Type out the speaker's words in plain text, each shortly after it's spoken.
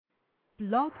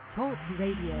BlogTalk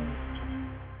Radio.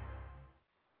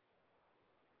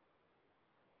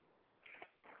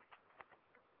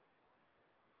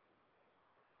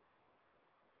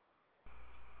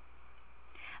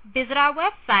 Visit our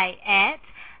website at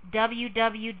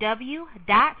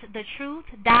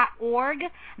www.thetruth.org.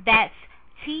 That's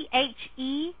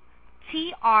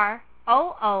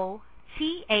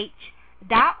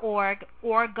TheTrooth.org,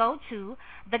 or go to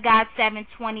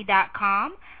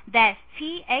thegod720.com. That's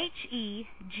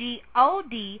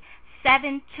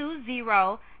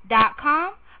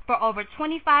TheGod720.com for over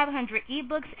 2,500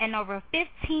 ebooks and over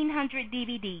 1,500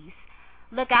 DVDs.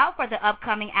 Look out for the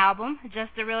upcoming album,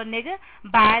 Just a Real Nigga,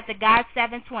 by The God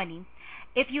 720.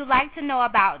 If you'd like to know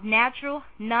about natural,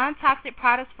 non-toxic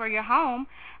products for your home,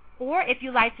 or if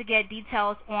you'd like to get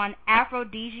details on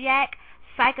aphrodisiac,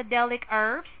 psychedelic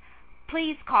herbs,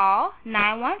 please call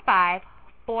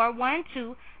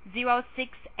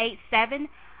 915-412-0687.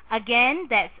 Again,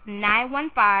 that's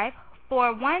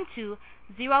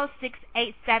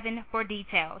 915-412-0687 for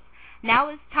details. Now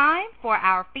it's time for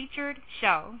our featured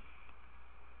show.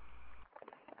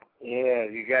 Yeah,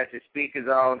 you got your speakers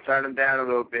on, turn them down a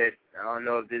little bit. I don't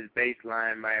know if this bass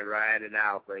line might ride it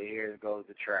out, but here goes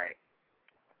the track.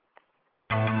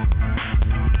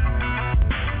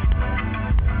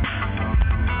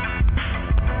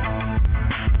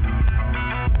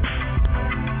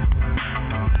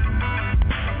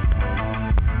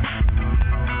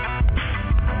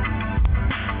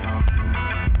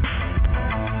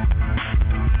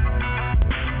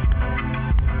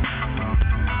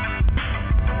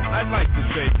 I'd like to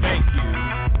say thank you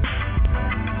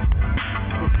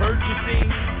for purchasing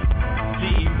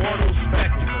the immortal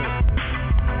spectacle.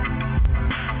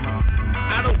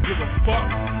 I don't give a fuck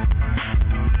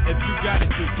if you got it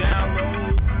to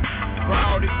download,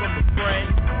 borrowed it from a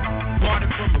friend, bought it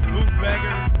from a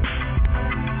bootlegger,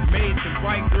 made some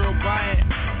white girl buy it,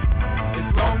 as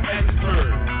long as it's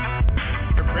heard.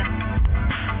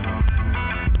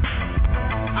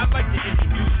 I'd like to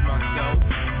introduce myself.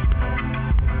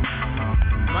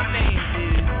 My name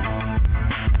is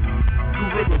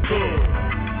Gorilla Thug,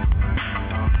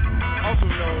 also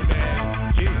known as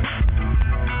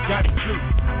Johnny Truth,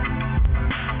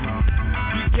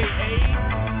 BKA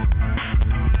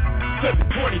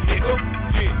 720 nigga,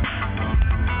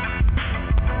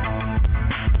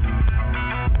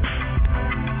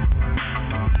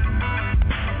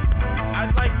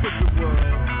 I'd like for the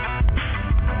world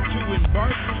to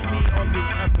embark with me on this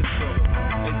episode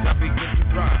as I begin to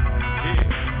ride.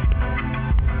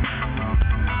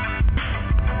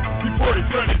 Before the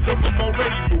sun is up, I'm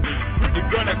already moving. With the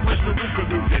gun, I crush the roof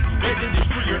illusion. That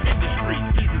industry or industry,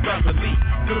 pieces I believe.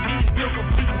 To me, still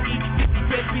completing each 50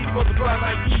 cent piece, multiply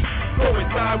like heat.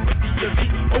 Coincide with the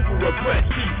elite over a blessed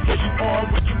piece. Cause you are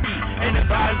what you eat.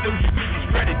 Analyze those you meet and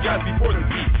strategize before the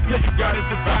beat. Cause you gotta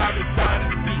survive inside of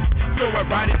the beast. So I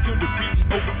ride into defeat and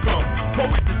overcome.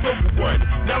 Poet the sober one,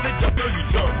 knowledge I know you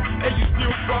tongue. And you still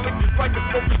crawling just like a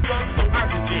focused lung. So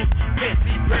oxygen, can't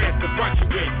see past the watch you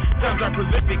win. Times are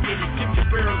prolific and Egyptian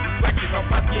pharaohs reflection on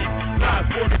my skin. Lies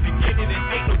for the beginning and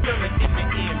ain't no telling in the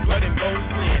end. Blood and bones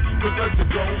land, because the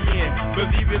grown men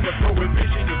believe in the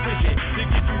prohibition and vision. To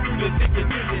get you through the thick and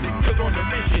thin and still on the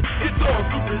mission. It's all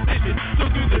superstition, so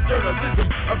through the journalism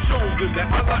I've shown them that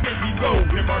Allah and below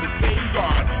him are the same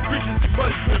God. Christians and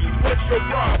Muslims, what's your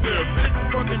problem? It's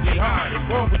fucking jihad,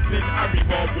 involved with sin, I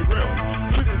revolve the realm.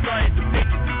 Through the science of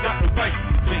patience, it's not no license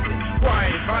to take it.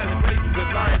 Quiet and violent places that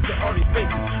lying to all these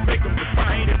faces. Make them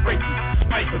defiant and racist,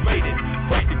 isolated.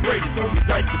 Fight the greatest, only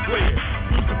dice to play it.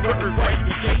 Use the workers' rights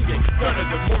to change it. Son of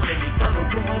the morning, eternal,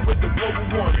 come on with the global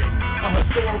warming. A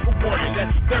historical warning that's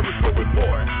hysterical and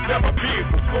born. Now my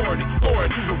vehicle scoring,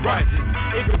 exploring new horizons.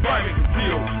 In confinement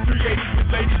concealed, 380s with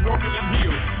ladies walking in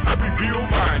heels. I reveal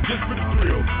mine just for the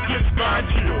thrill, get spine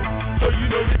chill. So you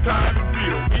know the time is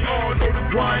real. We all know the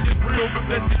grind is real, but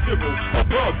let's be civil.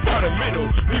 Above, bottom, middle,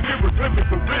 we give a flipping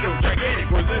for riddle. Gigantic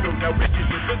or little, now riches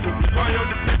your mental. Rely on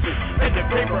the picture and the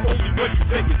paper, only what you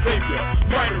take is savior.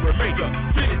 Minor or major,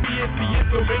 fit it, ESPN,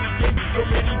 so many games and so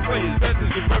many players. That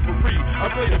is a referee. I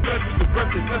play the best with the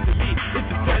rest, it's not to me. It's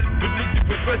a test, beneath the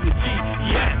Professor G,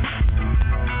 yes.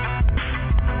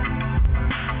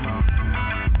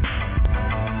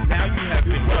 Now you have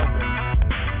been welcome.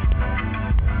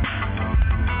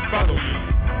 Follow me.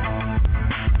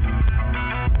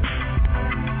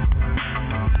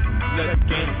 Let the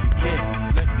game begin.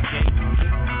 Let the game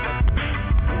begin. Let the game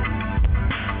begin.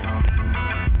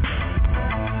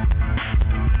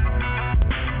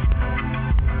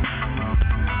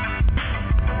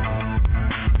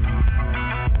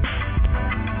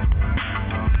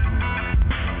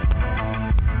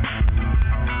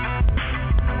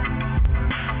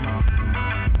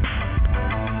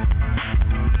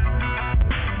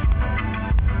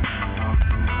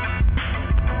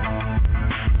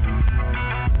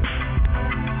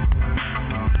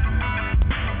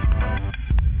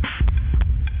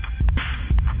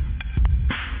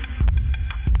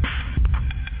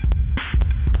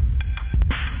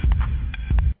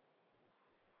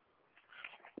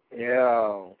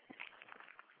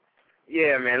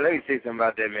 Yeah, man, let me say something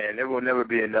about that, man. There will never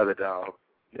be another dog.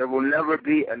 There will never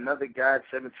be another God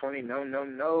 720. No, no,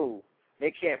 no.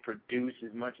 They can't produce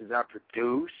as much as I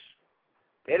produce.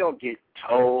 They don't get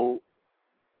told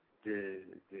the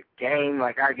game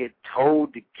like I get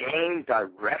told the game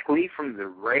directly from the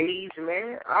Rays,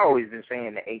 man. I always been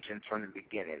saying the ancients from the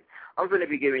beginning. I'm going to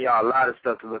be giving y'all a lot of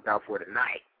stuff to look out for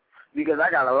tonight because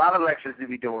I got a lot of lectures to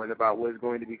be doing about what's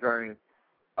going to be occurring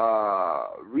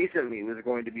recently, what's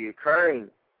going to be occurring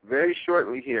very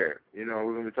shortly here. You know,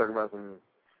 we're going to be talking about some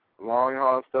long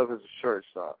haul stuff as a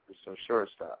shortstop.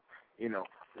 You know,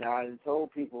 now I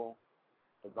told people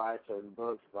to buy certain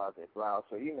books about their blog.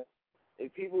 So, you know,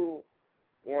 if people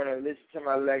want to listen to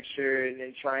my lecture and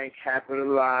then try and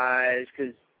capitalize,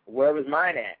 because where was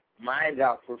mine at? Mine's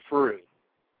out for free.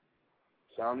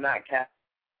 So I'm not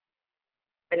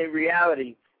And in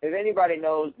reality, if anybody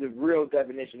knows the real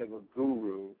definition of a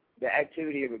guru, the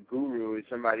activity of a guru is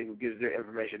somebody who gives their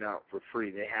information out for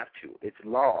free. They have to. It's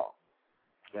law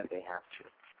that they have to.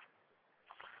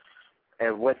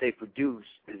 And what they produce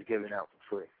is given out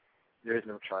for free. There is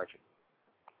no charging.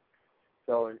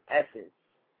 So in essence,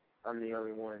 I'm the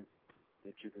only one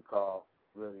that you could call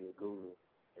really a guru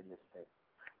in this thing.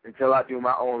 Until I do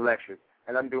my own lectures.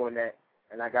 And I'm doing that,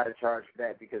 and I got to charge for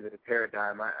that because of the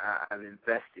paradigm I've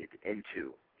invested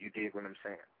into. You dig what I'm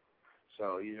saying?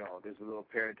 So, you know, there's a little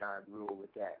paradigm rule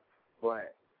with that.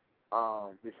 But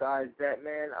besides that,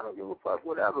 man, I don't give a fuck,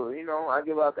 whatever. You know, I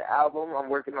give out the album. I'm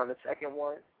working on the second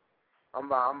one. I'm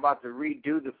about to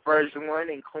redo the first one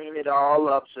and clean it all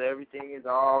up so everything is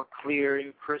all clear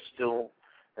and crystal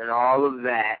and all of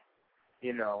that,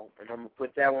 you know. And I'm going to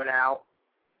put that one out.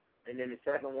 And then the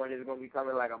second one is going to be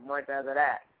coming like a month after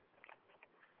that.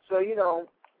 So, you know,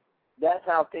 that's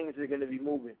how things are going to be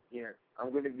moving here.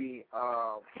 I'm going to be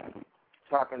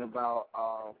talking about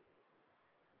a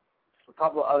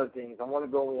couple of other things. I want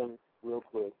to go in real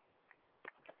quick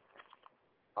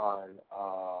on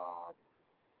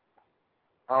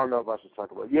I don't know if I should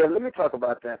talk about it. Yeah, let me talk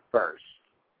about that first.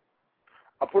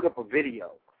 I put up a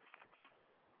video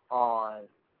on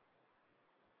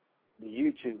the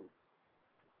YouTube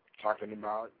talking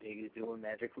about niggas doing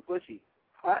magic for pussy.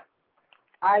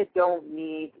 I don't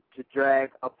need to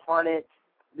drag upon it.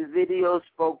 The video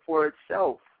spoke for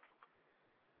itself.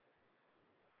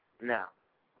 Now,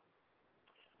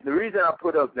 the reason I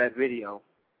put up that video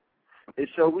is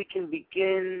so we can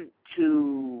begin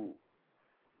to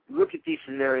look at these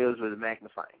scenarios with a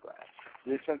magnifying glass.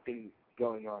 There's something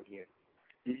going on here.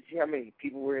 Did you see how many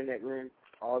people were in that room?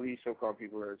 All these so-called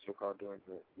people are so-called doing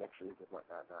the lectures and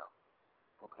whatnot now.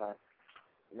 Okay?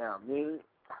 Now, me,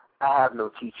 I have no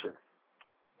teacher.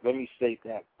 Let me state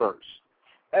that first.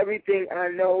 Everything I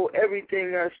know,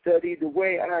 everything I study, the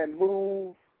way I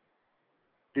move,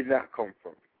 did not come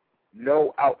from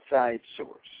no outside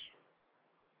source.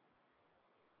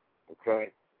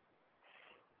 Okay?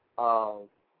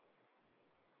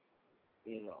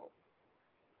 You know,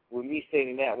 with me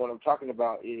stating that, what I'm talking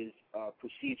about is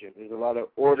procedure. There's a lot of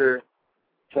order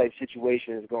type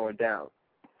situations going down.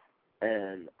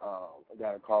 And I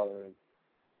got a caller in.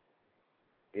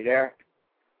 You there?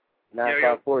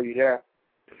 954, you there?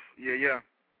 Yeah.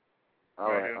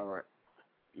 All right.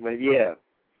 But yeah,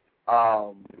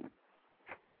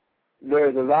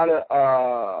 there's a lot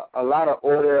of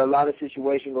order, a lot of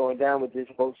situation going down with this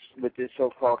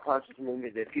so-called conscious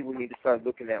movement that people need to start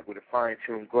looking at with a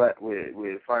fine-tuned with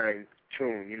a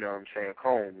fine-tuned, you know what I'm saying,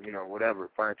 comb, you know, whatever,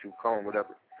 fine-tuned comb,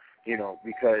 whatever, you know,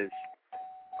 because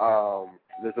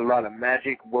there's a lot of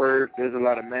magic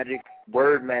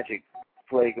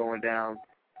play going down.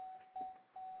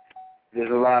 There's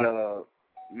a lot of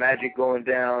magic going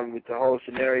down with the whole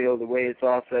scenario, the way it's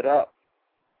all set up.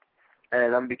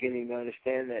 And I'm beginning to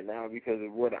understand that now because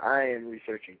of what I am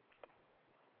researching.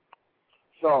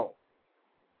 So,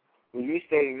 with me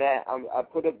stating that, I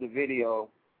put up the video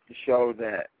to show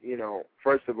that, you know,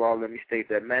 first of all, let me state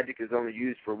that magic is only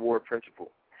used for war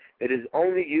principle. It is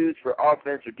only used for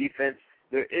offense or defense.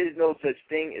 There is no such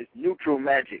thing as neutral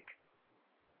magic.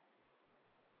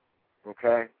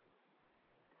 Okay?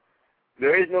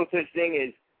 There is no such thing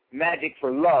as magic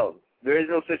for love. There is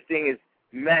no such thing as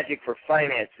magic for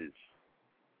finances.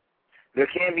 There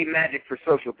can be magic for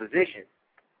social position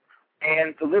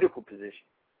and political position.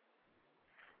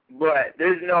 But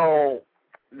there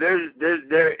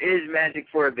is magic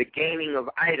for the gaining of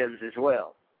items as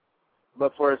well.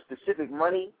 But for a specific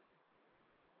money,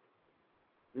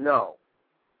 no.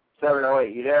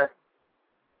 708, you there?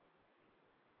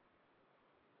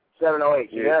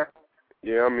 708, you there?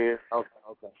 Yeah, I'm here.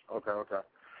 Okay.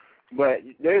 But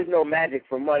there is no magic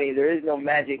for money. There is no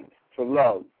magic for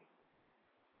love.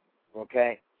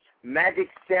 Okay? magic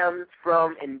stems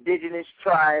from indigenous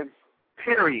tribes,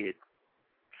 period.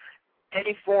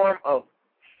 Any form of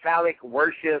phallic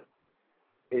worship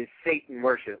is Satan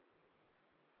worship.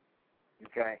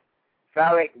 Okay?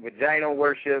 Phallic, vaginal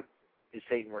worship is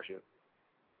Satan worship.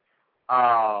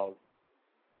 And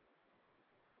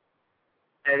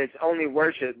it's only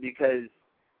worship because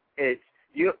it's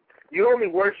you only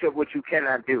worship what you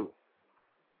cannot do.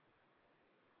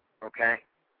 Okay?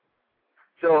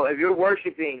 So if you're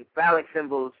worshiping phallic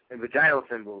symbols and vaginal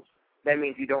symbols, that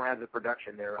means you don't have the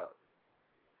production thereof.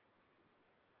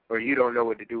 Or you don't know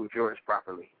what to do with yours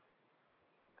properly.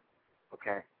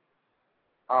 Okay?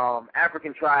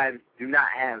 African tribes do not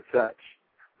have such.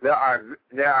 There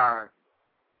are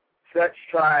such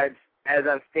tribes. As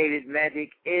I've stated,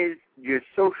 magic is your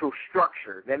social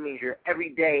structure. That means your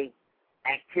everyday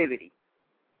activity.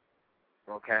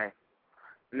 Okay?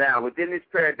 Now, within this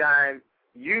paradigm,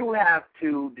 you have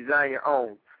to design your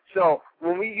own. So,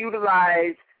 when we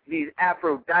utilize these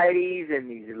Aphrodites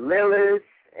and these Liliths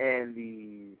and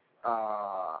these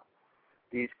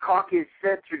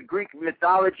Caucasus-centered Greek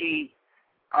mythology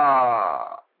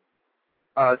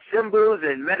symbols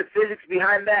and metaphysics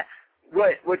behind that,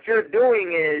 what you're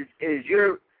doing is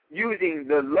you're using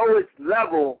the lowest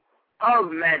level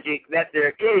of magic that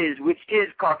there is, which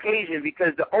is Caucasian,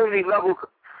 because the only level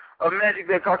of magic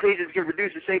that Caucasians can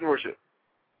produce is Satan worship.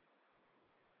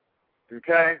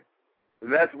 Okay?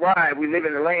 That's why we live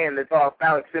in a land that's all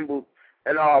phallic symbols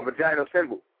and all vaginal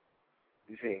symbols.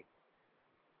 You see?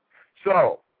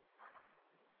 So,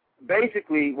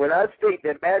 basically, when I state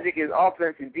that magic is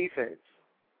offense and defense,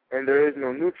 and there is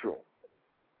no neutral,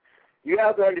 you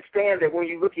have to understand that when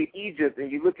you look at Egypt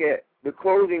and you look at the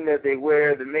clothing that they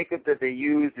wear, the makeup that they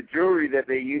use, the jewelry that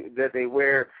they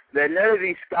wear, that none of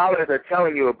these scholars are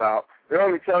telling you about. They're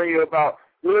only telling you about,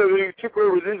 well, they took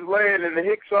over this land and the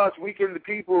Hyksos weakened the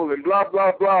people and blah,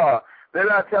 blah, blah. They're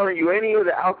not telling you any of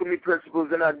the alchemy principles.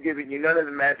 They're not giving you none of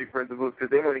the magic principles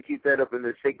because they want to keep that up in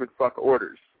their sacred fuck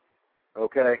orders.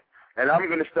 Okay? And I'm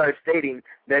going to start stating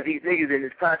that these niggas in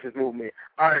this conscious movement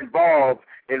are involved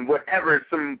in whatever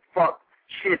some fuck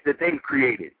shit that they've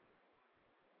created.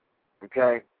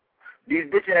 Okay? These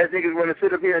bitch-ass niggas want to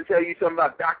sit up here and tell you something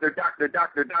about doctor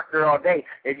all day,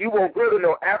 and you won't go to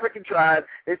no African tribe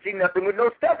and see nothing with no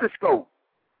stethoscope.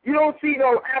 You don't see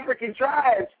no African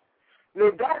tribes,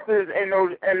 no doctors, and no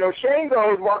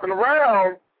Shangos walking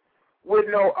around with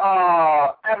no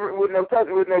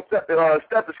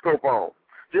stethoscope on.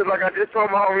 Just like I just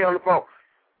told my homie on the phone,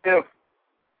 if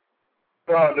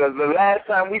the last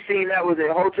time we seen that was in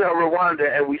Hotel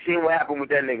Rwanda, and we seen what happened with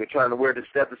that nigga trying to wear the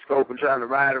stethoscope and trying to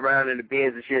ride around in the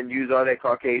Benz and shit and use all that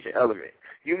Caucasian element.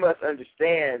 You must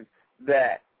understand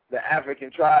that the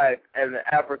African tribe and the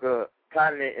Africa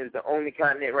continent is the only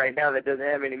continent right now that doesn't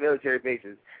have any military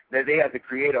bases, that they have to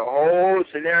create a whole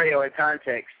scenario and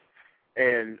context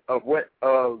and of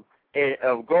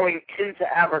going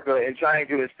into Africa and trying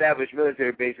to establish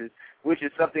military bases, which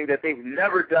is something that they've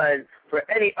never done for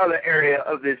any other area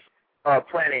of this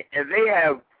planet. And they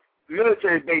have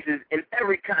military bases in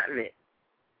every continent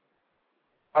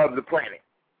of the planet,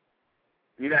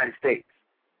 the United States.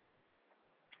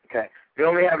 Okay. They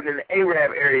only have it in the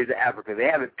Arab areas of Africa. They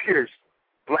haven't pierced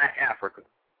black Africa.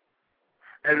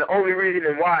 And the only reason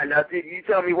and why, now you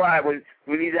tell me why when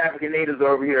these African natives are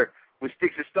over here with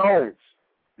sticks and stones.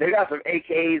 They got some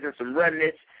AKs and some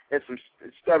remnants and some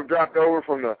stuff dropped over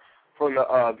from the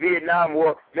Vietnam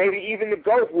War, maybe even the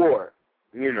Gulf War,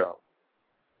 you know.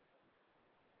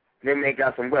 Then they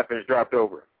got some weapons dropped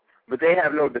over. But they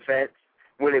have no defense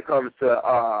when it comes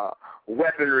to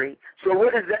weaponry. So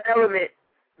what is the element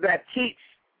that keeps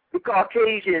the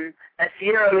Caucasian at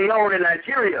Sierra Leone and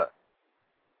Nigeria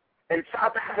and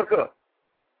South Africa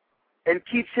and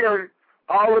keeps him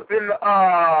all up in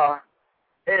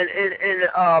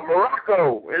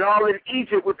Morocco and all in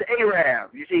Egypt with the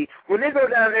Arab? You see, when they go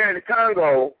down there in the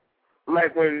Congo,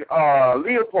 like when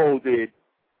Leopold did,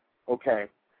 okay,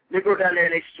 they go down there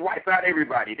and they swipe out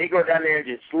everybody. They go down there and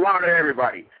just slaughter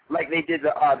everybody, like they did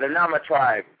the Nama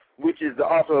tribe, which is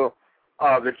also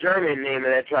the German name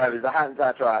of that tribe is the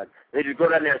Hottentot tribe. They just go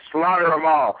down there and slaughter them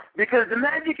all. Because the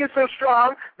magic is so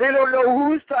strong, they don't know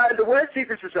who's tied to what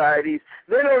secret societies.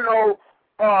 They don't know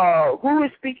who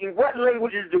is speaking what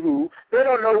languages to who. They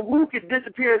don't know who could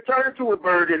disappear and turn into a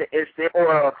bird in an instant,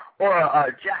 or a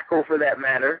jackal for that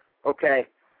matter. Okay?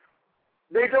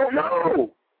 They don't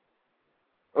know.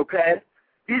 Okay?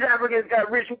 These Africans got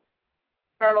rich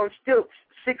on stilts,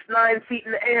 6'9" feet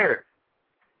in the air.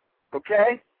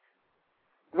 Okay?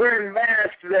 Wearing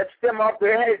masks that stem off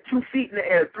their head 2 feet in the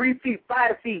air, 3 feet,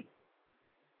 5 feet.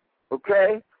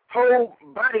 Okay? Whole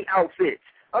body outfits.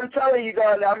 I'm telling you,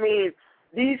 dog, I mean,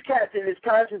 these cats in this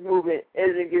conscious movement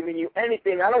isn't giving you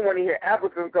anything. I don't want to hear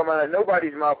Africa come out of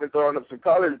nobody's mouth and throwing up some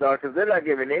colors, dog, because they're not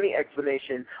giving any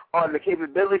explanation on the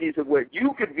capabilities of what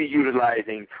you could be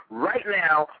utilizing right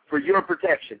now for your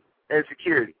protection and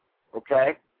security,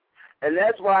 okay? And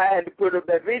that's why I had to put up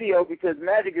that video, because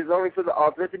magic is only for the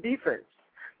offensive defense.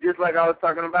 Just like I was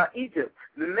talking about Egypt.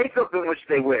 The makeup in which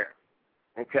they wear,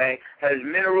 okay, has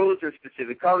minerals or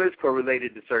specific colors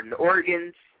correlated to certain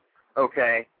organs,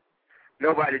 okay?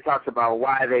 Nobody talks about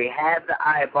why they have the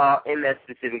eyeball in that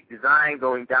specific design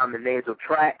going down the nasal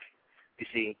tract, you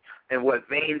see, and what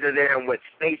veins are there and what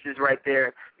space is right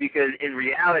there, because in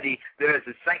reality, there is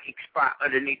a psychic spot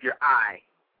underneath your eye,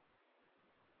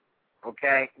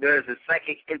 okay? There is a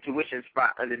psychic intuition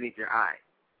spot underneath your eye.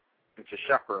 It's a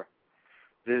chakra.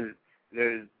 There's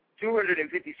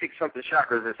 256-something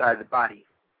chakras inside the body,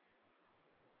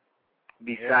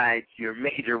 besides your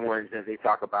major ones that they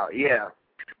talk about, yeah.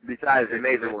 Besides the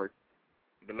major ones.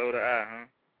 Below the eye, huh?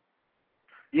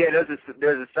 Yeah,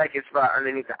 there's a psychic spot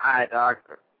underneath the eye, dog.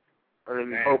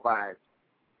 Underneath both eyes.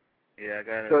 Yeah, I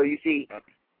got it. So you see,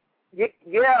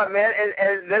 yeah, man,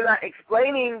 and they're not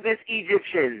explaining this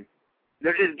Egyptian.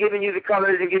 They're just giving you the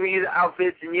colors and giving you the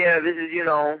outfits, and yeah, this is, you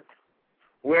know,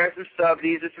 wear some stuff,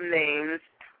 these are some names,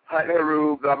 Hut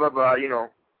Haru, blah, blah, blah, you know.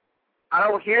 I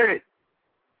don't hear it,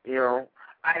 you know.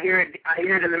 I hear it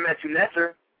in the Metu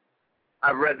Neter.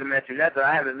 I've read the Metu Neter.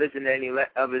 I haven't listened to any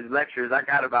of his lectures. I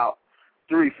got about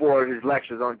 3-4 of his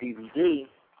lectures on DVD.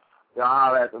 They're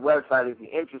all at the website if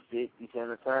you're interested, you see what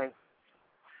I'm saying?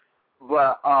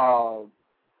 But,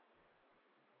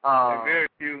 very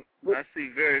few. I see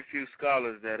very few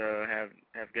scholars that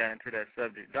have gotten to that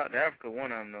subject. Dr. Africa,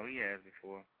 one of them, though, he has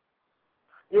before.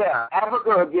 Yeah,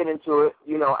 Africa will get into it.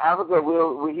 You know, Africa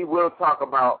he will talk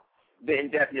about the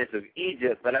in-depthness of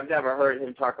Egypt, but I've never heard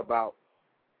him talk about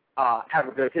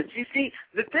Africa. Because, you see,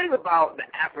 the thing about the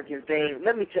African thing,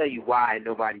 let me tell you why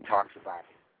nobody talks about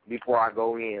it before I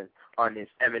go in on this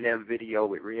Eminem video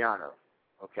with Rihanna,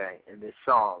 okay, and this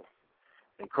song,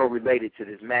 and correlated to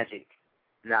this magic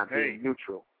not being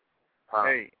neutral.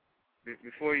 Hey,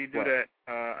 before you do that,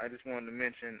 I just wanted to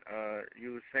mention,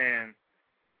 you were saying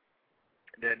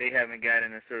that they haven't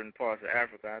gotten in certain parts of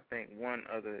Africa. I think one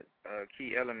of the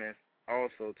key elements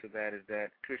also to that is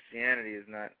that Christianity is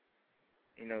not,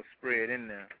 you know, spread in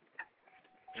there.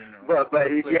 You know. But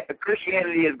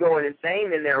Christianity is going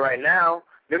insane in there right now.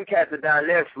 Them cats are down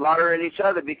there slaughtering each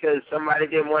other because somebody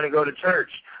didn't want to go to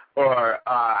church. Or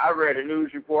I read a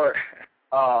news report,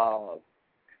 motherfucker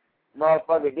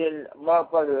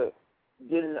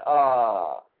didn't,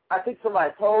 I think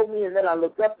somebody told me, and then I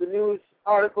looked up the news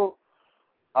article.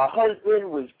 A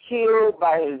husband was killed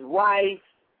by his wife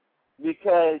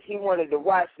because he wanted to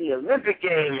watch the Olympic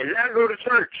game and not go to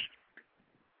church.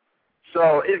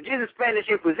 So it's getting Spanish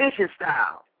Inquisition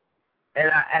style.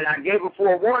 And I gave a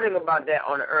forewarning about that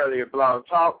on an earlier blog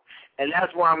talk, and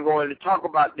that's why I'm going to talk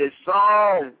about this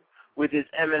song with this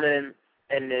Eminem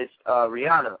and this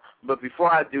Rihanna. But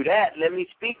before I do that, let me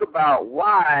speak about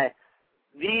why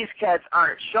these cats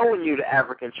aren't showing you the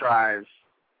African tribes.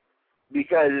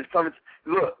 Because it's coming.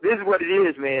 Look, this is what it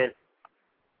is, man.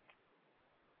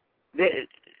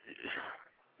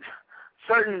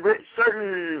 Certain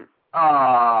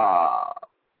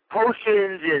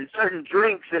potions and certain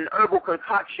drinks and herbal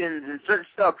concoctions and certain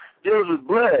stuff deals with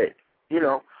blood. You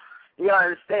know, you gotta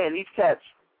understand, these cats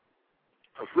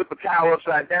flip a cow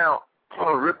upside down,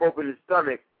 rip open his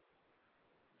stomach,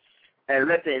 and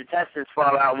let the intestines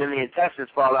fall out. When the intestines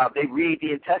fall out, they read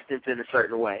the intestines in a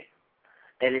certain way,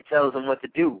 and it tells them what to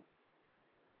do.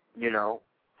 You know,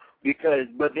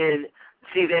 but then,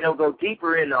 see, they don't go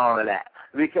deeper into all of that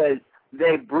because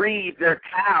they breed their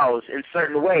cows in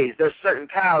certain ways. There's certain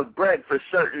cows bred for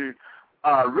certain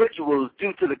rituals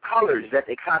due to the colors that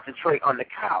they concentrate on the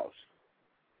cows.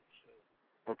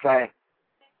 Okay?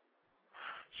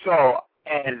 So,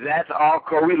 and that's all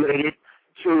correlated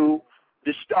to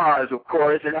the stars, of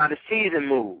course, and how the season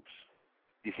moves,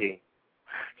 you see.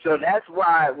 So that's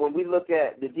why when we look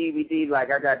at the DVD,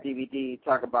 like I got DVD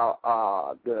talk about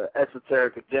the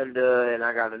esoteric agenda, and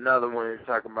I got another one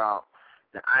talk about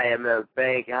the IMF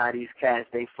Bank and how these cats,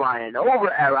 they flying over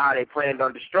how they planned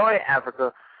on destroying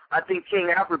Africa. I think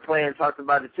King Alfred Plan talked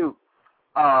about it too.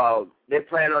 They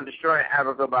plan on destroying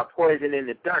Africa by poisoning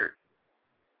the dirt.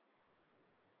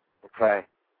 Okay?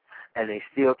 And they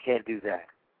still can't do that.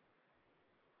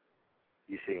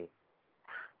 You see?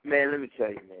 Man, let me tell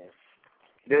you, man.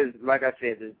 There's, like I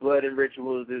said, there's blood and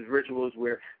rituals. There's rituals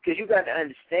where, because you got to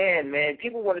understand, man,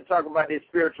 people want to talk about this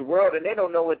spiritual world, and they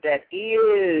don't know what that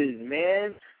is,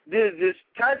 man. this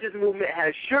conscious movement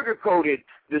has sugar-coated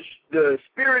the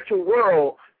spiritual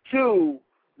world to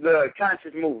the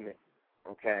conscious movement,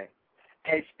 okay?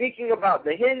 And speaking about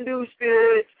the Hindu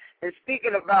spirits and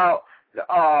speaking about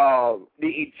the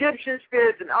Egyptian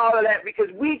spirits and all of that,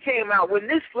 because we came out, when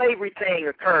this slavery thing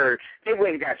occurred, they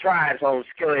went and got tribes on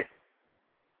skillet.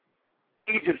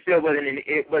 Egypt still wasn't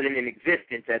in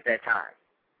existence at that time.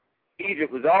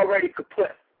 Egypt was already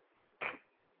kaput,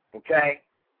 okay?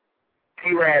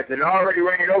 Arabs had already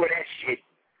ran over that shit.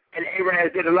 And the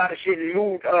Arabs did a lot of shit and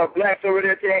moved blacks over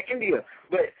there to that India.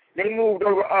 But they moved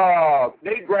over,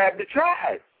 they grabbed the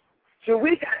tribes. So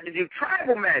we got to do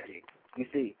tribal magic, you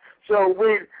see. So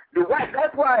when the white,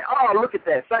 that's why, look at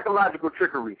that, psychological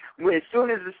trickery. When, as soon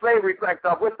as the slavery cracked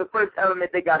off, what's the first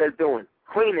element they got us doing?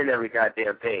 Cleaning every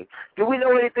goddamn thing. Do we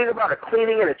know anything about a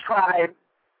cleaning in a tribe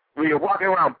where you're walking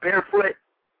around barefoot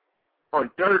on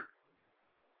dirt,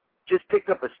 just picked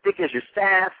up a stick as your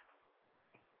staff?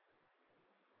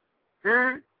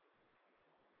 And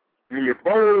your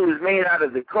bowl is made out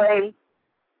of the clay.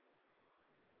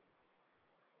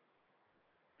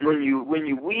 When you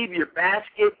weave your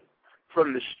basket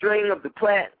from the string of the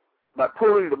plant by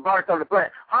pulling the bark on the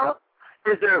plant,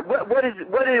 is there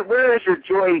where is your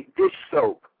joy dish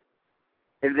soap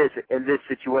in this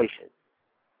situation?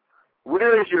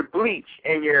 Where is your bleach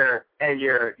and your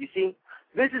you see?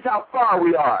 This is how far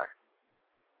we are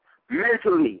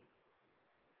mentally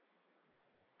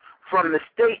from the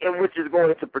state in which is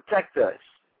going to protect us.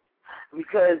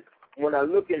 Because when I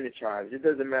look in the tribes, it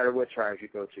doesn't matter what tribes you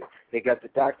go to. They got the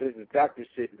doctors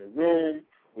sit in the room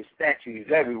with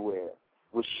statues everywhere,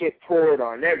 with shit poured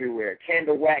on everywhere,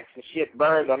 candle wax and shit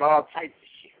burned on all types of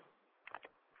shit.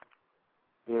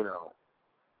 You know.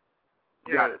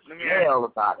 Yeah, let me yell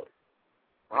about it.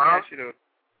 Let me ask you though,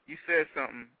 you said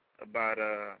something about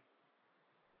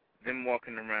them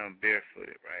walking around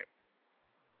barefooted, right?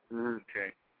 Mm-hmm.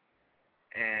 Okay.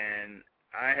 And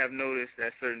I have noticed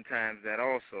at certain times that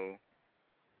also,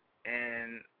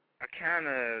 and I kind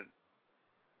of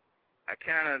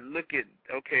look at,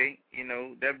 okay, you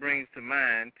know, that brings to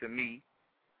mind to me,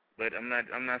 but I'm not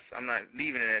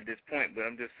leaving it at this point, but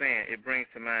I'm just saying it brings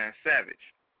to mind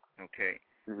savage, okay,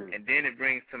 and then it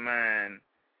brings to mind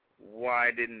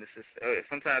why didn't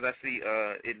sometimes I see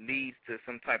it leads to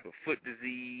some type of foot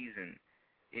disease and,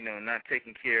 you know, not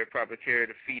taking proper care of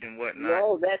the feet and whatnot.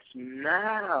 No, that's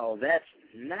now.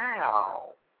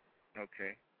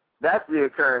 Okay. That's the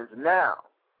occurrence now.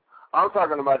 I'm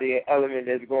talking about the element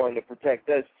that's going to protect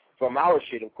us from our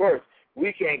shit. Of course,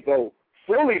 we can't go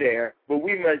fully there, but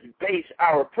we must base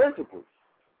our principles.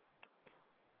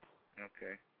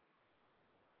 Okay.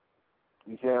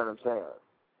 You see what I'm saying?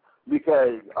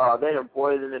 Because they done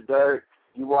poison the dirt.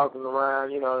 You walking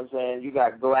around, you know what I'm saying? You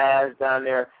got glass down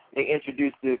there. They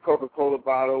introduced the Coca-Cola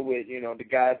bottle with, you know, the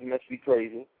guys must be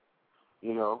crazy,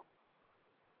 you know.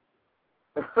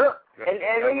 and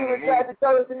they even tried to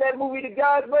tell us in that movie the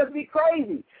guys must be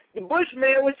crazy. The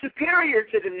Bushman was superior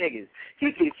to the niggas.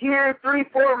 He could hear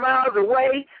 3-4 miles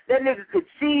away. That nigga could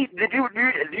see. Do you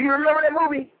remember that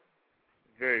movie?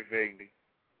 Very vaguely.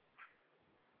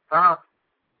 Huh?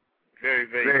 Very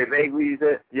vaguely. Very vaguely, you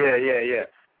said? Yeah.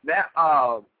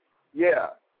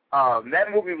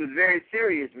 That movie was very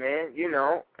serious, man, you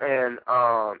know, and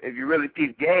if you really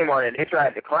keep game on it, they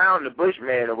tried to clown the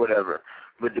Bushman or whatever,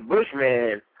 but the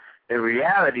Bushman, in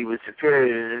reality, was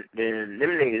superior than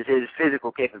them niggas, his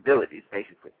physical capabilities,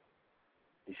 basically,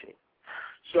 you see.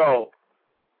 So,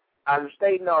 I'm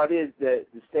stating all this, that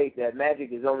the state that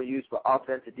magic is only used for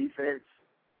offense or defense,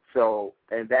 so,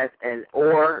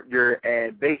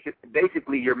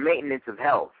 basically your maintenance of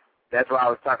health. That's why I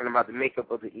was talking about the makeup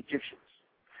of the Egyptians.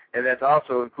 And that's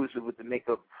also inclusive with the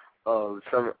makeup of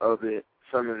some of the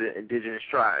indigenous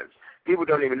tribes. People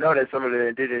don't even know that some of the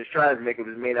indigenous tribes' makeup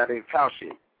is made out of cow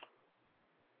shit.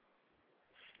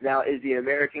 Now, is the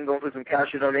American going to put some cow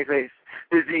shit on their face?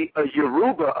 Is the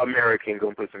Yoruba American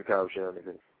going to put some cow shit on their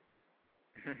face?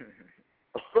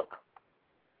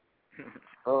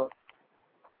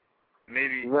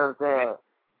 Maybe. You know what I'm saying?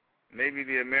 Maybe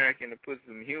the American to put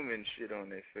some human shit on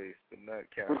their face, but not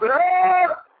cow.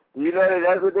 You know,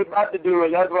 that's what they're about to do,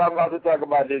 and that's what I'm about to talk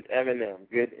about this Eminem.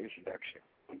 Good introduction.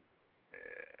 Yeah.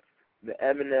 The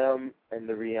Eminem and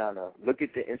the Rihanna. Look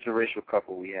at the interracial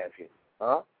couple we have here.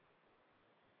 Huh?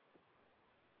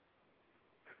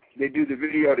 They do the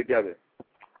video together.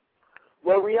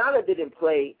 Well, Rihanna didn't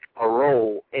play a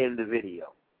role in the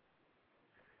video.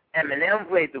 Eminem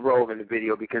played the role in the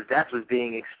video because that's what's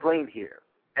being explained here.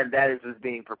 And that is what's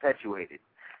being perpetuated.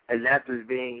 And that's what's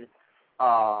being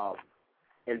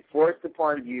enforced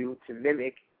upon you to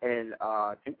mimic and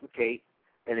duplicate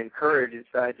and encouraged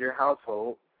inside your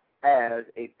household as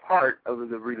a part of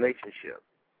the relationship.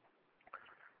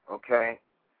 Okay?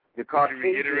 The Caucasian,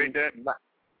 did you reiterate that?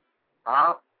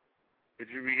 Did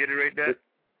you reiterate that?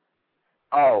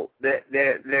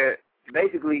 They're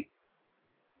basically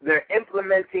they're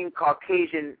implementing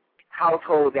Caucasian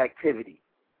household activity.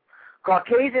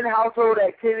 Caucasian household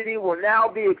activity will now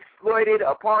be exploited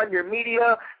upon your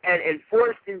media and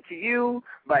enforced into you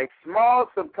by small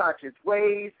subconscious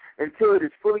ways until it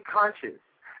is fully conscious.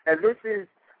 And this is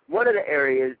one of the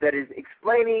areas that is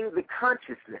explaining the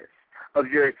consciousness of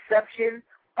your exception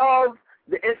of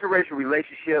the interracial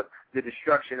relationship, the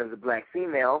destruction of the black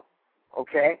female,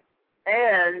 okay,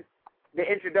 and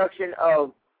the introduction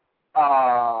of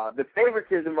the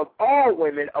favoritism of all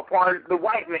women upon the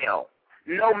white male,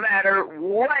 no matter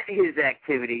what his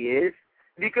activity is,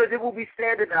 because it will be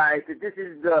standardized that this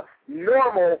is the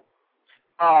normal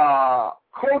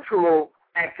cultural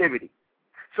activity.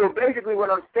 So basically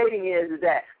what I'm stating is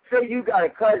that, say you got a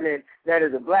cousin that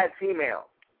is a black female,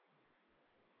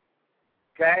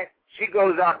 okay? She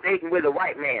goes out dating with a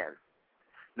white man.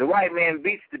 The white man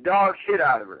beats the dog shit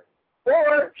out of her.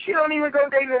 Or she don't even go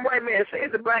dating a white man. Say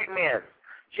it's a black man.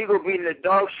 She go beating the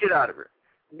dog shit out of her.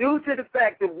 Due to the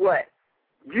fact of what?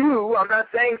 You, I'm not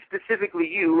saying specifically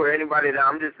you or anybody, that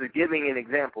I'm just giving an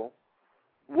example.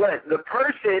 What the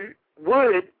person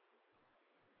would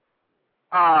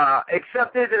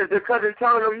accept it as the cousin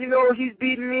telling them, you know, he's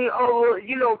beating me. Oh,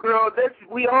 you know, girl,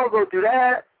 we all go through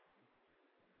that.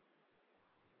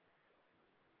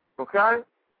 Okay?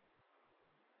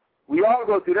 We all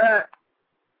go through that.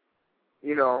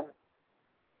 You know.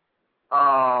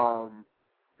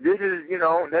 This is, you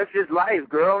know, that's just life,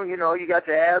 girl. You know, you got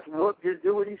your ass whooped, just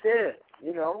do what he said.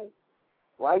 You know.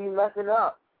 Why are you messing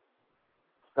up?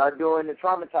 Start doing the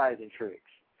traumatizing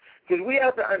tricks. Because we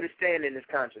have to understand in this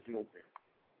conscious movement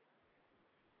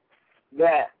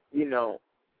that, you know,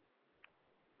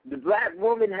 the black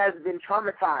woman has been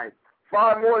traumatized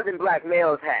far more than black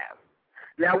males have.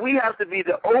 Now, we have to be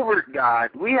the overt god.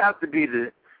 We have to be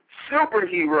the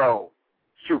superhero.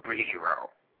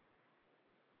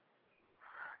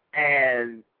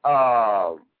 And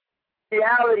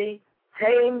reality,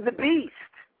 tame the beast.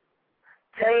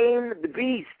 Tame the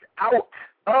beast out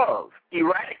of,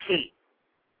 eradicate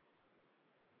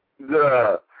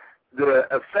the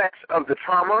effects of the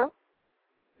trauma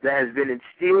that has been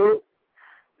instilled,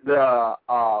 the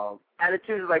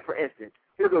attitudes, like, for instance,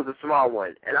 here goes a small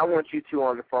one, and I want you two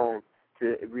on the phone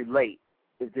to relate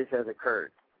if this has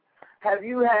occurred. Have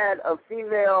you had a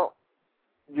female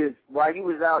just, while you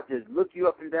was out, just look you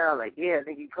up and down like, yeah, I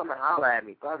think you come and holler at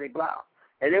me, blah, blah, blah.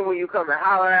 And then when you come and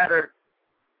holler at her,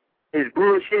 it's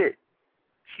bullshit.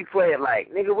 She play it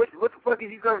like, nigga, what the fuck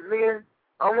is you coming, nigga?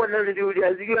 I don't want nothing to do with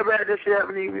that. Have you ever had that shit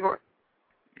happen to you before?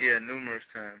 Yeah, numerous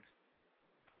times.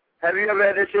 Have you ever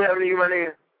had that shit happen to you, my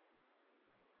nigga?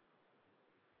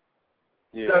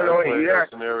 Yeah, I done played that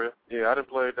scenario. Yeah, I done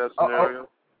played that scenario.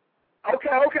 Okay.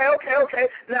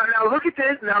 Now look at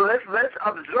this. Now let's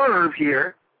observe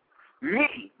here.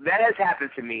 Me, that has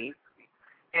happened to me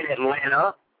in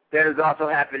Atlanta. That has also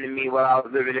happened to me while I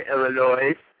was living in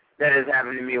Illinois. That has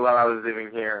happened to me while I was living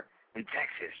here in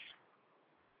Texas.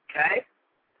 Okay?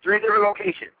 3 different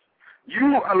locations.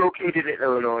 You are located in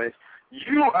Illinois.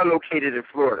 You are located in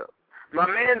Florida. My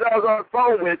man that I was on the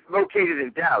phone with located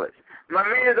in Dallas. My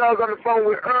man that I was on the phone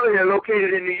with earlier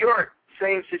located in New York.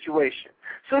 Same situation.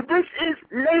 So this is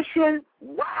nationwide.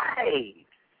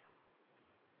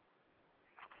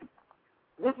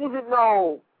 This isn't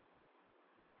no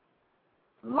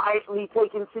lightly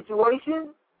taken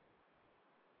situation.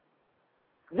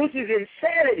 This is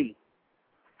insanity.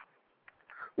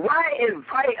 Why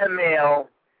invite a male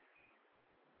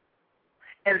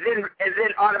and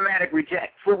then automatic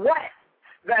reject? For what?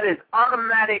 That is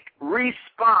automatic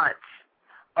response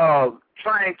of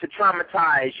trying to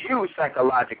traumatize you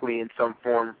psychologically in some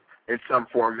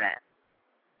format.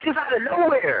 Just out of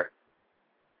nowhere.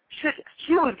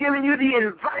 She was giving you the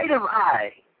invitive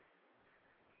eye.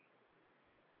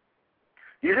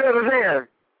 You know what I'm saying?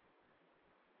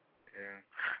 Yeah.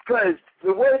 Because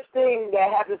the worst thing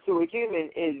that happens to a human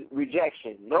is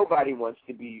rejection. Nobody wants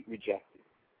to be rejected.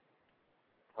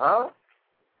 Huh?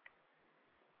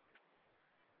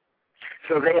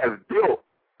 So they have built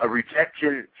a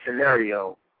rejection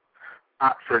scenario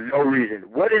for no reason.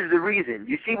 What is the reason?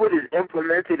 You see what is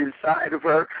implemented inside of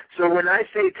her? So when I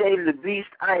say tame the beast,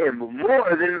 I am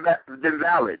more than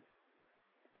valid.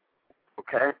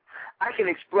 Okay? I can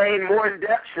explain more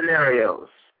in-depth scenarios.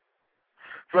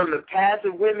 From the past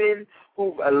of women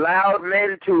who've allowed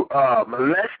men to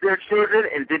molest their children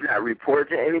and did not report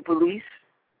to any police.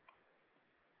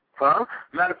 Huh?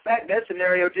 Matter of fact, that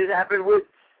scenario just happened with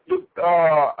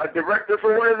a director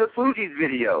for one of the Fugees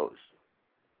videos.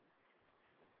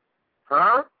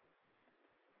 Huh?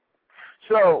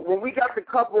 So when we got the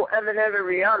couple Eminem and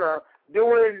Rihanna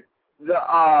doing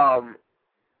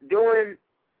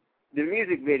the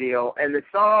music video, and the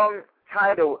song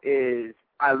title is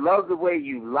 "I Love the Way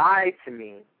You Lied to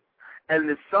Me," and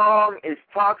the song is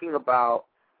talking about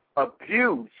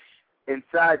abuse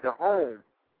inside the home.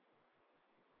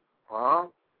 Huh?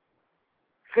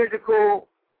 Physical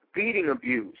beating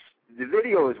abuse. The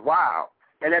video is wild.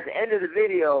 And at the end of the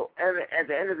video, at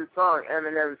the end of the song,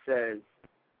 Eminem says,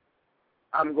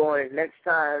 next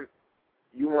time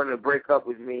you want to break up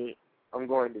with me, I'm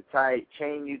going to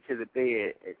chain you to the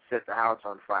bed and set the house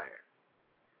on fire.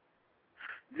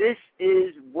 This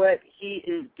is what he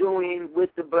is doing with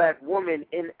the black woman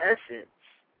in essence.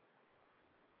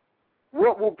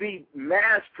 What will be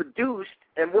mass-produced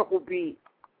and what will be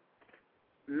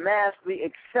massively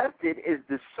accepted is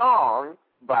the song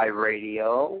by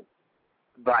radio,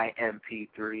 by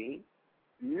MP3,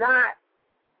 not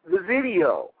the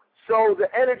video. So the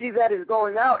energy that is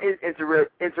going out is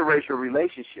interracial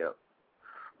relationship,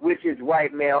 which is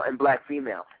white male and black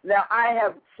female. Now, I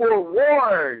have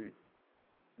forewarned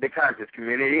the conscious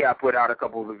community. I put out a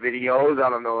couple of videos. I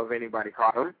don't know if anybody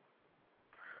caught them.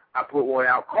 I put one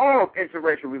out called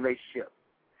Interracial Relationship,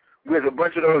 with a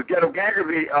bunch of those ghetto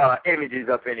ganger images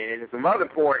up in it, and some other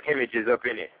porn images up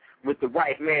in it, with the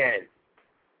white man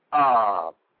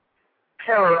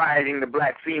terrorizing the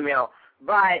black female.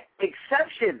 By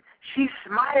exception, she's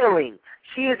smiling.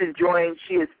 She is enjoying.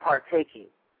 She is partaking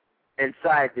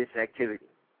inside this activity.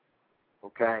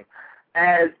 Okay?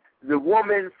 As the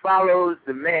woman follows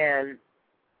the man,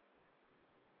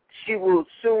 she will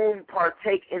soon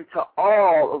partake into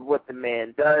all of what the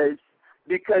man does,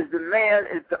 because the man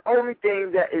is the only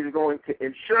thing that is going to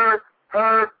ensure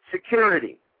her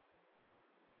security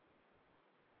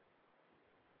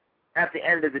at the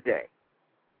end of the day.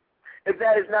 If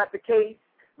that is not the case,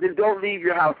 then don't leave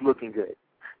your house looking good.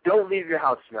 Don't leave your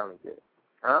house smelling good.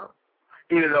 Huh?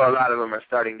 Even though a lot of them are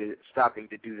stopping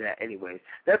to do that anyways.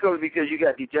 That's only because you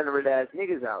got degenerate-ass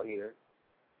niggas out here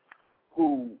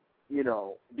who,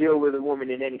 deal with a woman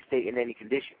in any state, in any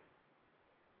condition.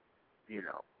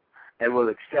 And will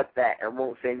accept that and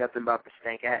won't say nothing about the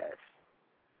stank ass.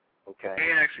 Okay?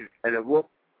 Hey, actually. And it will,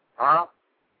 huh?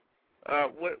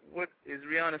 What is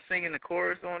Rihanna singing the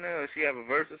chorus on there, or she have a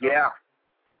verse or something? Yeah.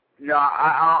 No,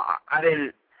 I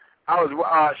didn't.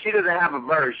 She doesn't have a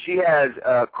verse. She has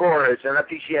a chorus, and I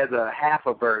think she has a half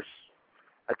a verse.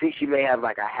 I think she may have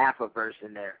like a half a verse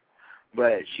in there,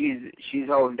 but she's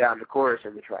holding down the chorus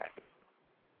in the track.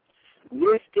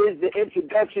 This is the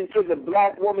introduction to the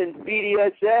black woman's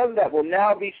BDSM that will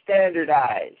now be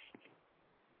standardized.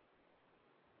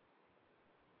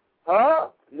 Huh?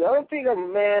 Don't think I'm a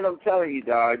man, I'm telling you,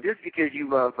 dog. Just because you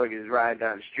motherfuckers ride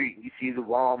down the street and you see the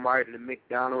Walmart and the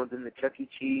McDonald's and the Chuck E.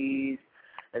 Cheese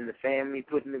and the family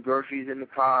putting the groceries in the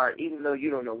car, even though you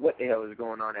don't know what the hell is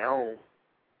going on at home.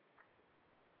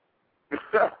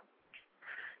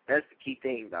 That's the key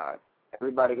thing, dog.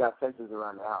 Everybody got fences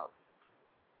around the house.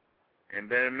 And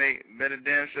better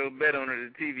damn sure bet on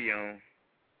it, the TV on.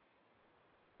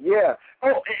 Yeah.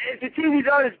 Oh, if the TV's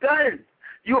on, it's done.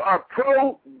 You are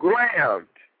programmed.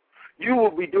 You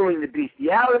will be doing the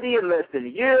bestiality in less than a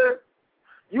year.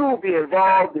 You will be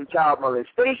involved in child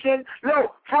molestation.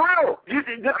 No, for real.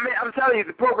 I'm telling you,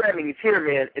 the programming is here,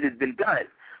 man. It has been done.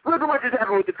 Look at what just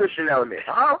happened with the Christian element,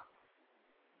 huh?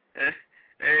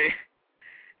 Hey,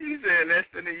 you said less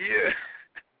than a year.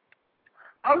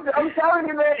 I'm telling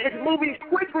you, man, it's moving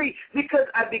quickly because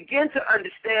I begin to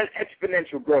understand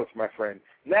exponential growth, my friend.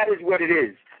 That is what it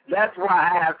is. That's why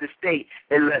I have to state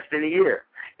in less than a year.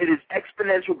 It is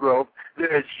exponential growth.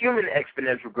 There is human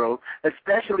exponential growth,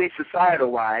 especially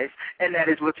societal-wise, and that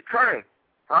is what's occurring.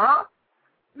 Huh?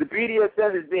 The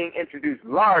BDSM is being introduced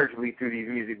largely through these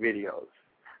music videos.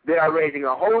 They are raising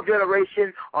a whole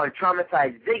generation on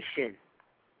traumatization,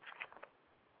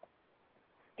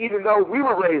 even though we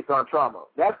were raised on trauma.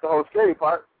 That's the whole scary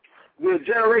part. The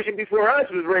generation before us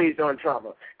was raised on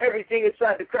trauma. Everything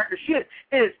inside the cracker shit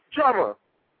is trauma.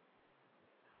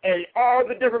 And all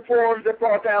the different forms that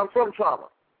fall down from trauma.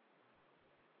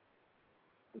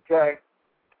 Okay?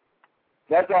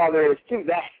 That's all there is to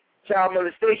that. Child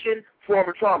molestation, form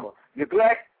of trauma.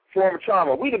 Neglect, form of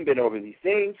trauma. We done been over these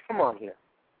things. Come on here.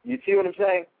 You see what I'm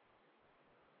saying?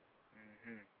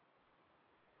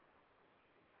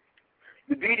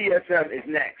 The BDSM is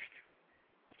next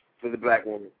for the black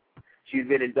woman. She's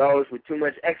been indulged with too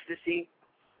much ecstasy,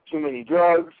 too many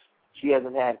drugs. She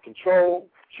hasn't had control.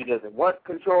 She doesn't want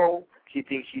control. She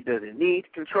thinks she doesn't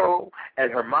need control,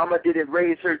 and her mama didn't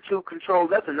raise her to control.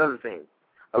 That's another thing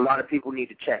a lot of people need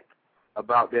to check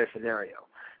about their scenario.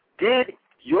 Did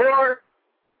your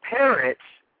parents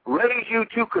raise you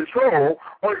to control,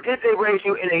 or did they raise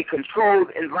you in a controlled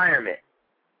environment?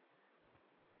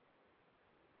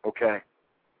 Okay.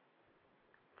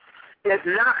 If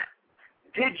not,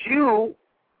 did you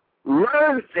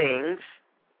learn things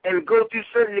and go through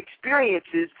certain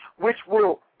experiences which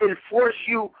will enforce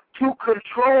you to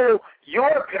control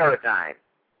your paradigm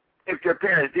if your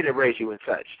parents didn't raise you and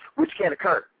such, which can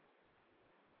occur?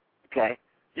 Okay?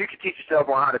 You can teach yourself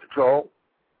on how to control.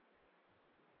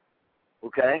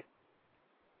 Okay?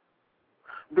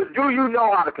 But do you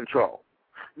know how to control?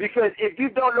 Because if you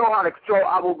don't know how to control,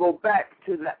 I will go back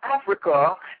to the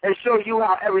Africa and show you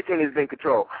how everything has been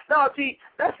controlled. Now, see,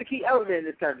 that's the key element in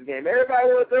this kind of game. Everybody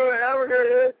wants to throw in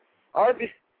Africa,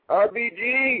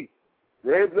 RBG,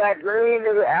 red, black, green,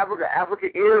 nigga, Africa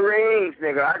earrings,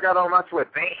 nigga. I got on my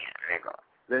sweatband, nigga.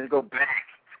 Let's go back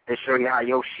and show you how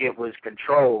your shit was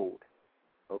controlled.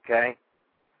 Okay?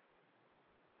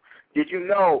 Do you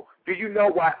know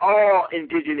why all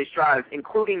indigenous tribes,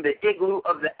 including the igloo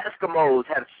of the Eskimos,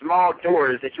 have small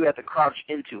doors that you have to crouch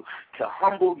into to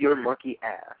humble your monkey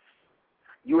ass?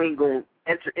 You ain't going to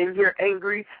enter in here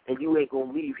angry, and you ain't going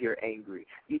to leave here angry.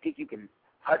 You think you can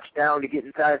hutch down to get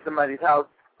inside somebody's house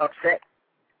upset?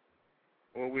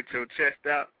 Or with your chest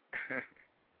out?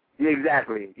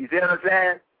 Exactly. You see what I'm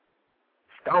saying?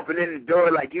 Stomping in the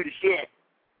door like you the shit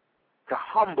to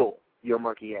humble your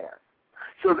monkey ass.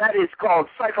 So that is called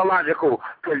psychological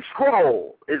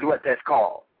control, is what that's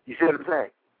called. You see what I'm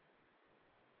saying?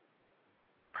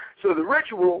 So the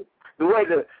ritual, the way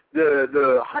the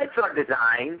huts are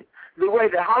designed, the way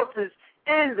the houses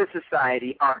in the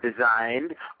society are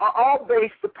designed, are all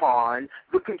based upon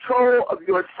the control of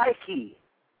your psyche.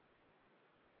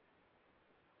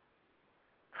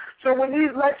 So when these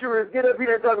lecturers get up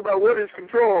here and talk about what is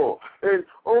control, and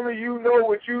only you know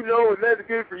what you know, and that's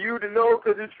good for you to know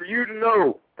because it's for you to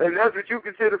know, and that's what you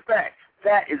consider fact,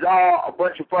 that is all a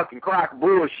bunch of fucking crock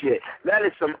bullshit. That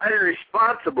is some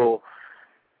irresponsible,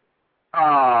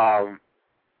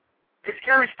 it's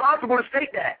irresponsible to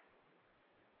state that.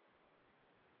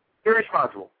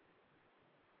 Irresponsible.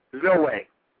 There's no way.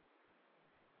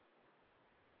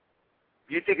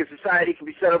 You think a society can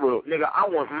be set up with, nigga, I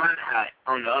want my hut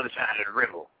on the other side of the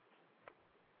river.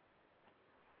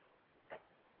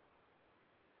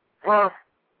 Huh?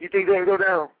 You think they can go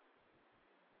down?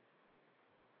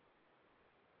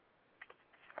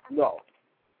 No.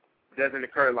 It doesn't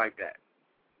occur like that.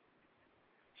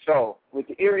 So, with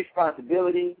the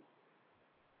irresponsibility,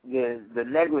 the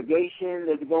negligation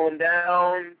that's going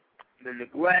down, the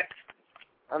neglect,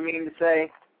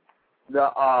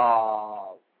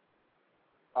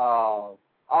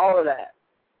 all of that,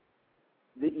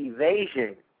 the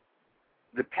evasion,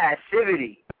 the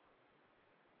passivity,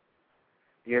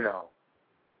 is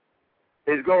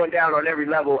going down on every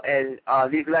level, and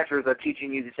these lecturers are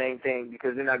teaching you the same thing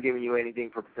because they're not giving you anything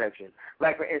for protection.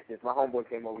 Like, for instance, my homeboy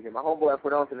came over here. My homeboy, I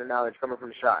put on to the knowledge coming from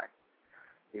the shy.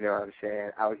 You know what I'm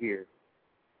saying? Out here.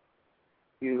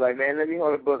 He was like, man, let me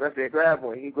hold a book. I said, grab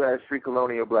one. He grabs Free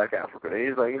Colonial Black Africa.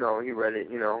 He's like, he read it,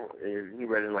 and he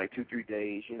read it in like 2-3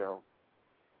 days,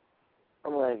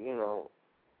 I'm like, man,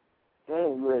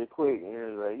 you read it quick. And he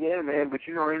was like, yeah, man, but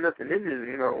ain't nothing in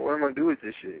this, what am I going to do with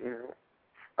this shit,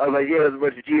 I was like, yeah, there's a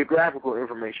bunch of geographical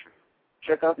information.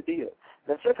 Check out the deal.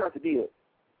 Now, check out the deal.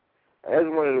 That's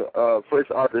one of the first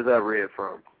authors I read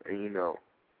from, and,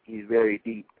 he's very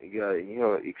deep. You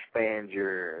gotta, expand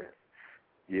your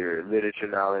literature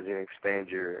knowledge and expand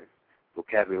your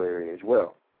vocabulary as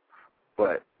well.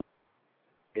 But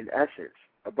in essence,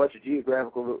 a bunch of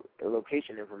geographical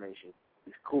location information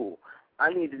is cool.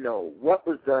 I need to know what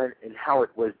was done and how it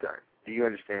was done. Do you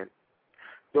understand?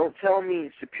 Don't tell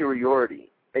me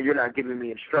superiority and you're not giving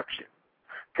me instruction.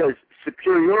 Because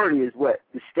superiority is what?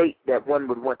 The state that one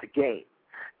would want to gain.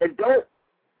 And don't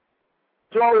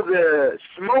throw the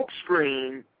smoke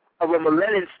screen of a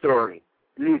Melanin story,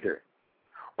 neither.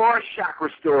 Or a chakra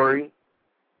story,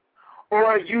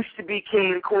 or a used to be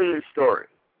king and queen story.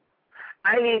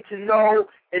 I need to know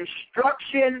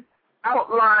instruction,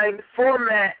 outline,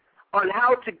 format on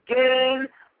how to gain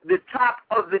the top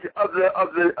of the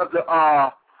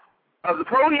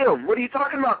podium. What are you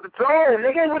talking about? The throne,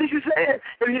 nigga. What are you saying?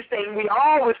 If you're saying we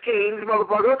all was kings,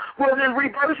 motherfucker, well then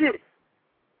reverse it.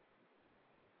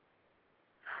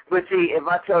 But see, if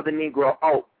I tell the Negro,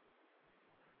 oh,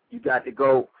 you got to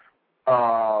go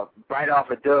bite off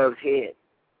a dove's head,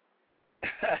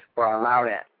 or allow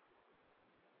that.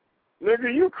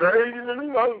 Nigga, you crazy,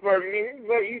 motherfucker, nigga.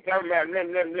 What you talking about?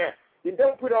 Nah. then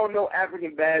don't put on no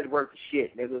African badge worth of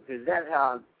shit, nigga, because that's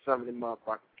how some of the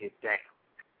motherfuckers get down.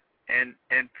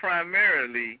 And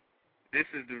primarily, this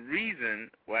is the reason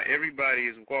why everybody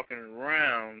is walking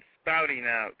around spouting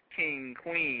out king,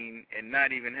 queen, and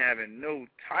not even having no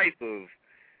type of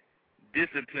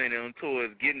discipline on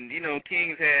towards getting,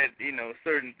 kings had,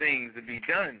 certain things to be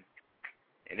done.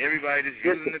 And everybody just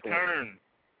using the term.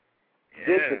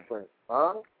 Yeah. Discipline,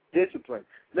 huh? Discipline.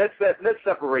 Let's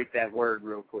separate that word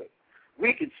real quick.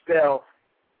 We could spell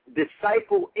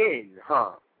disciple in,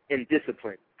 in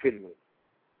discipline, couldn't we?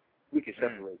 We could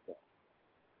separate that.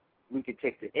 We could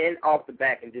take the N off the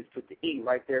back and just put the E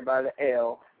right there by the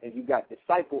L, and you got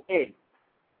disciple in.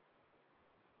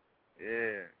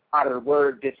 Yeah. Out of the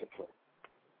word discipline.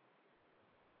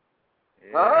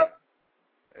 Yeah. Huh?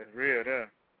 That's real, though.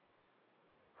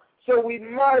 So we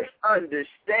must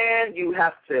understand you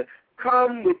have to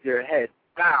come with your head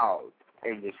bowed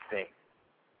in this thing.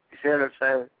 You see what I'm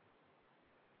saying?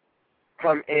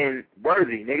 Come in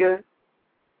worthy, nigga.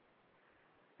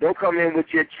 Don't come in with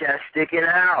your chest sticking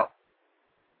out.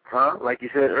 Huh? Like you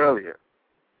said earlier.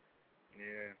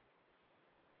 Yeah.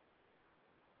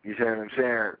 You see what I'm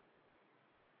saying?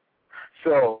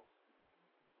 So,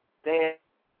 that's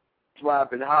why I've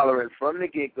been hollering from the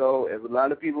get-go, as a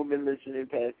lot of people have been listening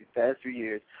these past 2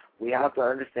 years, we have to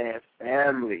understand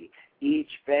family. Each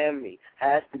family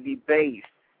has to be based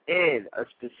in a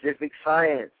specific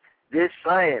science. This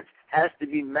science has to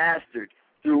be mastered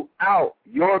throughout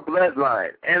your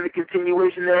bloodline and the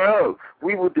continuation thereof.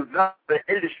 We will develop an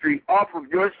industry off of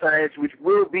your science, which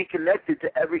will be connected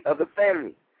to every other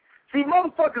family. See,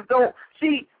 motherfuckers don't,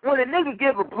 see, when a nigga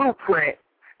give a blueprint,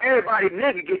 everybody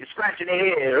nigga get to scratching their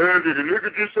head. Did the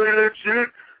nigga just say that shit?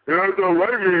 I go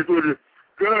right here with it.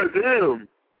 Goddamn.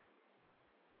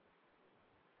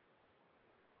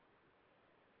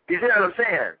 You see what I'm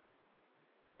saying?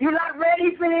 You're not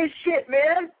ready for this shit,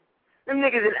 man. Them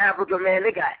niggas in Africa, man,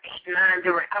 they got 8, 9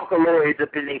 different alkaloids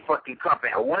up in their fucking cup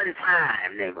at one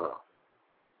time, nigga.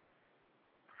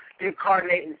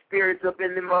 Incarnating spirits up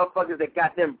in them motherfuckers that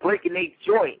got them breaking their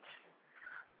joints.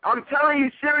 I'm telling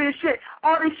you serious shit.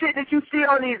 All this shit that you see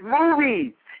on these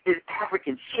movies is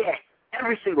African shit.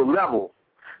 Every single level.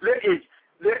 There is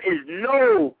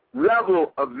no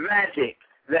level of magic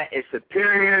that is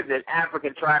superior than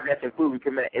African tribe that's included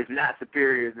is not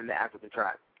superior than the African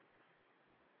tribe.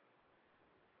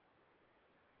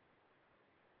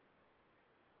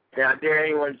 Now, I dare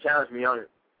anyone to challenge me on it.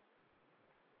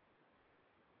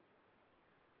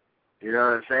 You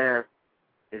know what I'm saying?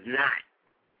 It's not.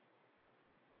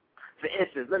 For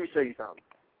instance, let me show you something.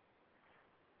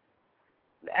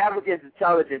 The Africans'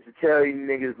 intelligence to tell you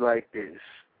niggas like this.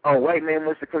 Oh, white man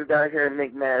wants to come down here and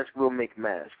make masks, we'll make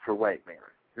masks for white man.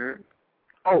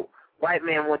 Oh, white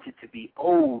man wants it to be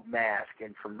old mask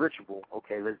and from ritual.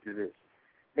 Okay, let's do this.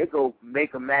 They go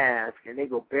make a mask and they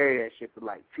go bury that shit for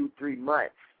like 2-3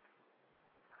 months.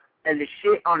 And the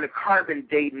shit on the carbon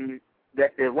dating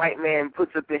that the white man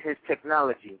puts up in his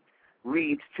technology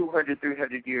reads 200,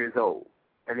 300 years old.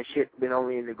 And the shit's been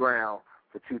only in the ground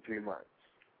for 2-3 months.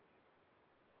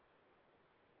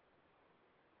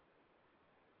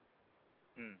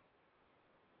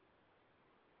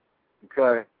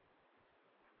 Okay.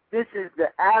 This is the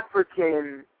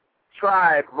African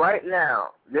tribe right now,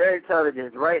 their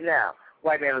intelligence right now.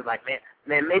 White man was like,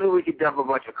 man, maybe we could dump a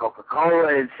bunch of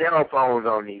Coca-Cola and cell phones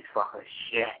on these fuckers.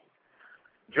 Shit.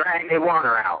 Drag their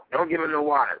water out. Don't give them no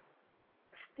water.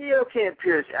 Still can't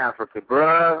pierce Africa,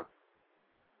 bruh.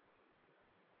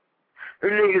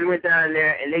 Them niggas went down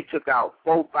there and they took out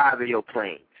 4-5 of your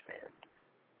planes, man,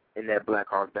 in that Black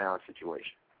Hawk Down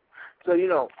situation. So,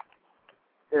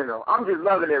 I'm just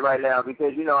loving it right now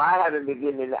because, I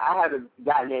haven't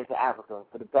gotten into Africa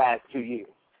for the past 2 years.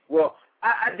 Well,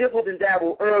 I dibbled and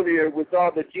dabbled earlier with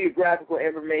all the geographical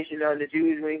information on the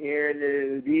Jews we here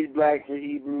and these blacks and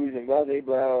Hebrews and blah, blah,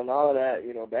 blah, and all of that,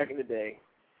 back in the day,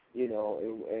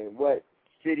 and what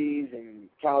cities and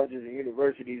colleges and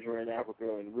universities were in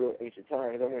Africa in real ancient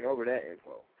times. I went over that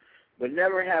info. But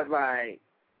never have I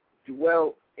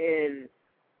dwelt in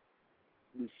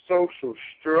the social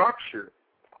structure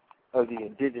of the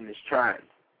indigenous tribes.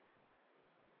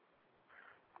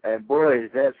 And boy,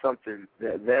 is that something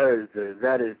that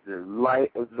is the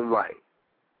light of the light.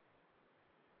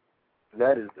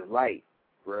 That is the light,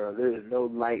 bro. There is no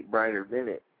light brighter than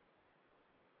it.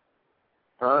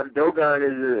 Dogon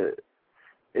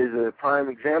is a prime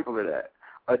example of that.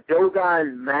 A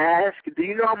Dogon mask, do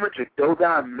you know how much a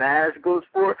Dogon mask goes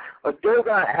for? A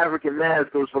Dogon African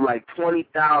mask goes for like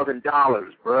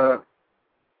 $20,000, bro.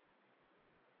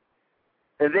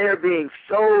 And they're being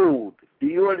sold. Do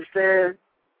you understand?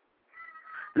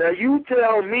 Now you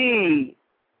tell me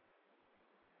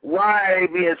why are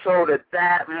they being sold at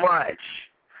that much?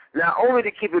 Not only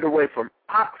to keep it away from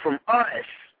us,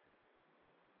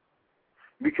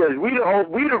 because we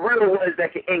the real ones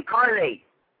that can incarnate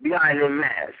behind them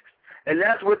masks. And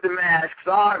that's what the masks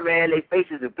are, man. They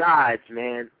faces of gods,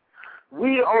 man.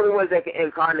 We the only ones that can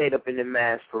incarnate up in the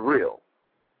mask for real.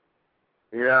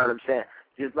 You know what I'm saying?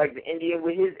 Just like the Indian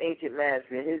with his ancient mask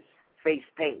and his face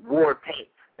paint, war paint,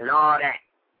 and all that.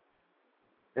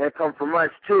 That come from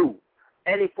us, too.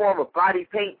 Any form of body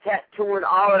paint, tattooing,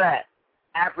 all of that.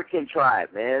 African tribe,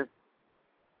 man.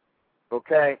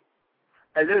 Okay?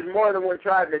 And there's more than one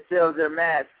tribe that sells their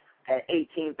masks at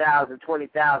 $18,000,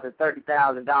 $20,000,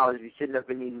 $30,000. You're sitting up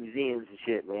in these museums and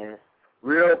shit, man.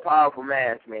 Real powerful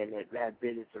masks, man, that have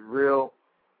been in some real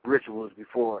rituals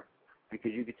before.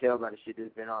 Because you can tell by the shit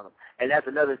that's been on them. And that's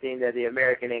another thing that the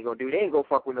American ain't going to do. They ain't going to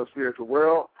fuck with no spiritual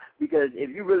world. Because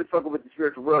if you really fuck with the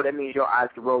spiritual world, that means your eyes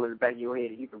can roll in the back of your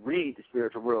head and you can read the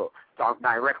spiritual world. Talk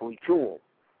directly to them.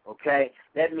 Okay?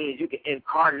 That means you can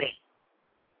incarnate.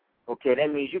 Okay?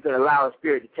 That means you can allow a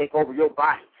spirit to take over your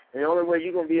body. And the only way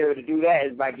you're going to be able to do that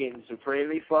is by getting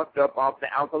supremely fucked up off the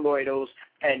alkaloids.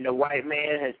 And the white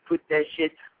man has put that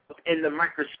shit in the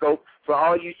microscope for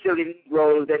all you silly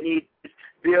Negroes that need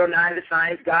Bill Nye the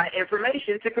Science Guy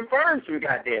information to confirm some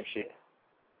goddamn shit.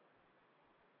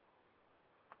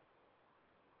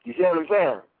 You see what I'm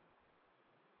saying?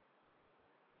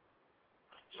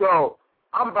 So,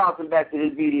 I'm bouncing back to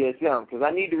this BDSM because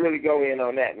I need to really go in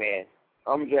on that, man.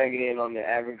 I'm dragging in on the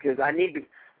average because I'm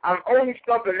only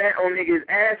stumping that on niggas'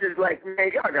 asses like, man,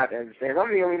 y'all got to understand.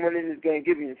 I'm the only one in this game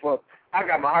giving a fuck. I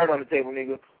got my heart on the table,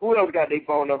 nigga. Who else got their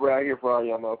phone number out here for all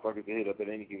y'all motherfuckers to hit up at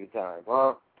any given time,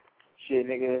 huh? Shit,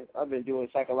 nigga, I've been doing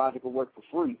psychological work for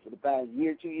free for the past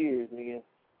year, 2 years, nigga,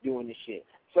 doing this shit.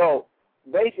 So,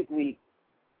 basically,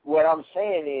 what I'm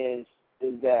saying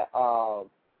is that,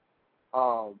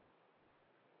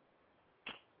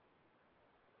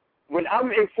 when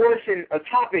I'm enforcing a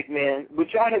topic, man,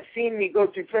 which y'all have seen me go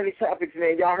through plenty of topics,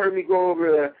 man, y'all heard me go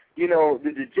over,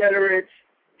 the degenerates,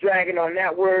 dragging on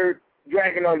that word,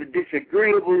 dragging on the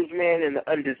disagreeables, man, and the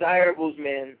undesirables,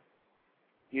 man,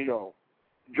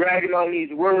 dragging on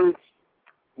these words,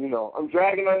 I'm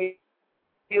dragging on these,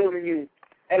 healing you.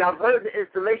 And I've heard the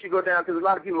installation go down because a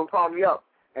lot of people call me up,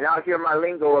 and I'll hear my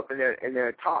lingo up in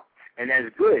their talk, and that's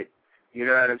good. You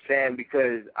know what I'm saying?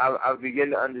 Because I begin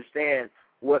to understand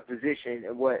what position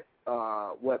and what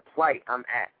plight I'm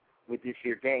at with this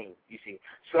here game, you see.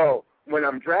 So when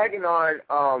I'm dragging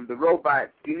on the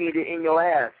robots, you need it in your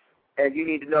ass, and you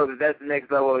need to know that that's the next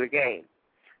level of the game.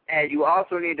 And you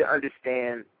also need to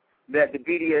understand that the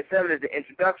BDSM is the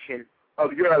introduction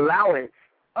of your allowance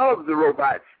of the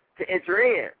robots to enter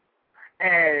in.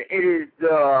 And it is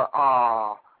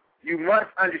you must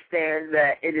understand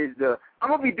that it is I'm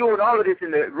going to be doing all of this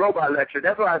in the robot lecture.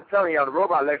 That's why I'm telling y'all the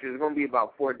robot lecture is going to be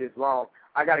about 4 days long.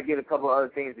 I got to get a couple other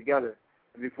things together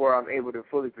before I'm able to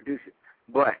fully produce it.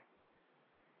 But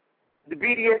the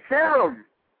BDSM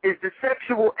is the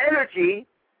sexual energy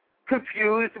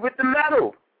confused with the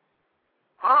metal.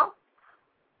 Huh?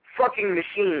 Fucking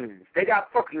machines. They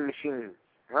got fucking machines.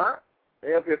 Huh?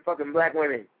 They up here fucking black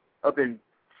women up in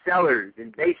cellars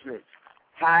and basements,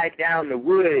 tied down the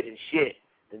wood and shit,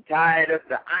 and tied up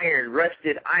the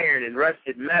rusted iron and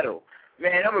rusted metal.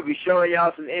 Man, I'm going to be showing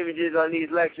y'all some images on these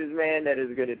lectures, man, that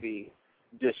is going to be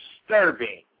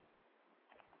disturbing.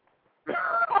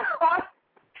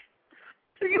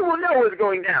 So you will know what's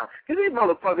going down, because these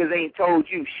motherfuckers ain't told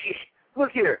you shit.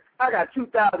 Look here, I got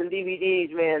 2,000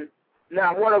 DVDs, man.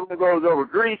 Now one of them goes over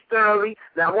Greece thoroughly.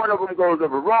 Now one of them goes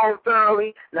over Rome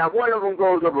thoroughly. Now one of them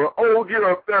goes over Old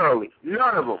Europe thoroughly.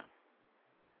 None of them.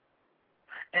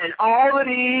 And all of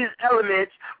these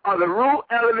elements are the root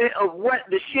element of what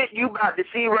the shit you about to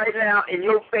see right now in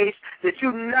your face that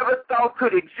you never thought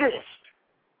could exist.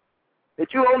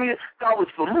 That you only thought was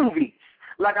for movies.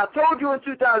 Like I told you in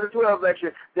 2012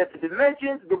 lecture, that the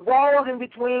dimensions, the walls in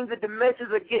between the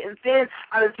dimensions are getting thin.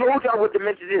 I done told y'all what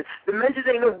dimensions is. Dimensions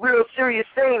ain't no real serious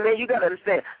thing, man. You got to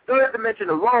understand. Third dimension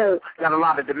alone got a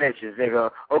lot of dimensions, nigga.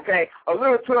 Okay? A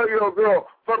little 12-year-old girl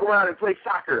fuck around and play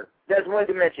soccer. That's one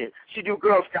dimension. She do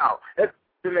Girl Scout. That's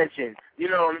dimension. You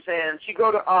know what I'm saying? She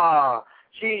go to,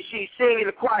 she sing in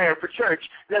the choir for church.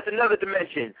 That's another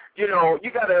dimension. You know,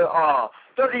 you got a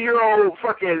 30-year-old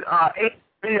fucking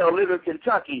live in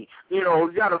Kentucky. You know,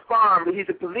 he's got a farm, but he's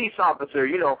a police officer.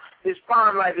 You know, his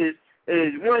farm life is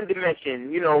one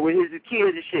dimension, you know, with his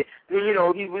kids and shit. Then, you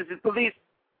know, he was a police,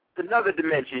 another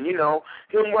dimension, you know.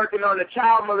 Him working on the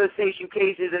child molestation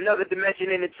case is another dimension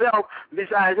in itself,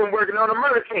 besides him working on a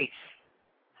murder case.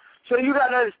 So you got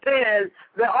to understand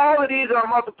that all of these are a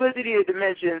multiplicity of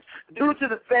dimensions due to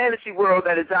the fantasy world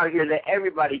that is out here that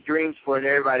everybody dreams for and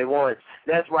everybody wants.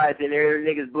 That's why it's in every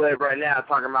nigga's blood right now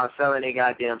talking about selling their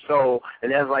goddamn soul,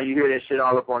 and that's why you hear that shit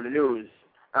all up on the news.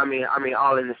 I mean,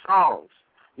 all in the songs,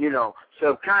 you know,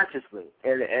 subconsciously,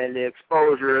 and the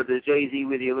exposure of the Jay-Z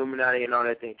with the Illuminati and all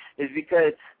that thing is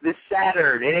because the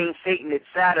Saturn, it ain't Satan, it's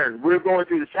Saturn. We're going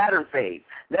through the Saturn phase.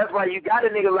 That's why you got a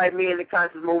nigga like me in the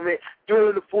conscious movement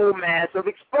doing the full mass of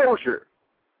exposure.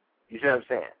 You see what I'm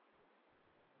saying?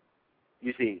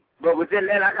 You see. But within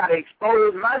that, I got to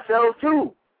expose myself,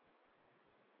 too.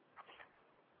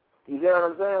 You see what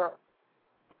I'm saying?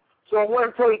 So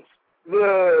one takes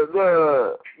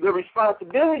the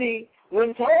responsibility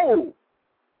when told.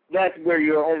 That's where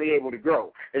you're only able to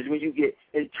grow, is when you get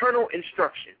internal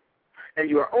instruction. And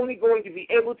you are only going to be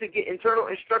able to get internal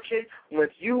instruction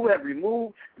once you have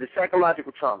removed the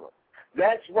psychological trauma.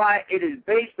 That's why it is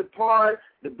based upon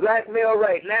the black male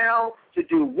right now to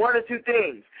do one or two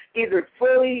things. Either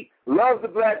fully love the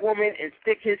black woman and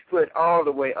stick his foot all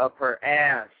the way up her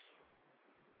ass.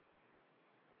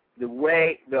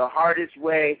 The hardest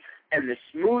way and the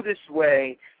smoothest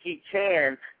way he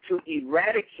can to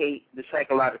eradicate the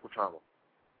psychological trauma.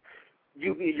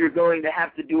 You're going to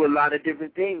have to do a lot of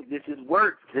different things. This is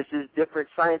work. This is different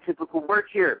scientific work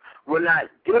here. We're not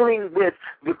dealing with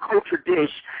the culture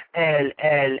dish and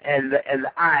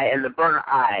the eye and the burner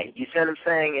eye. You see what I'm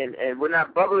saying? And we're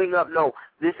not bubbling up. No,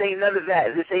 this ain't none of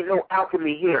that. This ain't no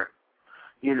alchemy here.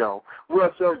 You know.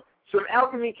 Well, some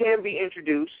alchemy can be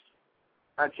introduced.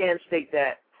 I can state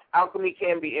that alchemy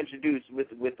can be introduced with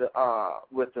the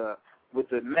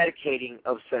medicating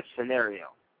of such scenario.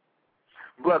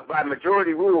 But by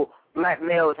majority rule, black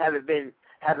males haven't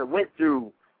went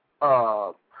through.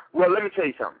 Well, let me tell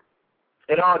you something.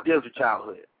 It all deals with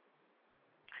childhood,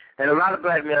 and a lot of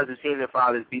black males have seen their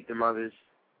fathers beat their mothers,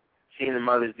 seen their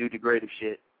mothers do degradative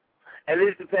shit, and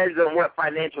this depends on what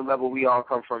financial level we all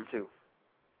come from too,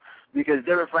 because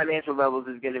different financial levels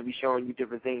is going to be showing you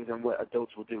different things on what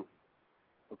adults will do.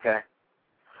 Okay,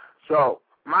 so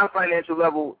my financial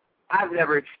level, I've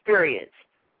never experienced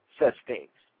such things.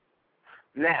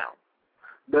 Now,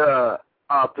 the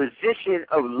position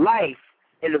of life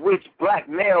in which black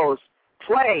males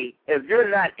play, if you're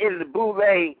not in the Boule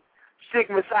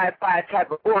Sigma Psi Phi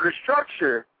type of order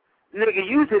structure, nigga,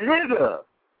 you's a nigga.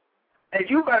 And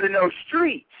you gotta know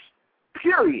streets,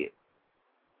 period.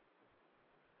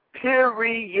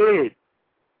 Period.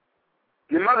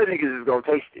 The mother niggas is gonna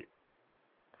taste it.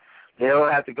 They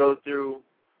don't have to go through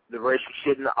the racial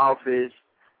shit in the office.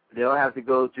 They don't have to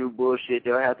go through bullshit.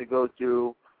 They don't have to go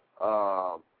through,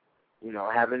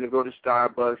 having to go to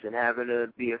Starbucks and having to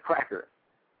be a cracker.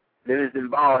 There's them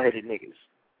bald-headed niggas.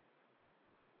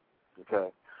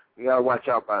 Okay? You gotta watch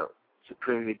out about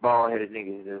supremely bald-headed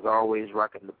niggas that's always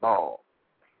rocking the ball.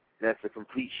 That's a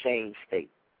complete shame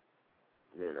state.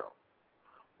 You know.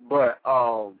 But,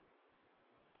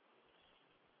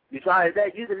 besides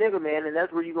that, you're the nigga, man, and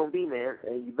that's where you're gonna be, man.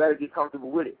 And you better get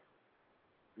comfortable with it.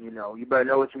 You know, you better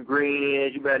know what some green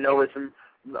is. You better know what some,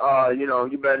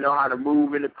 you better know how to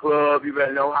move in the club. You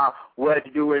better know what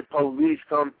to do when police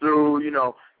come through. You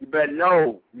know, you better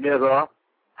know, nigga,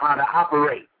 how to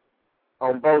operate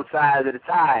on both sides of the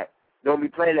tide. Don't be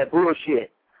playing that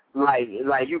bullshit like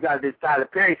you got this Tyler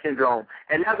Perry syndrome.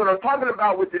 And that's what I'm talking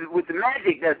about with the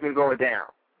magic that's been going down.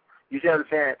 You see what I'm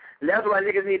saying? And that's why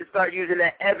niggas need to start using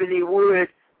that ebony wood.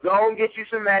 Go and get you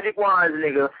some magic wands,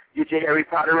 nigga. Get your Harry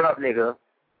Potter up, nigga.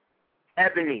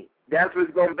 Ebony. That's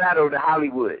what's going to battle the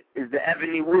Hollywood, is the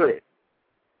ebony wood.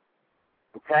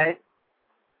 Okay?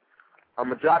 I'm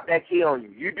going to drop that key on you.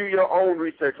 You do your own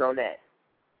research on that.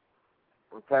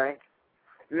 Okay?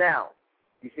 Now,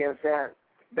 you see what I'm saying?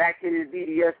 Back to the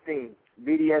BDS thing,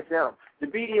 BDSM. The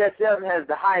BDSM has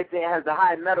the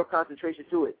high metal concentration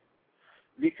to it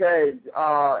because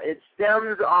it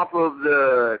stems off of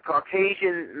the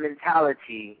Caucasian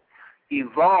mentality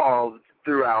evolved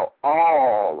throughout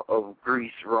all of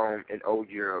Greece, Rome, and Old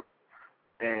Europe.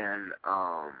 And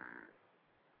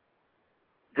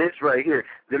this right here,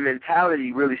 the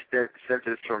mentality really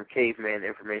centers from caveman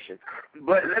information.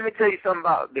 But let me tell you something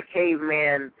about the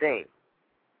caveman thing.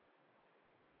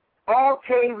 All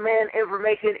caveman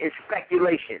information is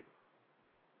speculation.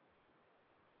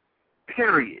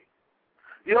 Period.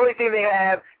 The only thing they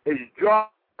have is drawings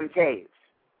in caves.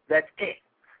 That's it.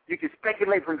 You can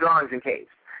speculate from drawings in caves.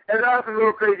 And there are some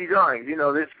little crazy drawings. You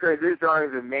know, there's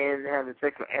drawings of men having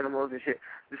sex with animals and shit.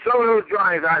 Some of those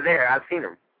drawings are there. I've seen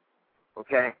them.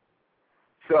 Okay?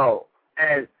 So,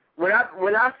 and when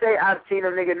I say I've seen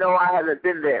them, nigga, no, I haven't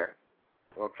been there.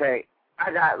 Okay?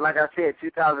 I got, like I said,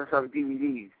 2,000-something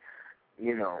DVDs.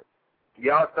 you know,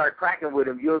 y'all start cracking with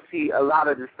them, you'll see a lot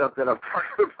of the stuff that I'm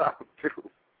talking about, too.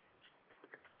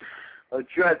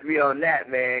 Trust me on that,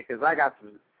 man, because I got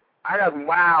some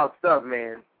wild stuff,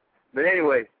 man. But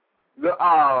anyway,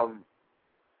 I've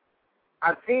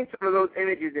seen some of those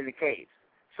images in the caves,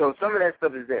 so some of that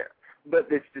stuff is there. But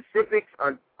the specifics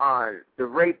on the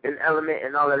rape and element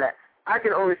and all of that, I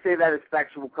can only say that is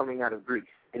factual coming out of Greece.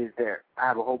 It is there. I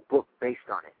have a whole book based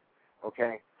on it,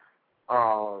 okay?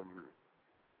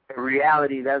 In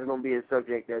reality, that's going to be a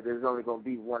subject that there's only going to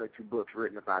be 1 or 2 books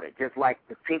written about it, just like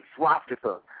the pink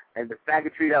swastika and the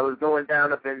faggotry that was going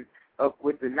down up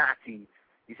with the Nazis.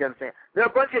 You see what I'm saying? There are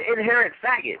a bunch of inherent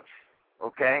faggots,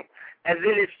 okay? And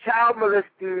then it's child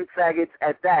molesting faggots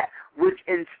at that, which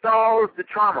installs the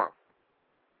trauma,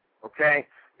 okay?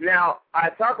 Now,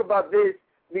 I talk about this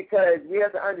because we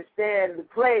have to understand the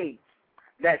plagues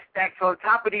that stacks on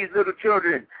top of these little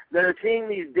children that are seeing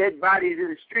these dead bodies in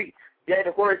the street, dead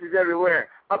horses everywhere,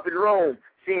 up in Rome,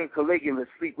 seeing Caligula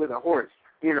sleep with a horse,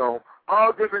 you know,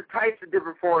 all different types of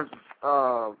different forms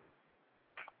of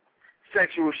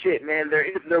sexual shit, man.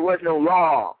 There was no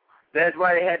law. That's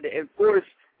why they had to enforce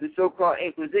the so-called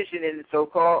Inquisition and the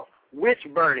so-called witch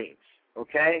burnings,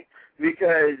 okay?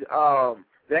 Because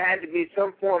there had to be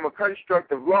some form of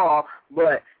constructive law,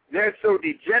 but they're so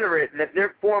degenerate that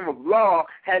their form of law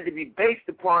had to be based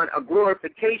upon a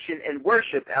glorification and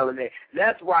worship element.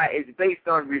 That's why it's based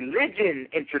on religion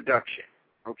introduction,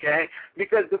 okay?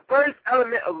 Because the first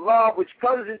element of law which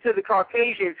comes into the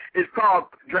Caucasian is called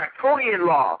draconian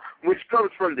law, which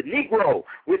comes from the Negro,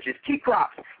 which is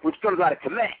Kekrops, which comes out of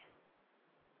Kemet.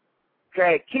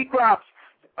 Okay, Kekrops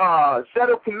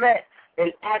settled Kemet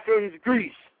in Athens,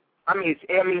 Greece. He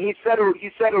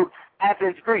settled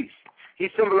Athens, Greece. He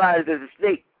symbolized as a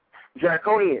snake.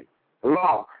 Draconian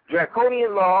law,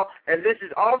 and this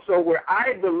is also where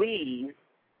I believe,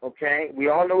 okay, we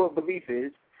all know what belief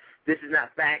is. This is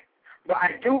not fact, but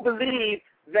I do believe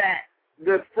that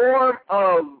the form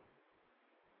of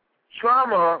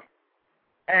trauma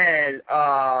and,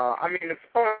 the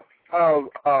form of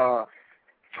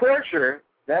torture,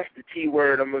 that's the T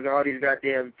word. I'm looking at all these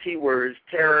goddamn T words,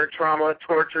 terror, trauma,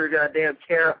 torture, goddamn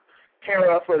terror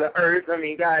for the earth,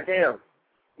 goddamn.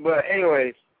 But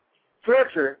anyways,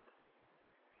 torture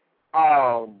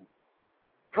comes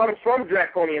from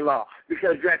draconian law,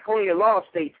 because draconian law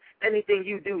states anything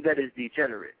you do that is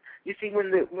degenerate. You see,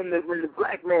 when the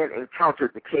black man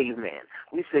encountered the caveman,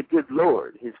 we said, good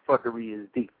Lord, his fuckery is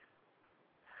deep.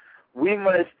 We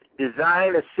must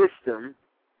design a system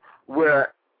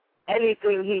where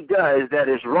anything he does that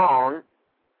is wrong,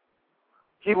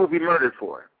 he will be murdered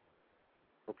for.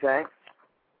 Okay?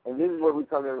 And this is where we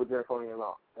come in with draconian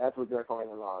law. That's what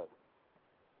draconian law is.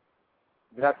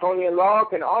 Draconian law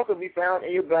can also be found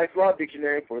in your Black's Law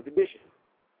Dictionary, 4th edition.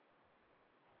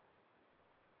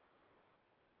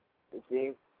 You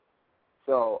see?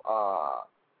 So,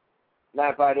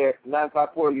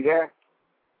 954, you there?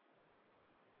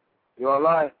 You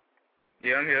online?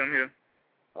 Yeah, I'm here.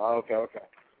 Oh, okay.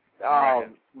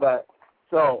 But,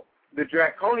 so, the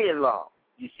draconian law,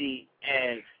 you see,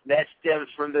 and that stems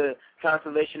from the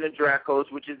constellation of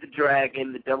Dracos, which is the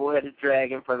dragon, the double-headed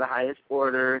dragon for the highest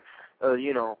order, of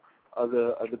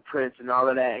the prince and all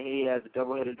of that. He has a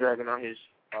double-headed dragon on his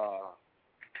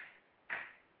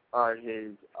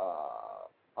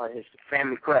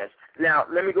family crest. Now,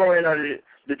 let me go in on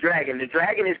the dragon. The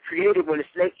dragon is created when a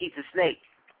snake eats a snake.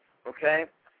 Okay,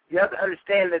 you have to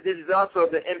understand that this is also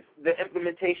the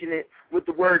implementation with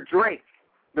the word Drake.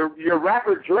 Your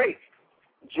rapper Drake.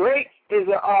 Drake is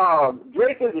a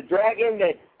dragon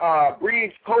that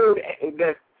breathes cold,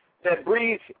 that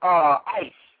breathes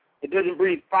ice. It doesn't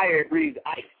breathe fire; it breathes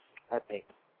ice. I think,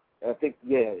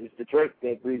 it's the Drake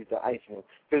that breathes the ice one.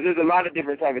 Because there's a lot of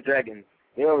different type of dragons.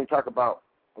 They only talk about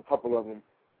a couple of them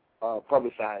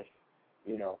publicized,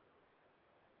 you know.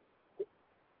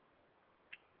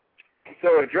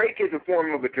 So a Drake is a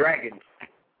form of a dragon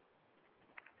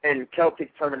in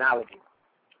Celtic terminology.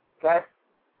 Okay?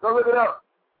 Go look it up.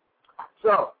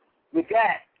 So, with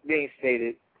that being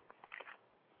stated,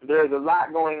 there's a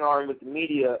lot going on with the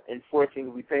media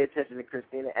enforcing. We pay attention to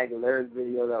Christina Aguilera's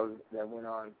video that went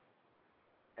on,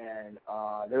 and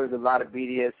there was a lot of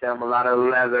BDSM, a lot of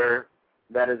leather.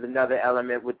 That is another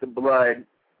element with the blood,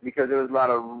 because there was a lot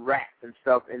of rats and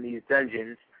stuff in these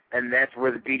dungeons, and that's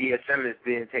where the BDSM is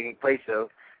taking place of.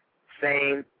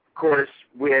 Same course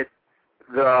with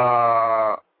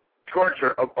the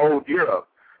torture of old Europe.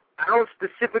 I don't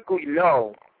specifically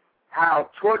know how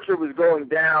torture was going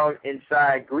down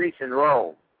inside Greece and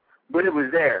Rome, but it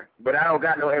was there. But I don't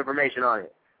got no information on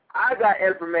it. I got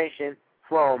information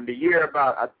from the year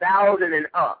about 1000 and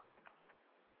up,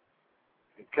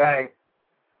 Okay?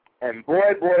 And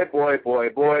boy,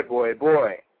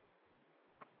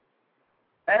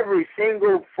 every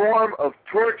single form of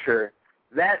torture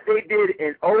that they did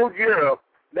in old Europe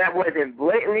that wasn't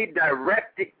blatantly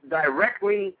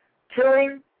directly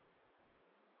killing,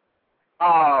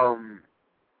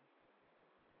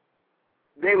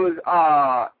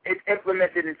 it's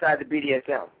implemented inside the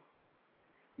BDSM.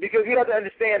 Because you have to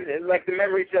understand, like the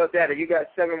memory cell data, you got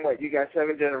seven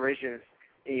generations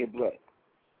in your blood.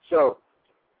 So,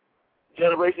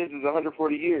 generations is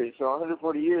 140 years. So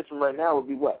 140 years from right now would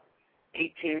be what?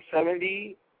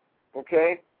 1870,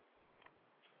 okay?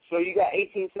 So you got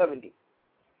 1870.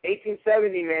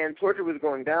 1870, man, torture was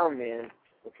going down, man,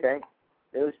 okay?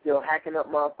 They were still hacking up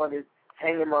motherfuckers,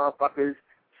 hanging motherfuckers.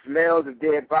 Smells of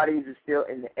dead bodies are still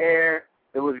in the air.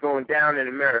 It was going down in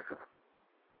America,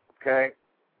 okay?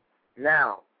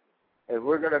 Now, if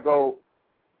we're going to go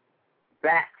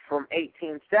back from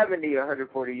 1870,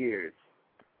 140 years,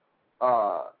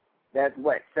 that's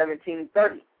what,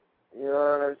 1730. You know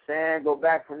what I'm saying? Go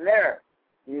back from there.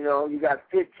 You know, you got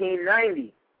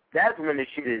 1590. That's when the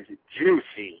shit is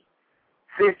juicy.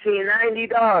 1590,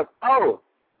 dog. Oh,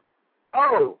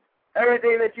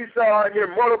 everything that you saw in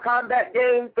your Mortal Kombat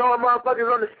game, throwing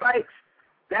motherfuckers on the spikes,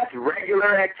 that's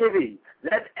regular activity.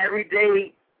 That's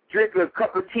everyday drink a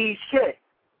cup of tea shit.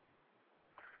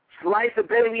 Slice a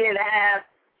baby in half,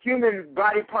 human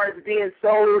body parts being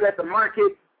sold at the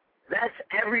market, that's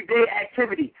everyday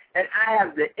activity. And I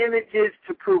have the images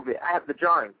to prove it. I have the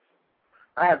drawings.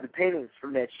 I have the paintings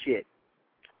from that shit.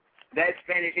 That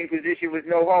Spanish Inquisition was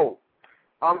no hold.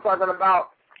 I'm talking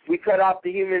about we cut off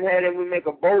the human head and we make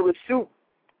a bowl of soup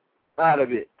out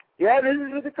of it. Yeah, this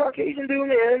is what the Caucasian do,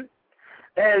 man.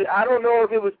 And I don't know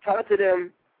if it was taught to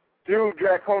them through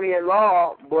draconian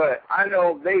law, but I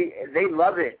know they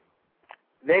love it.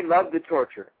 They love the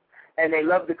torture. And they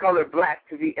love the color black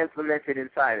to be implemented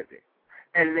inside of it.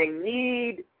 And they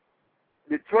need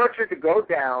the torture to go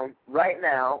down right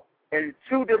now in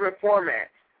two different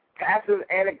formats, passive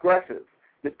and aggressive.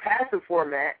 The passive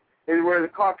format is where the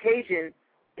Caucasian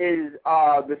is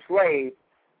the slave,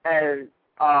 and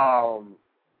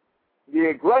the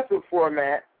aggressive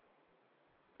format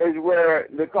is where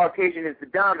the Caucasian is the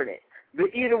dominant.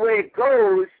 But either way it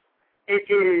goes, it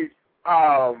is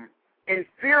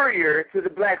inferior to the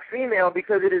black female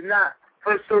because it is not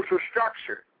her social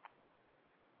structure.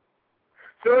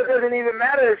 So it doesn't even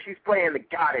matter if she's playing the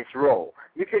goddess role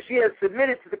because she has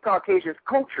submitted to the Caucasian's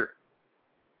culture.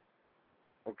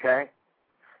 Okay?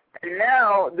 And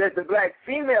now that the black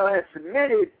female has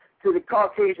submitted to the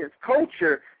Caucasian's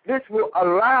culture, this will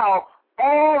allow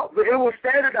it will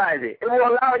standardize it. It will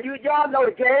allow y'all know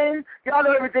the game. Y'all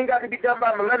know everything got to be done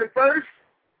by Millennium first.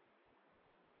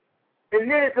 And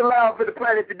then it's allowed for the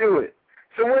planet to do it.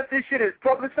 So once this shit is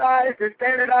publicized and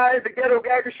standardized, the ghetto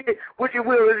gagger shit, which it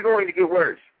will, is going to get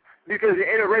worse. Because the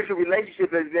interracial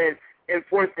relationship has been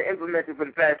enforced and implemented for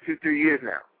the past 2-3 years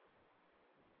now.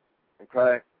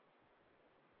 Okay?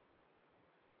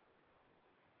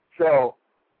 So,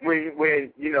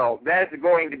 when you know, that's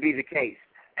going to be the case.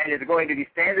 And it's going to be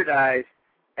standardized,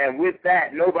 and with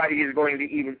that, nobody is going to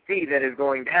even see that it's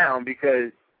going down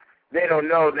because they don't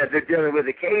know that they're dealing with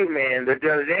a caveman. They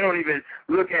don't even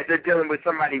look at they're dealing with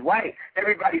somebody white.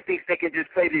 Everybody thinks they can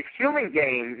just play this human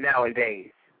game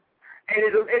nowadays. And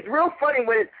it's real funny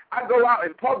when I go out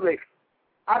in public,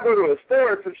 I go to a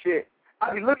store or some shit,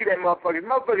 I be looking at motherfuckers.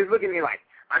 Motherfuckers look at me like,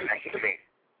 I'm not human.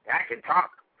 I can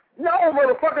talk. No,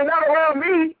 motherfucker, not around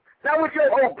me. Not with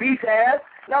your obese ass.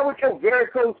 Not with your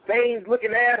varicose veins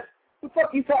looking ass. What the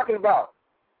fuck you talking about?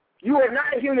 You are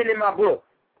not human in my book.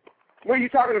 What are you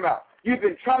talking about? You've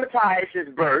been traumatized since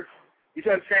birth. You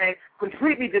know what I'm saying?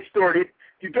 Completely distorted.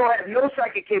 You don't have no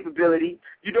psychic capability.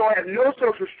 You don't have no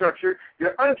social structure.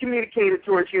 You're uncommunicated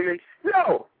towards humans.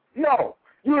 No.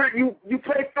 You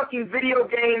play fucking video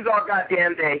games all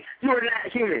goddamn day. You are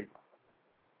not human.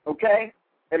 Okay?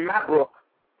 In my book.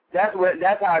 That's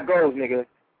how it goes, nigga.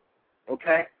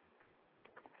 Okay?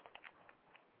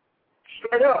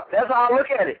 Straight up. That's how I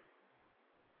look at it.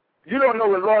 You don't know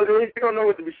what love is. You don't know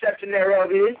what the reception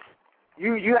thereof is.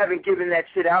 You haven't given that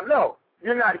shit out. No.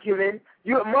 You're not human.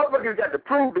 You motherfuckers got to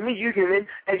prove to me you're human,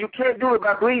 and you can't do it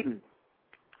by bleeding.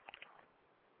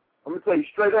 I'm going to tell you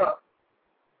straight up.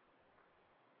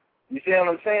 You see what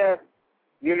I'm saying?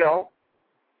 You know,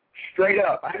 straight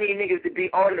up. I need niggas to be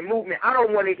on the movement. I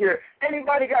don't want to hear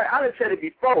anybody I done said it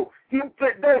before. Don't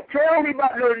tell me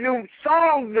about no new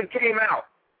songs that came out.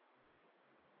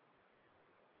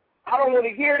 I don't want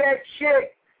to hear that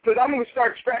shit because I'm going to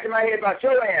start scratching my head about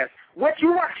your ass. What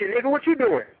you watching, nigga? What you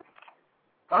doing?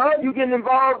 Huh? You getting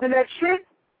involved in that shit?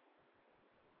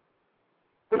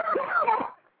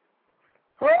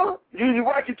 Huh? You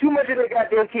watching too much of their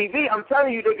goddamn TV. I'm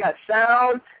telling you, they got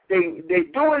sound. They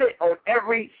doing it on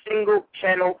every single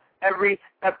channel, every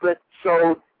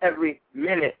episode, every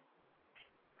minute.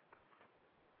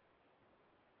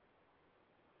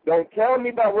 Don't tell me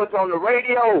about what's on the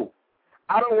radio.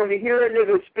 I don't want to hear a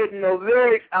nigga spitting no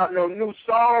lyrics out no new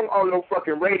song on no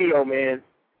fucking radio, man.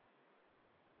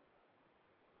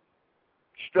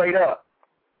 Straight up.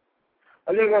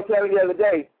 A nigga gonna tell me the other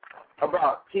day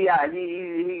about T.I.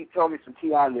 He told me some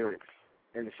T.I. lyrics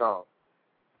in the song.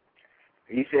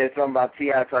 He said something about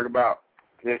T.I. talking about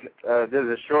there's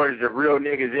a shortage of real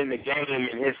niggas in the game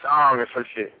in his song or some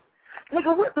shit.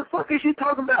 Nigga, what the fuck is you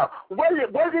talking about? Wasn't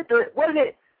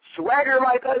it Swagger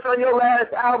Like Us on your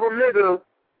last album, nigga?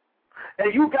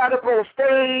 And you got up on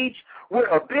stage with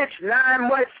a bitch 9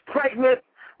 months pregnant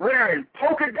wearing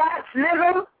polka dots,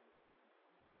 nigga?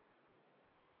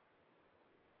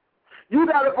 You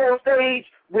got up on stage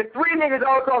with 3 niggas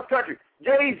all across the country.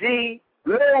 Jay-Z,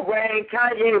 Lil Wayne,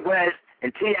 Kanye West,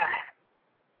 and T.I.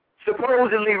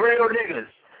 Supposedly real niggas.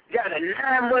 Got a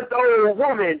 9-month-old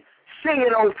woman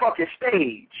singing on fucking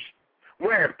stage,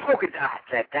 wearing polka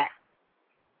dots at that.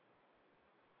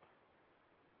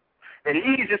 And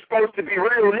these are supposed to be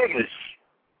real niggas.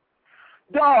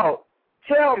 Dog,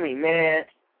 tell me, man,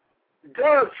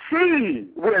 Doug C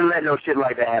wouldn't let no shit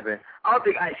like that happen. I don't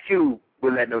think Ice Cube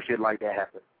would let no shit like that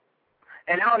happen.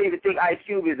 And I don't even think Ice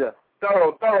Cube is a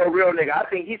thorough real nigga. I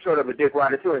think he's sort of a dick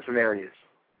rider too in some areas.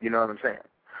 You know what I'm saying?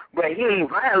 But he ain't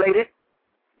violated.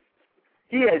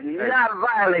 He has not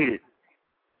violated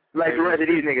like the rest of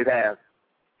these niggas have.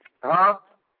 Huh?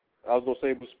 I was going to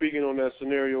say, but speaking on that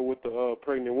scenario with the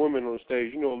pregnant woman on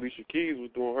stage, you know Alicia Keys was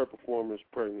doing her performance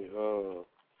pregnant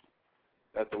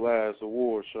at the last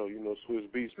award show, you know, Swiss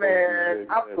Beats. Man,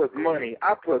 I put money.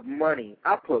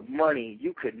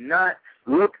 You could not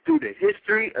look through the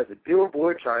history of the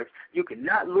Billboard charts. You could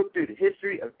not look through the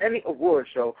history of any award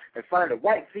show and find a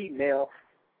white female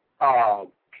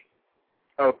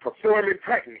performing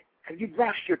pregnant. Have you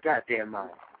lost your goddamn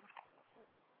mind?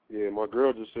 Yeah, my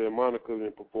girl just said Monica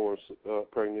been performed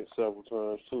pregnant several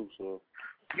times too. So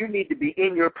you need to be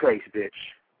in your place, bitch.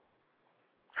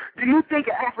 Do you think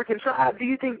an African tribe? Do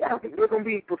you think they're gonna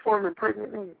be performing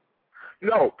pregnant?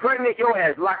 No, pregnant your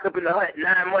ass locked up in the hut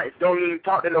 9 months. Don't even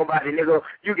talk to nobody, nigga.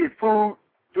 You get food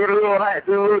through the little hut,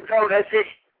 through the little door. That's it.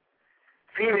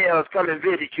 Females come and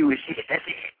visit you and shit. That's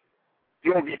it.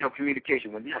 You don't get no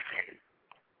communication with nothing.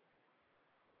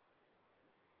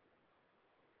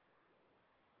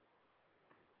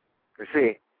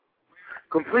 See,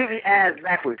 completely ass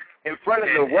backwards in front of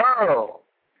the world.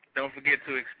 Don't forget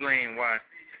to explain why.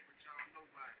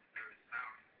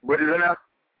 What is it now?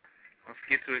 Don't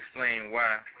forget to explain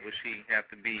why would she have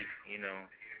to be,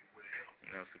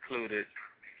 secluded.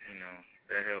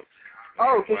 That helps.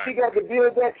 Oh, because she got to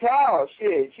build that child.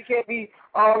 Shit, she can't be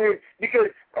because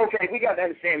we got to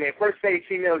understand, man. First stage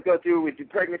females go through with the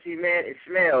pregnancy, man. It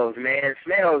smells, man.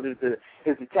 Smells is the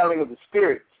telling of the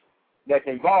spirits that's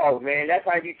involved, man. That's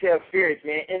how you tell spirits,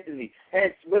 man, instantly.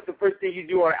 And what's the first thing you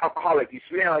do on an alcoholic? You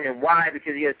smell him. Why?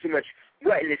 Because he has too much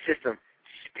sweat in his system.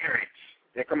 Spirits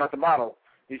that come out the bottle.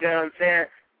 You see what I'm saying?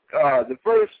 The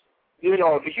first,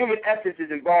 the human essence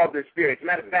is involved in spirits.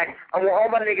 Matter of fact, I want all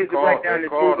my niggas to write down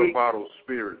this movie. They call the bottle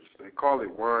spirits. They call it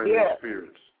wine and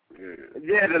spirits.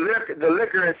 Yeah, the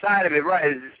liquor inside of it, right,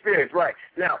 is the spirits, right.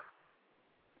 Now,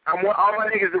 I want all my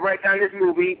niggas to write down this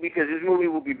movie because this movie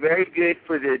will be very good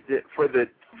for the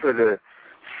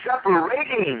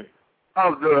separating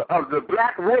of the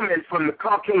black woman from the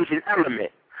Caucasian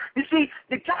element. You see,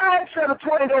 the guy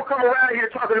 720 don't come around here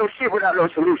talking no shit without no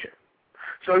solution.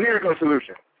 So here's no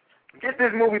solution. Get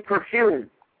this movie Perfume.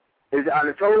 I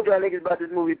told y'all niggas about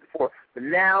this movie before, but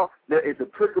now there is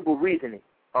applicable reasoning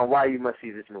on why you must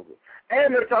see this movie.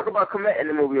 And they talk about Komet in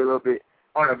the movie a little bit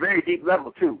on a very deep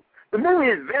level too. The movie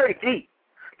is very deep.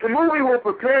 The movie will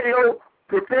prepare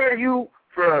you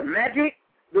for magic.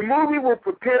 The movie will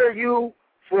prepare you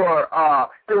for,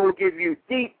 it will give you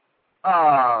deep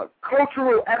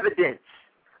cultural evidence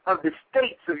of the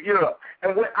states of Europe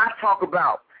and what I talk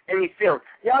about in these films.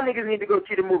 Y'all niggas need to go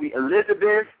see the movie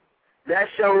Elizabeth. That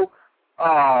show,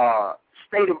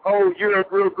 State of Old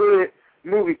Europe, real good.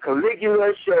 Movie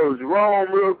Caligula shows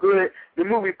Rome, real good. The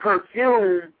movie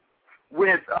Perfume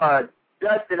with,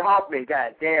 Dustin Hoffman,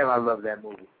 god damn, I love that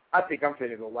movie. I think I'm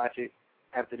finna go watch it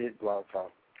after this blog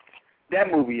talk.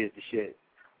 That movie is the shit.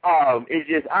 It's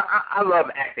just, I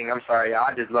love acting. I'm sorry, y'all.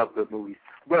 I just love good movies.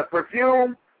 But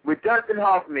Perfume with Dustin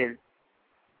Hoffman,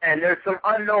 and there's some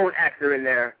unknown actor in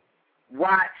there.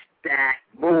 Watch that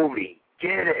movie.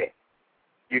 Get it.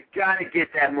 You gotta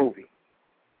get that movie.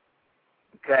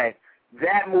 Okay?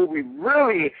 That movie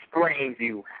really explains to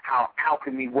you how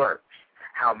alchemy works,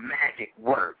 how magic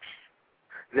works,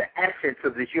 the essence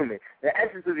of the human. The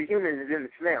essence of the human is in the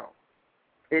smell.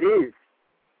 It is.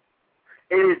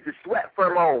 It is the sweat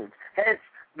pheromones. Hence,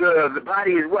 the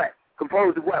body is what?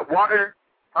 Composed of what? Water?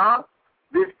 Huh?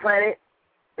 This planet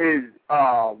is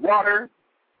water,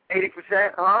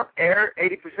 80%, huh? Air,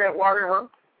 80% water, huh?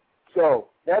 So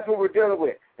that's what we're dealing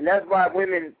with. And that's why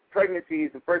women, pregnancy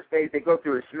is the first phase they go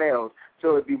through is smells.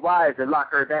 So it'd be wise to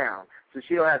lock her down so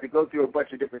she don't have to go through a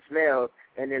bunch of different smells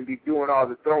and then be doing all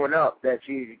the throwing up that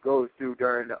she goes through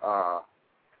during the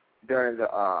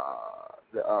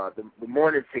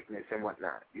morning sickness and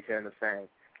whatnot. You see what I'm saying?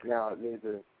 Now there's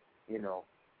a, and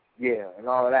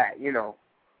all of that.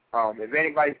 If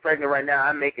anybody's pregnant right now,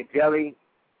 I make a jelly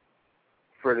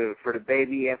for the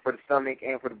baby and for the stomach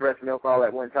and for the breast milk all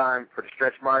at one time for the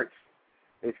stretch marks.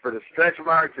 It's for the stretch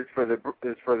marks. It's for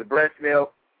the breast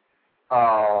milk.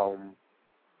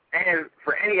 And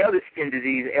for any other skin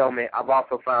disease ailment, I've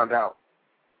also found out.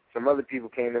 Some other people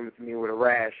came in to me with a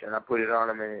rash, and I put it on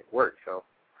them, and it worked. So,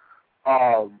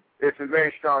 it's some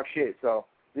very strong shit. So,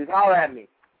 just holler at me,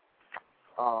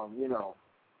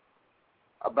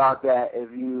 about that if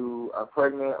you are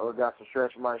pregnant or got some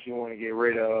stretch marks you want to get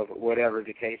rid of, whatever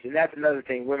the case. And that's another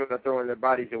thing. Women are throwing their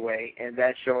bodies away, and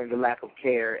that's showing the lack of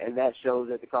care, and that shows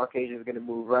that the Caucasian is going to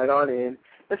move right on in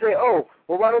and say, oh,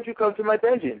 well, why don't you come to my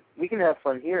dungeon? We can have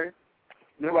fun here.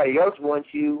 Nobody else wants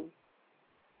you.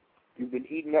 You've been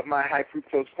eating up my high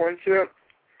fructose corn syrup,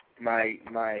 my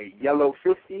yellow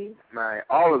 50, my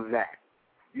all of that.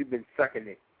 You've been sucking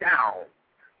it down.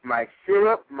 My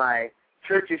syrup, my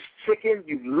Church's chicken,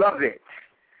 you love it.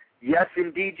 Yes,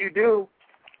 indeed you do.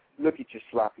 Look at your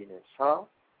sloppiness, huh?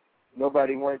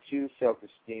 Nobody wants you,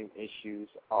 self-esteem issues.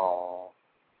 Aw,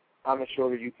 I'm a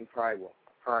shoulder you can cry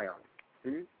on.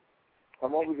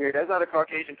 Come over here. That's how the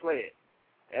Caucasian play it.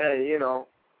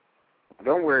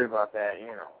 Don't worry about that,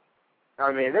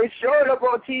 I mean, they show it up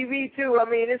on TV, too. I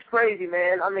mean, it's crazy,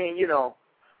 man. I mean,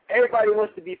 everybody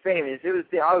wants to be famous.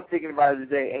 I was thinking about it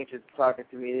today, Ancients talking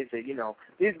to me. They said,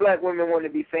 these black women want to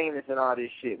be famous and all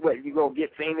this shit. What, you gonna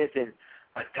get famous and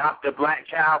adopt a black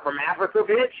child from Africa,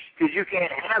 bitch? Because you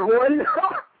can't have one?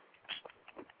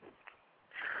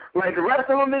 Like the rest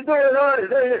of them is doing,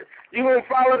 you gonna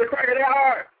follow the crack of their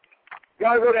heart?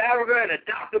 Y'all go to Africa and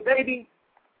adopt a baby?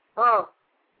 Huh?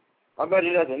 I bet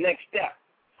you that's the next step.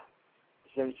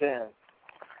 You know what I'm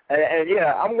saying? And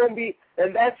yeah, I'm gonna be,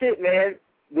 and that's it, man.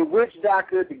 The witch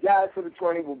doctor, the guide for the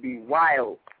 20 will be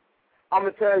wild. I'm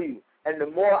going to tell you, and the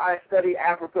more I study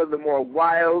Africa, the more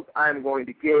wild I'm going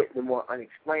to get, the more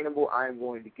unexplainable I'm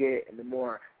going to get, and the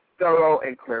more thorough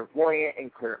and clairvoyant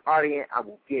and clairaudient I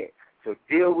will get. So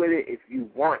deal with it if you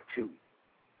want to.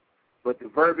 But the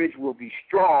verbiage will be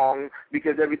strong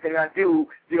because everything I do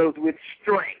deals with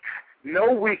strength,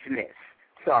 no weakness.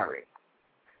 Sorry.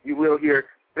 You will hear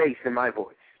bass in my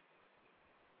voice.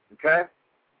 Okay?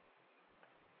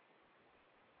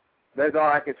 That's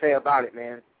all I can say about it,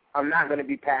 man. I'm not going to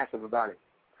be passive about it.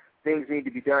 Things need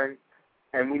to be done,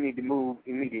 and we need to move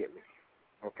immediately.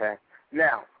 Okay?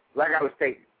 Now, like I was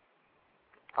stating,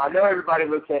 I know everybody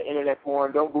looks at internet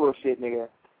porn. Don't bullshit, nigga.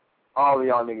 All of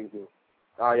y'all niggas do.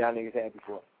 All y'all niggas have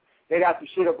before. They got some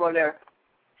shit up on there.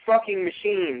 Fucking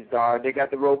machines, dog. They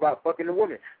got the robot fucking the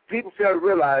woman. People fail to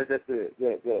realize that the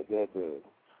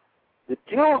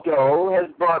dildo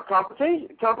has brought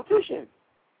competition.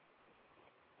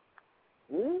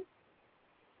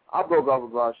 I broke off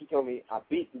with her. She told me I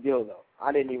beat the dildo.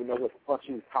 I didn't even know what the fuck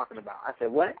she was talking about. I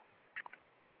said, what?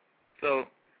 So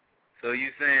you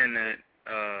saying that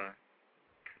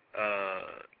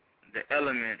the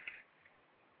elements,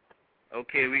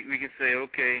 okay, we can say,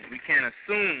 okay, we can't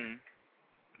assume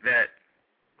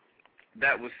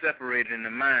that was separated in the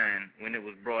mind when it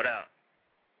was brought out.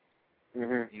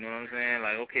 Mm-hmm. You know what I'm saying?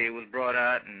 Like, okay, it was brought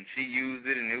out and she used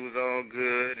it and it was all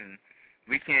good, and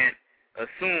we can't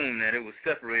assume that it was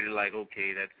separated like,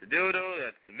 okay, that's the dildo,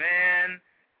 that's the man.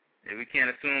 And we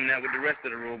can't assume that with the rest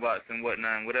of the robots and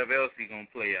whatnot and whatever else he's going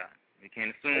to play out. We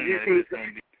can't assume that it's going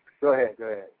to be... Go ahead.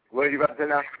 What are you about to say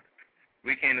now?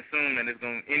 We can't assume that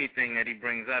anything that he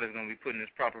brings out is going to be put in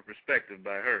its proper perspective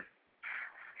by her.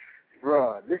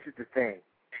 Bruh, this is the thing.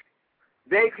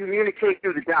 They communicate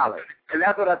through the dollar. And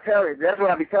that's what I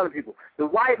be telling people. The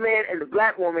white man and the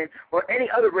black woman or any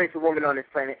other race of woman on this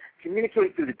planet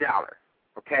communicate through the dollar.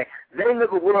 Okay? They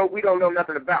live a world we don't know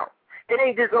nothing about. It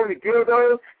ain't just only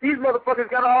dildos. These motherfuckers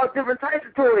got all different types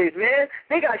of toys, man.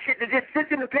 They got shit that just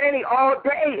sits in the panty all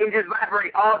day and just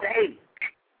vibrate all day.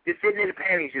 Just sitting in the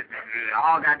panties just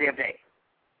all goddamn day.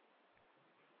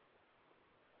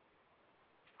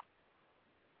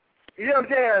 You know what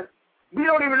I'm saying? We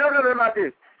don't even know nothing about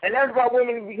this. And that's why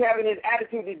women be having this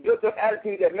attitude, this built-up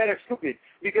attitude that men are stupid,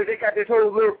 because they got this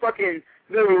whole little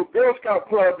Girl Scout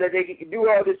club that they can do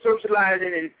all this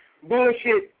socializing and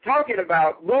bullshit, talking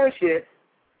about bullshit.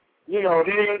 You know,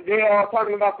 they're all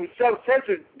talking about some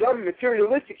self-centered, dumb,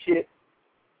 materialistic shit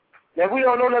that we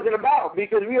don't know nothing about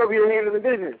because we over here handling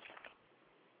business.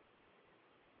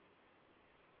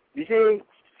 You see?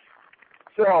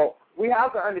 So we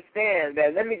have to understand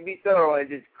that. Let me be thorough and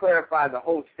just clarify the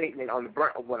whole statement on the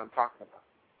brunt of what I'm talking about.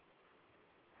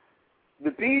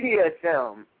 The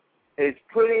BDSM is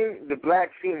putting the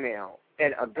black female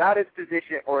in a goddess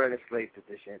position or in a slave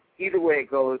position. Either way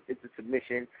it goes, it's a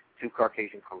submission to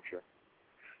Caucasian culture.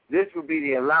 This will be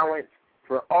the allowance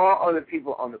for all other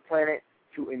people on the planet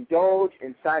to indulge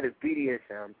inside of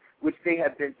BDSM, which they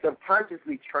have been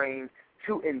subconsciously trained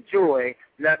to enjoy,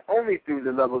 not only through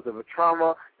the levels of a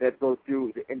trauma that goes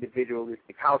through the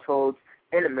individualistic households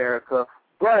in America,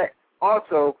 but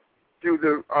also through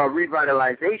the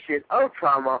revitalization of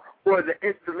trauma or the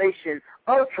installation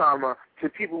of trauma to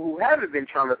people who haven't been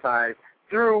traumatized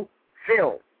through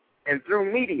film and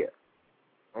through media.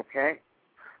 Okay?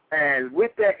 And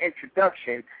with that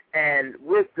introduction and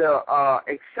with the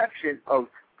exception of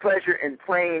pleasure and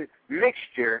pain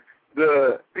mixture,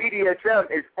 the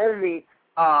BDSM is only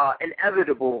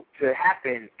inevitable to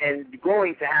happen and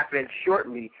going to happen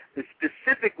shortly,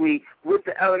 specifically with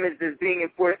the elements that's being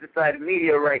enforced inside the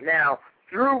media right now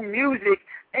through music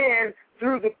and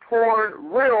through the porn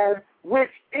realm, which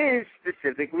is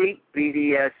specifically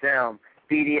BDSM.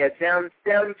 BDSM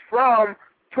stems from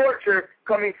torture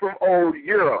coming from old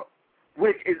Europe,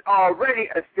 which is already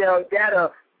a cell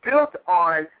data built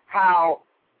on how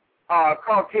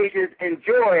Caucasians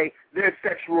enjoy their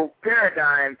sexual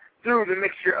paradigm through the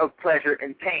mixture of pleasure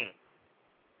and pain.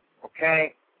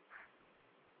 Okay?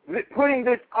 Putting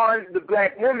this on the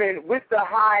black woman with the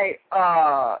high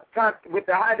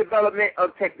development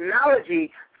of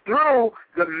technology through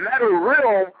the metal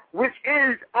realm, which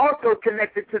is also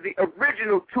connected to the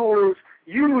original tools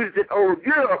used in old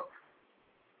Europe,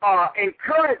 in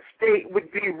current state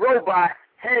would be robot,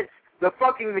 hence the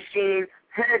fucking machine,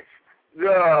 hence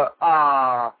the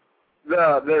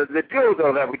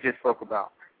dildo that we just spoke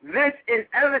about. This in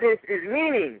evidence is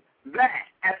meaning that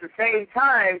at the same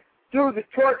time, through the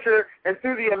torture and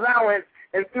through the allowance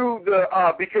and through the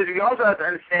because we also have to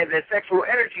understand that sexual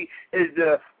energy is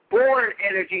the born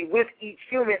energy with each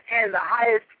human and the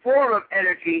highest form of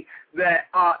energy that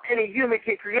any human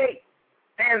can create,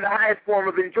 and the highest form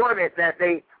of enjoyment that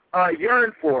they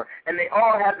yearn for. And they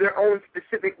all have their own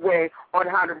specific way on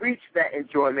how to reach that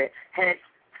enjoyment, hence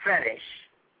fetish.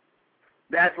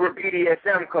 That's where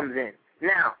BDSM comes in.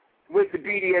 Now, with the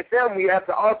BDSM, we have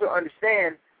to also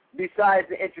understand, besides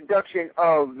the introduction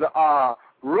of the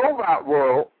robot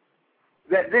world,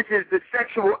 that this is the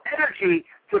sexual energy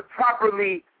to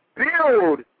properly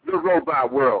build the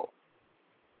robot world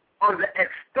on the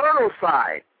external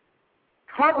side,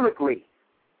 publicly.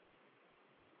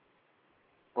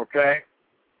 Okay?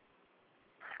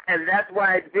 And that's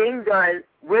why it's being done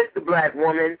with the black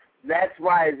woman. That's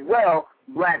why, as well,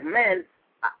 black men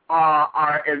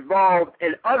are involved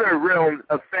in other realms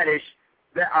of fetish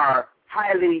that are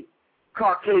highly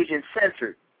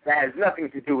Caucasian-centered, that has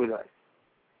nothing to do with us.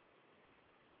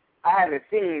 I haven't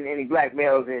seen any black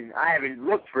males, and I haven't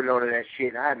looked for none of that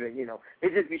shit. I haven't,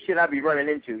 it's just be shit I be running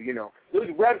into, Those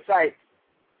websites,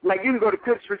 like you can go to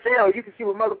Clips for Sale, you can see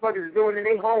what motherfuckers are doing in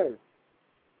their home.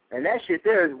 And that shit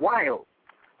there is wild.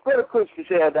 Go to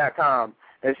clipsforsale.com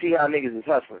and see how niggas is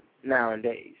hustling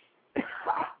nowadays.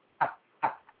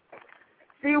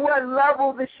 See what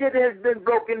level the shit has been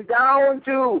broken down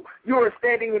to. You are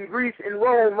standing in Greece and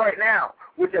Rome right now,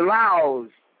 which allows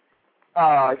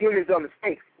humans on the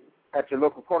stakes at your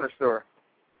local corner store.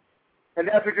 And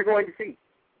that's what you're going to see.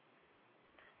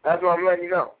 That's what I'm letting you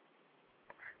know.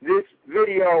 This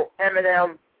video,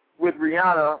 Eminem with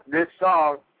Rihanna, this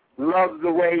song, Love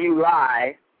the Way You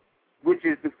Lie, which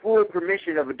is the full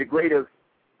permission of a degradative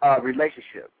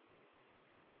relationship.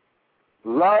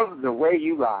 Love the Way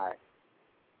You Lie.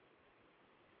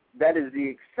 That is the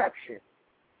exception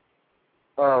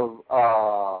of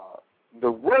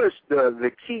the worst,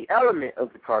 the key element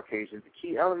of the Caucasians, the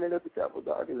key element of the devil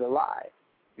dog is a lie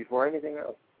before anything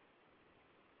else.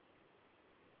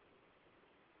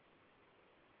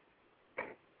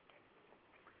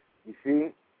 You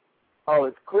see? Oh,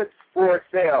 it's Clips for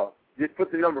Sale. Just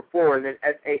put the number 4 and then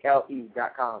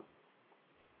SALE.com.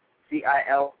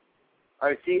 CLIPS,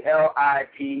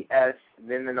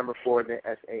 then the number 4, then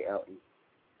SALE.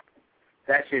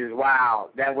 That shit is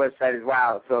wild. That website is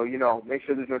wild. So, make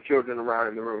sure there's no children around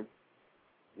in the room.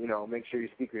 make sure your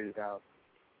speaker is down.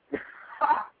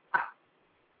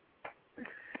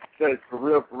 So it's for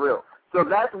real, for real. So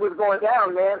that's what's going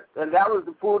down, man. And that was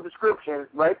the full description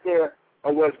right there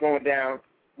of what's going down,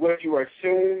 what you are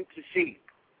soon to see.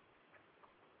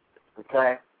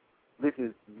 Okay? This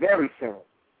is very soon.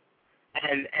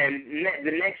 And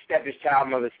the next step is child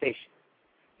molestation.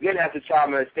 Then after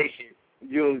child molestation,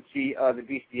 you'll see the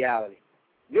bestiality.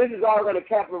 This is all going to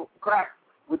crack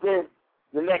within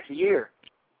the next year.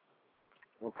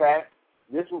 Okay?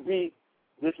 This will be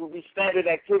standard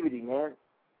activity, man.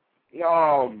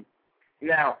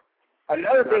 Now,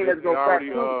 another thing that's going to crack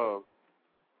too.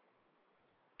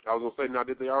 I was going to say, now,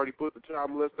 did they already put the child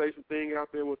molestation thing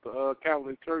out there with the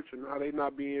Catholic Church, and now they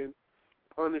not being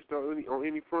punished on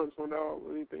any fronts on that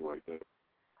or anything like that?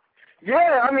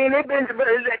 Yeah, I mean, that's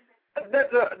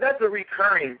a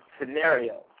recurring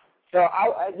scenario. So,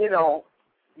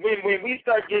 when we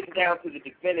start getting down to the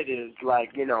definitives,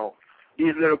 like,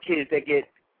 these little kids that get,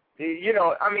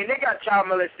 they got child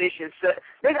molestation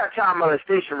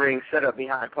rings set up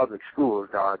behind public schools,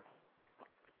 dog.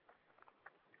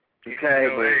 Okay,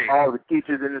 but all the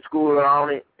teachers in the school are on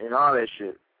it and all that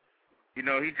shit. He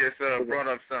just brought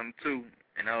up something too,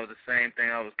 and that was the same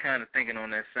thing. I was kind of thinking on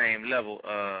that same level.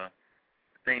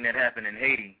 Thing that happened in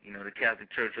Haiti, the Catholic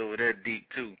Church over there deep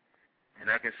too, and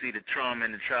I can see the trauma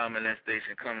and the child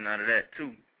molestation coming out of that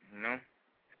too.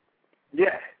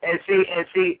 Yeah, and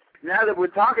see. Now that we're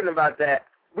talking about that,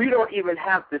 we don't even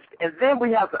have to, and then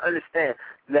we have to understand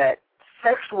that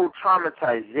sexual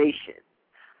traumatization,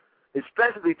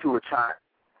 especially to a child,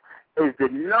 is the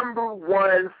number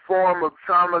one form of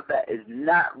trauma that is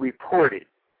not reported.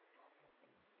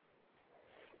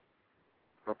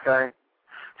 Okay?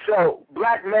 So,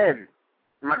 black men,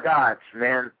 my gods,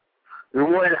 man, the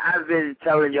one I've been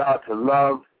telling y'all to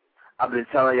love, I've been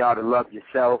telling y'all to love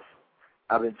yourself,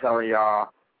 I've been telling y'all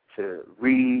to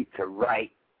read, to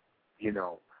write, get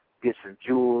some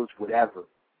jewels, whatever,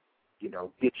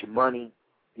 get your money,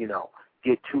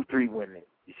 get 2-3 women,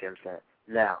 you see what I'm saying?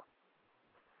 Now,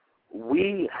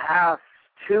 we have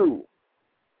to,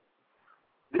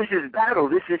 this is battle,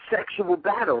 this is sexual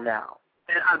battle now.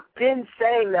 And I've been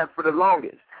saying that for the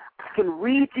longest. I can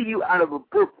read to you out of a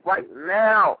book right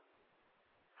now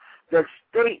that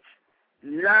states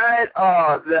not 9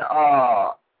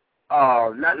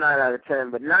 out of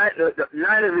 10, but 9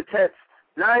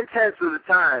 tenths of the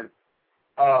time,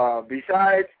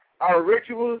 besides our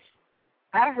rituals,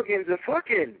 Africans are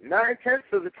fucking 9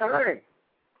 tenths of the time.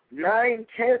 9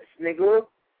 tenths, nigga.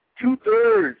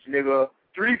 2/3, nigga.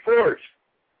 3/4.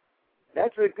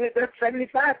 That's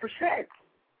 75%.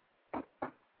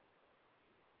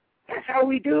 That's how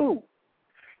we do.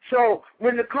 So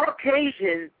when the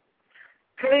Caucasian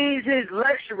pays his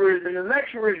lecturers and the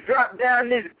lecturers drop down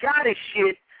this goddess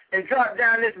shit and drop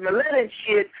down this millennium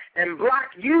shit and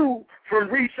block you from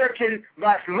researching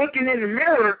by looking in the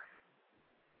mirror,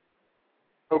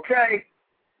 okay,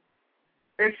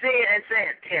 and saying,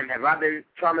 damn, have I been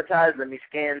traumatized? Let me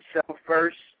scan self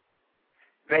first.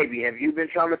 Baby, have you been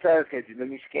traumatized? Let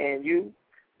me scan you.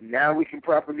 Now we can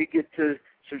properly get to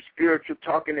some spiritual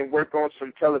talking and work on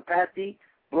some telepathy.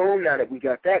 Boom, now that we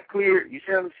got that clear, you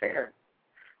see what I'm saying?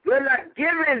 We're not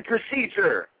giving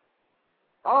procedure.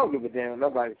 I don't give a damn.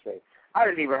 Nobody say. I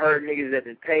didn't even heard niggas that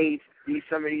had paid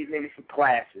some of these niggas for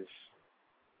classes.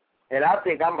 And I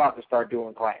think I'm about to start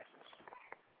doing classes.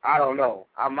 I don't know.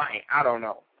 I might. I don't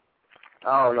know.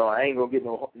 I ain't going to get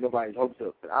nobody's hopes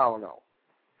up, but I don't know.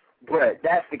 But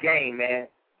that's the game, man.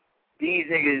 These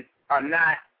niggas are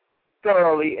not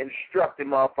thoroughly instructing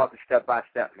motherfuckers step by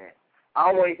step, man. I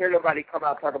don't want to hear nobody come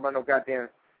out talking about no goddamn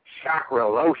chakra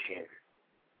lotion.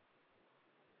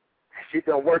 That shit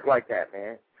don't work like that,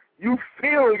 man. You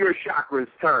feel your chakras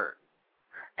turn.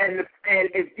 And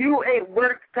if you ain't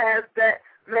worked past that,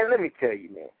 man, let me tell you,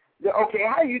 man. Okay,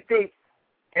 how you think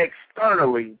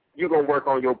externally you're going to work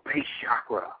on your base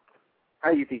chakra?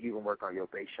 How do you think you're going to work on your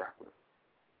base chakra?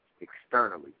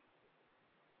 Externally.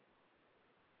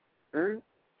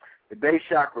 The base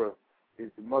chakra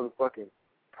is the motherfucking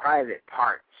private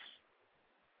parts,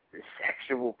 the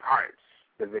sexual parts,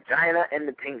 the vagina and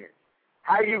the penis.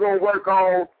 How you going to work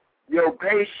on your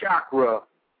base chakra,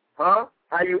 huh?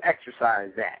 How you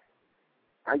exercise that?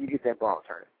 How you get that ball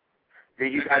turning?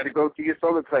 Then you got to go to your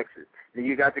solar plexus. Then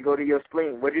you got to go to your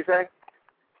spleen. What'd you say?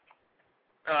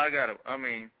 Had a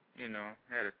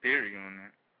theory on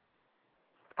that.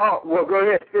 Oh, well, go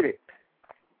ahead, spit it.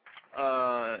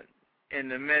 In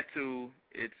the Metu,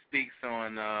 it speaks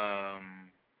on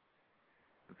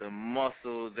the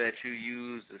muscle that you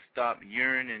use to stop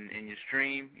urine in your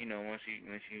stream. When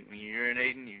you're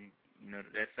urinating,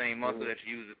 that same muscle that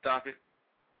you use to stop it.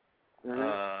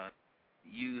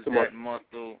 use that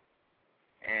muscle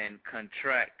and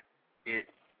contract it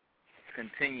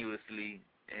continuously,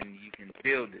 and you can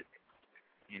build it.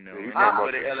 You know, you talking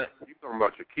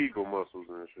about your Kegel muscles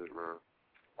and shit, man.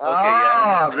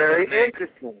 Okay, very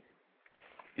interesting.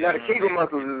 Yeah, the Kegel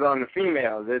muscles is on the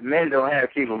females. The men don't have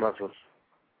Kegel muscles.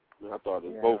 I thought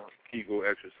it was both Kegel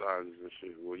exercises and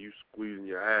shit. Well, you squeezing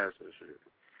your ass and shit.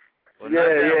 Well,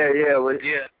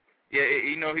 yeah.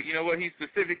 You know what he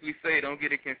specifically say? Don't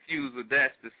get it confused with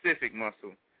that specific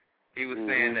muscle. He was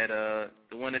saying that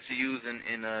the one that you use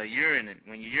in urinating,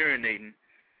 when you're urinating,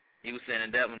 he was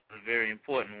saying that one was a very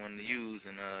important one to use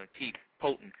and keep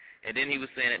potent. And then he was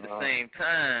saying at the same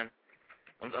time,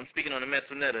 I'm speaking on the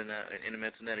Metzonetta now. In the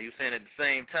Metzonetta, he was saying at the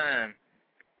same time,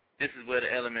 this is where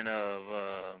the element of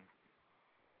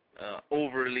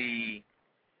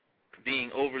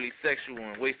being overly sexual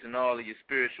and wasting all of your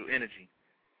spiritual energy.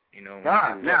 You know.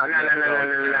 No.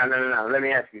 Let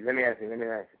me ask you.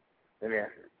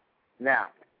 Now,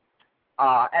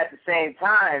 at the same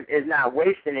time, it's not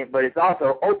wasting it, but it's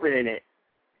also opening it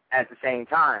at the same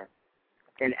time,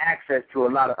 and access to a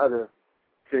lot of other.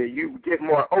 So you get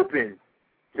more open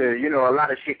to, a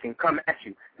lot of shit can come at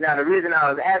you. Now, the reason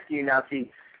I was asking you now, see,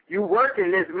 you work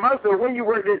in this muscle. When you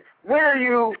work this, when are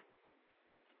you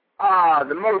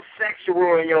the most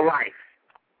sexual in your life?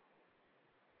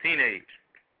 Teenage.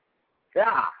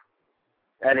 Yeah.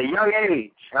 At a young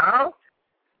age, huh?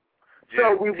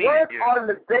 Yeah, so we work on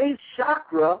the base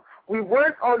chakra. We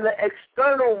work on the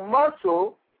external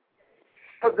muscle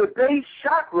of the base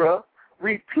chakra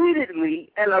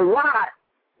repeatedly and a lot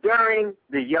during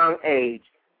the young age.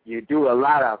 You do a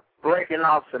lot of breaking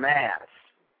off some ass.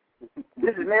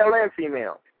 This is male and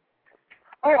female.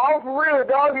 Oh, for real,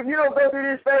 dog. If you don't go through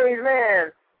this phase,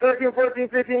 man, 13, 14,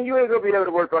 15, you ain't going to be able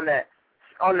to work on that.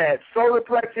 On that solar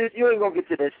plexus, you ain't going to get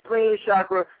to the spleen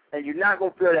chakra, and you're not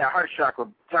going to feel that heart chakra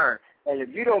turn. And if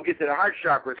you don't get to the heart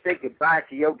chakra, say goodbye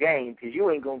to your game, because you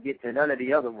ain't going to get to none of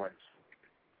the other ones.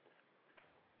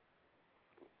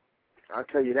 I'll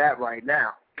tell you that right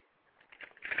now.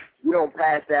 You don't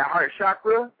pass that heart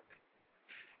chakra,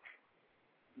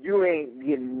 you ain't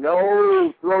getting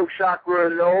no throat chakra,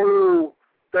 no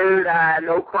third eye,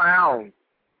 no crown.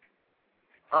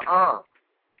 You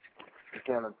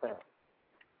can't understand.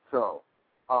 So,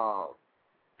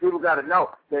 people got to know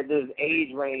that there's an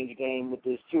age range game with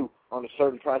this, too, on a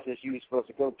certain process you're supposed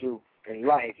to go through in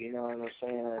life, you know what I'm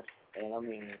saying? And, I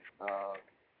mean,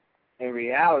 in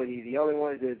reality, the only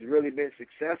ones that's really been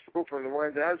successful from the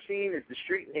ones that I've seen is the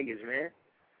street niggas, man.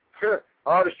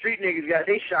 All the street niggas got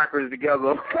their chakras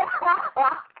together.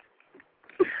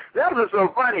 That was so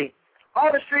funny.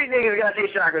 All the street niggas got their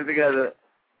chakras together.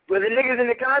 But the niggas in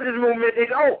the conscious movement, they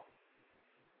don't.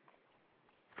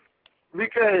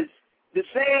 Because the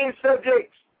same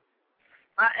subjects,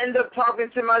 I end up talking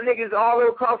to my niggas all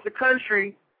across the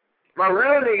country, my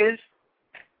real niggas,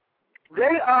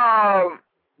 they're on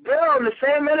the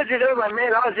same energy. They're like,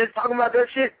 man, I was just talking about that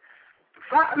shit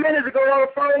 5 minutes ago on the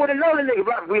phone with another nigga.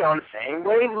 But we on the same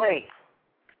wavelength.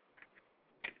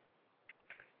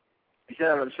 You see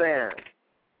what I'm saying?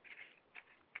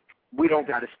 We don't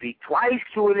got to speak twice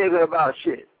to a nigga about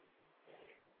shit.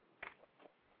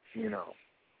 You know.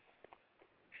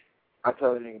 I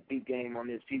told a nigga, peep game on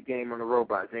this, peep game on the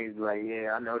robots. Niggas be like,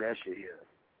 yeah, I know that shit here.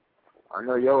 I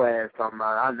know your ass talking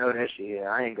about it. I know that shit here.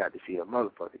 I ain't got to see a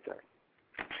motherfucking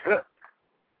thing.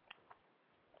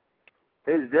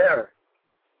 It's there.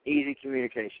 Easy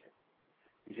communication.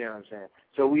 You see what I'm saying?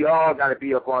 So we all got to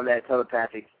be up on that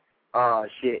telepathic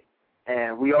shit.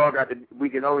 And we all we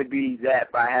can only be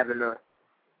that by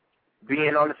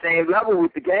being on the same level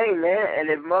with the game, man. And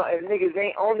if niggas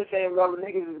ain't on the same level,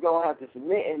 niggas is going to have to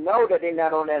submit and know that they're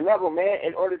not on that level, man,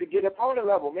 in order to get up on the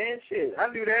level, man. Shit,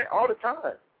 I do that all the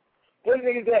time. There's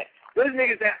niggas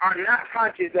that are not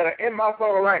conscious that are in my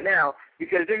phone right now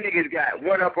because them niggas got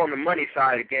one up on the money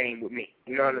side of the game with me.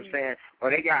 You know what I'm saying? Or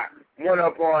they got one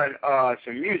up on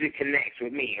some music connects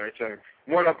with me or some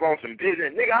one up on some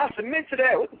business. Nigga, I'll submit to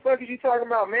that. What the fuck is you talking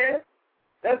about, man?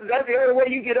 That's the only way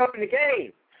you get up in the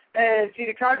game. And see,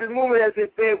 the conscious movement has been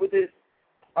fed with this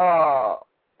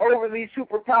overly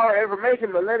superpower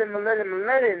information, millennium,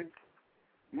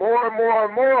 more and more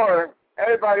and more.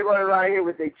 Everybody running around here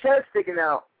with their chest sticking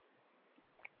out.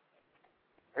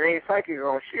 They ain't psychic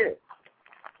on shit.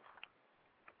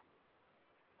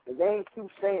 They ain't too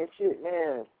saying shit,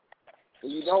 man.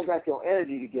 If you don't got your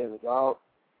energy together, dog.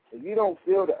 If you don't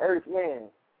feel the earth, man,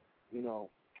 you know.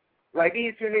 Like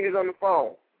these two niggas on the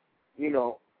phone, you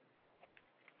know.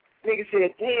 Nigga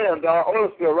said, damn, dog,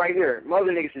 Oilsfield right here.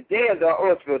 Mother nigga said, damn, dog,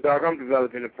 Oilsfield, dog, I'm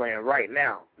developing a plan right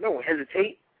now. No one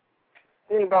hesitate.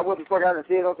 Think about what the fuck I done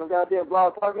said on some goddamn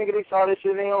BlogTalk, nigga. They saw this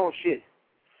shit in their own shit.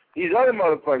 These other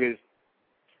motherfuckers,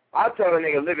 I tell a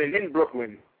nigga living in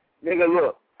Brooklyn, nigga,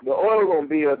 look, the oil gonna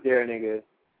be up there, nigga.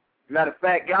 Matter of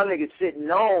fact, y'all niggas sitting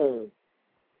on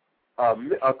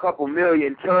a couple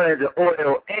million tons of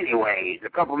oil anyways, a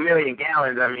couple million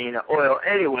gallons, of oil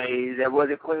anyways, that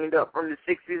wasn't cleaned up from the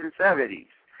 60s and 70s.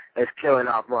 That's killing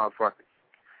off motherfuckers.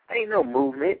 Ain't no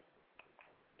movement.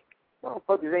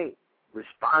 Motherfuckers ain't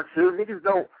responsive. Niggas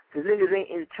don't, because niggas ain't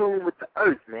in tune with the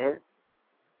earth, man.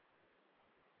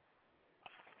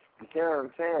 You know what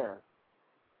I'm saying?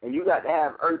 And you got to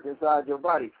have earth inside your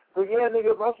body. So yeah,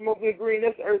 nigga, if I smoke big green,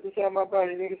 that's the earth inside my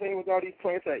body. Nigga, same with all these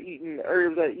plants I eat and the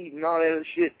herbs I eat and all that other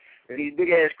shit. And these big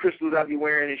ass crystals I be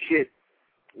wearing and shit.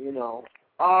 You know,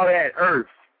 all that earth.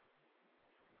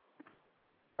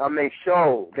 I make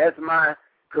sure. That's my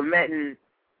Kemetan,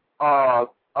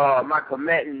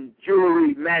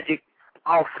 jewelry magic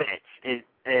offense.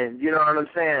 And you know what I'm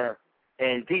saying?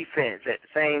 And defense at the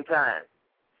same time.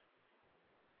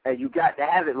 And you got to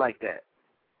have it like that.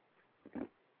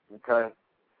 Okay?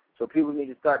 So people need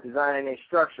to start designing their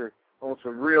structure on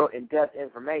some real in-depth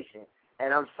information.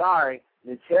 And I'm sorry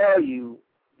to tell you,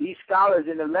 these scholars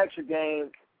in the lecture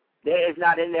game, it's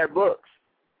not in their books.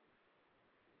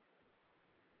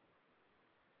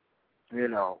 You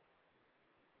know,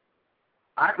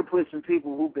 I could put some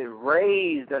people who've been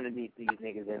raised underneath these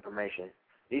niggas' information.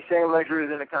 These same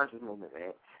lecturers in the conscious movement,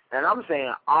 man. And I'm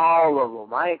saying all of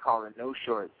them. I ain't calling no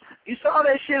shorts. You saw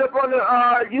that shit up on the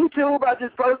YouTube? I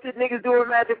just posted niggas doing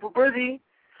magic for pussy.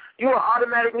 You are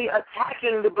automatically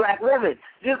attacking the black woman,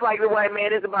 just like the white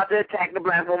man is about to attack the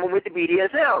black woman with the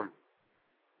BDSM.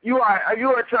 You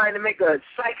are trying to make a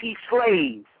psyche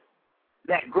slave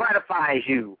that gratifies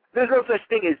you. There's no such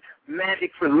thing as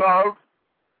magic for love.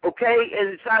 Okay,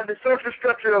 inside the social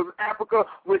structure of Africa,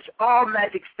 which all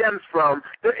magic stems from,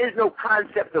 there is no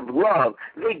concept of love.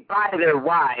 They buy their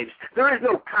wives. There is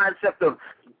no concept of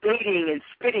dating and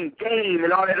spitting game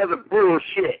and all that other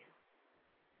bullshit.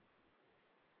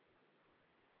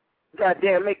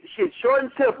 Goddamn, make the shit short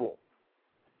and simple.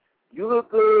 You look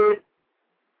good,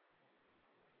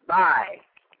 buy.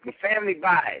 Your family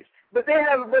buys. But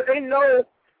they know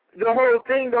the whole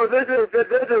thing, though. There's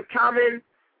a common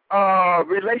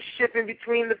relationship in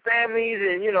between the families,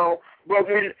 and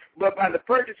but by the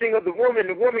purchasing of the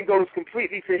woman goes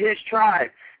completely to his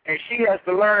tribe, and she has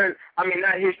to learn. I mean,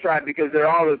 not his tribe because they're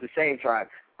all of the same tribe,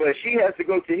 but she has to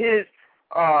go to his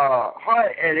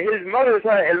hut and his mother's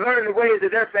hut and learn the ways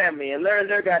of their family and learn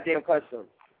their goddamn customs.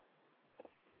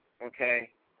 Okay,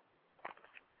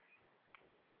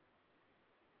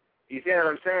 you see what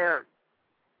I'm saying?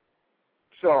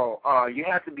 So you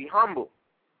have to be humble,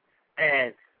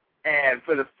 and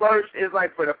for the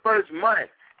first month,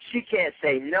 she can't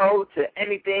say no to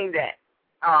anything that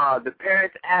the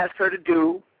parents ask her to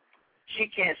do. She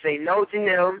can't say no to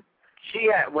him.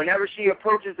 Whenever she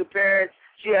approaches the parents,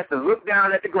 she has to look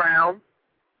down at the ground.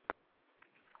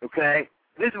 Okay,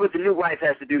 this is what the new wife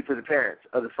has to do to the parents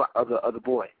of the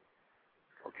boy.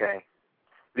 Okay,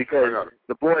 because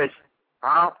the boys.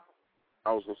 I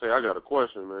was gonna say I got a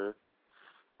question, man.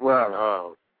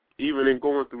 Well. Even in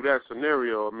going through that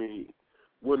scenario, I mean,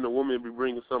 wouldn't a woman be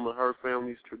bringing some of her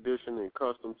family's tradition and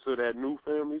custom to that new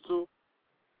family too?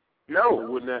 No. Or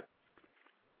wouldn't that?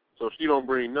 So she don't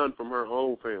bring none from her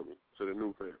own family to the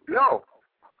new family? No.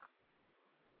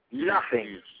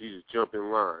 Nothing. She just jump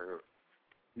in line. Huh?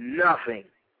 Nothing.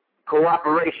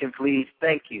 Cooperation, please.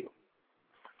 Thank you.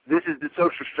 This is the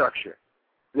social structure.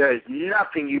 There is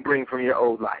nothing you bring from your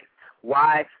old life.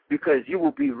 Why? Because you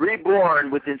will be reborn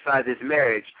within inside this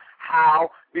marriage. How?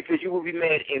 Because you will be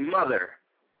made a mother,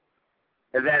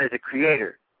 and that is a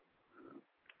creator.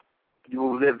 You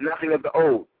will live nothing of the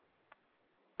old.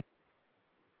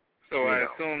 So I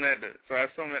assume that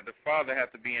the father has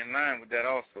to be in line with that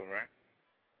also, right?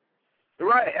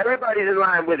 Right. Everybody's in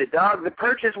line with it, dog. The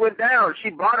purchase went down. She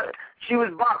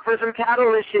was bought for some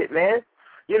cattle and shit, man.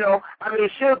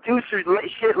 She'll do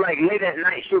shit like late at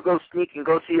night. She'll go sneak and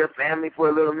go see her family for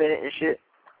a little minute and shit.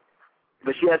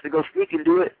 But she has to go sneak and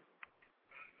do it.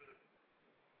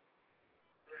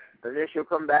 And then she'll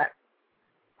come back,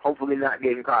 hopefully not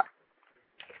getting caught.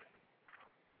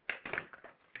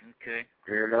 Okay.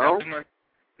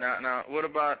 Now, what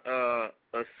about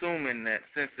assuming that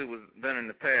since it was done in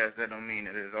the past, that don't mean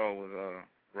that it's always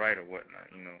right or whatnot,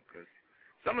 because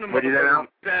some of the motherfuckers were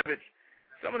savage.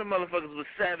 Some of the motherfuckers were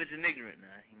savage and ignorant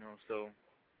now, so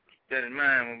keep that in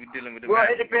mind when we're dealing with the Well,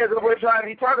 it depends on what tribe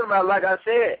you're talking about. Like I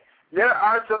said, there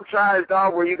are some tribes,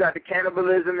 dog, where you got the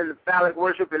cannibalism and the phallic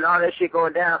worship and all that shit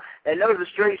going down, and those are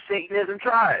straight Satanism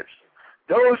tribes.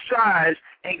 Those tribes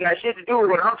ain't got shit to do with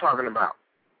what I'm talking about.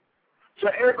 So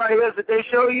everybody else that they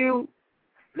show you,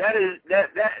 that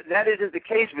isn't the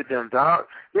case with them, dog.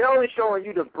 They're only showing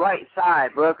you the bright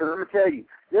side, bro. Because I'm gonna tell you,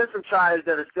 there's some tribes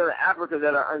that are still in Africa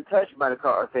that are untouched by the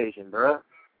Caucasian, bro.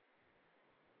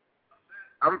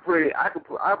 I'm pretty sure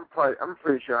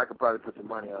I could probably put some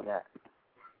money on that.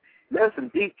 There's some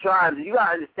deep tribes. You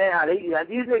gotta understand how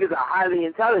these niggas are highly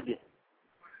intelligent.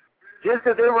 Just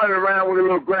because they're running around with a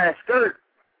little grass skirt,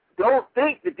 don't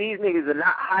think that these niggas are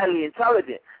not highly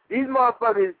intelligent. These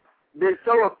motherfuckers been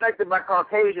so affected by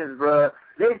Caucasians, bro.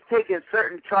 They've taken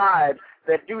certain tribes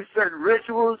that do certain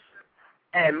rituals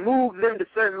and moved them to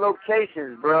certain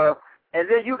locations, bro. And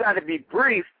then you got to be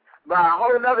briefed by a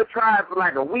whole other tribe for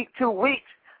like a week, 2 weeks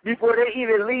before they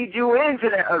even lead you into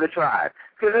that other tribe.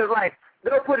 Because it's like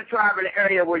they'll put a tribe in an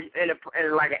area where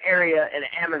in like an area in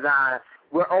the Amazon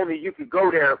where only you could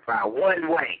go there by one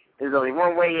way. There's only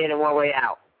one way in and one way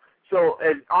out. So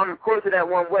on the course of that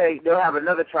one way, they'll have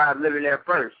another tribe living there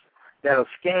first that'll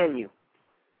scan you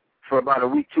for about a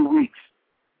week, 2 weeks,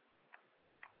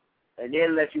 and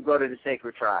then let you go to the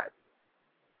sacred tribe.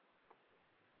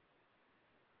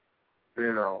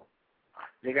 You know,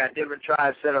 they got different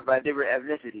tribes set up by different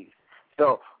ethnicities.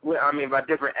 So, by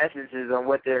different essences on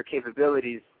what their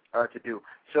capabilities are to do.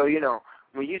 So, you know,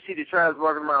 when you see the tribes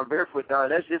walking around barefoot,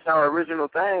 dog, that's just our original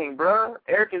thing, bruh.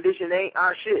 Air conditioning ain't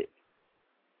our shit.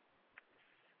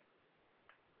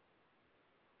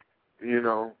 You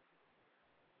know,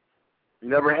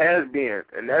 never has been,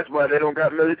 and that's why they don't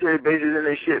got military bases in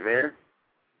their shit, man.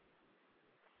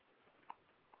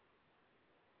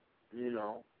 You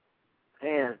know,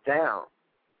 hands down.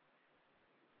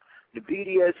 The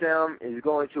BDSM is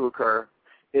going to occur.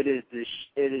 It is the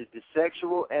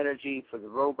sexual energy for the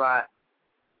robot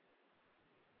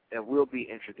that will be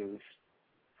introduced.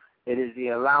 It is the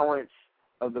allowance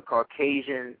of the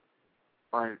Caucasian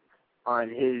on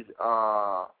his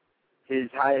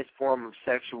highest form of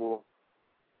sexual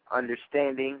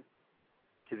understanding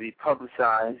to be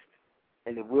publicized,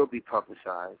 and it will be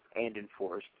publicized and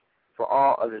enforced for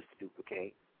all others to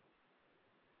duplicate.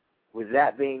 With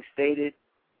that being stated,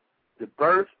 the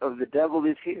birth of the devil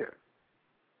is here.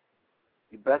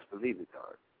 You best believe it,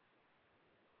 dog.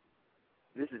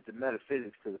 This is the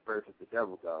metaphysics to the birth of the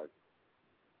devil, dog.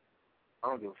 I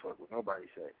don't give a fuck what nobody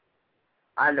says.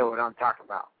 I know what I'm talking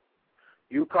about.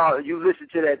 You listen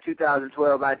to that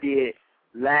 2012 I did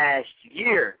last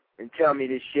year and tell me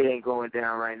this shit ain't going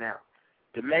down right now.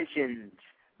 Dimensions,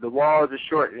 the walls are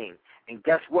shortening. And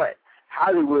guess what?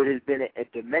 Hollywood has been a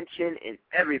dimension in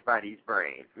everybody's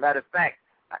brain. Matter of fact,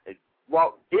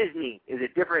 Walt Disney is a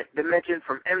different dimension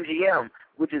from MGM,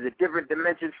 which is a different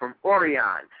dimension from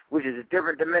Orion, which is a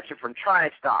different dimension from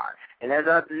TriStar. And as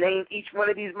I name each one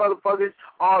of these motherfuckers,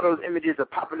 all those images are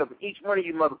popping up in each one of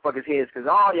you motherfuckers' heads because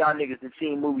all y'all niggas have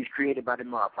seen movies created by them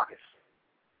motherfuckers.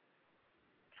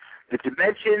 The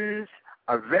dimensions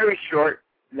are very short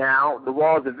now. The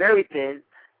walls are very thin.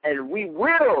 And we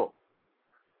will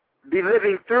be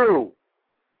living through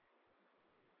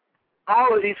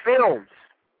all of these films.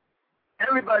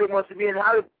 Everybody wants to be in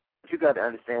Hollywood. You got to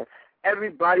understand.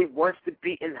 Everybody wants to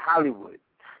be in Hollywood.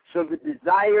 So the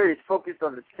desire is focused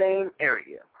on the same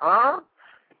area.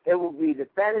 It will be the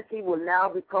fantasy will now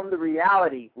become the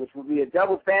reality, which will be a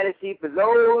double fantasy for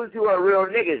those who are real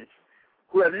niggas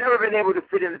who have never been able to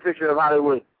fit in the picture of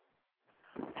Hollywood.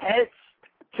 Hence,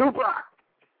 Tupac.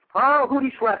 Who do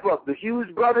you slap up? The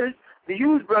Hughes brothers? The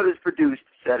Hughes brothers produced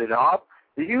Set It Off.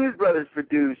 The Hughes brothers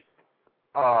produced,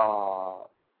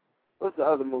 what's the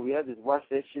other movie? I just watched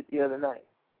that shit the other night.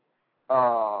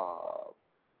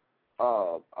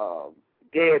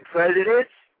 Dead Presidents.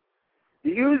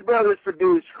 The Hughes brothers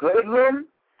produced Hoodlum.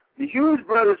 The Hughes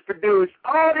brothers produced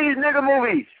all these nigga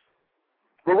movies.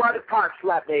 But why did Pac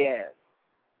slap their ass?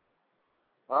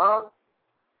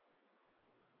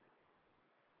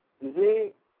 You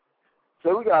see?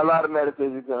 So we got a lot of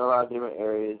metaphysics in a lot of different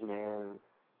areas, man.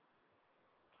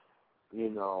 You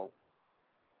know.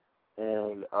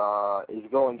 And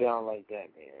it's going down like that,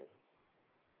 man.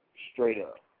 Straight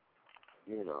up.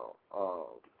 You know.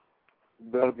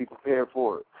 Better be prepared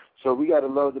for it. So we got to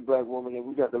love the black woman, and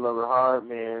we got to love her hard,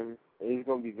 man. It's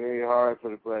going to be very hard for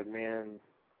the black man.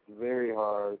 Very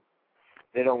hard.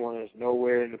 They don't want us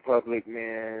nowhere in the public,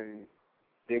 man.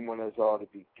 They want us all to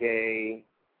be gay.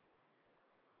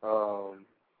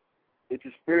 It's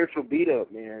a spiritual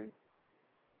beat-up, man.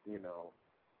 You know.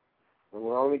 And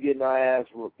we're only getting our ass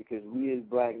whooped because we as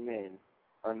black men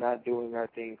are not doing our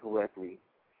thing correctly.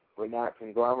 We're not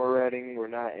conglomerating. We're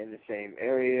not in the same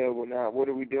area. We're not. What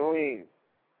are we doing?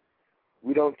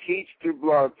 We don't teach through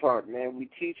BlogTalk, man. We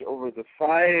teach over the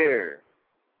fire.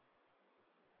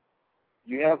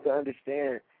 You have to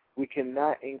understand we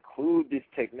cannot include this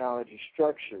technology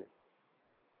structure.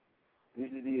 This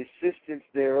is the assistance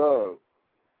thereof.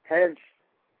 Hence,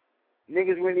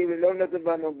 niggas wouldn't even know nothing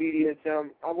about no BDSM.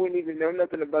 I wouldn't even know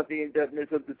nothing about the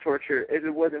in-depthness of the torture if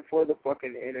it wasn't for the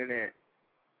fucking internet.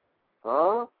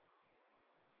 Huh?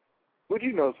 Would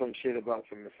you know some shit about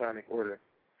some Masonic order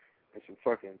and some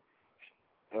fucking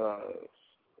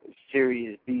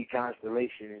Sirius B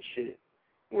constellation and shit?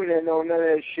 We didn't know none of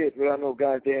that shit without no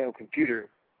goddamn computer.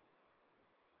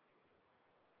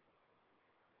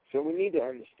 So we need to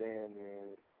understand,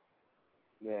 man,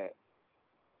 that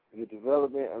the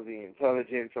development of the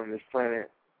intelligence on this planet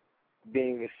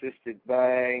being assisted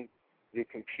by the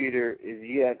computer is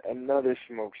yet another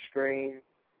smoke screen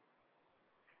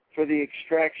for the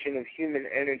extraction of human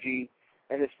energy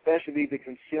and especially the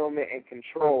concealment and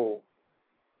control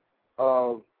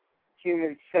of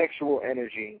human sexual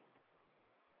energy,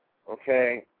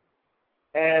 okay,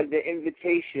 and the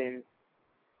invitation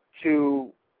to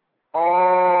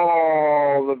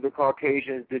all of the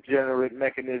Caucasians' degenerate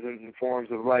mechanisms and forms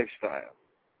of lifestyle.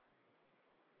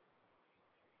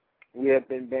 We have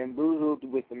been bamboozled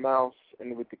with the mouse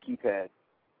and with the keypad.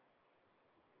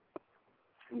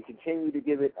 We continue to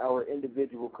give it our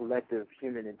individual collective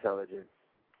human intelligence.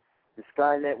 The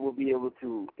Skynet will be able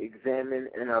to examine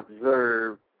and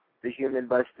observe the human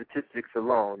by statistics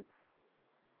alone,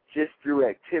 just through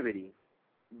activity,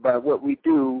 by what we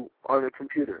do on the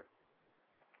computer.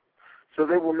 So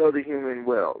they will know the human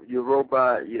well. Your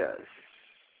robot, yes,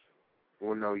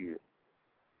 will know you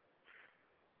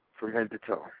from head to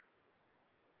toe.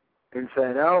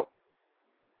 Inside out,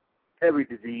 every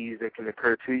disease that can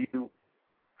occur to you,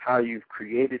 how you've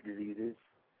created diseases,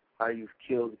 how you've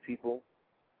killed people,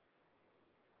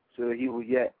 so that he will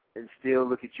yet and still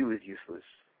look at you as useless.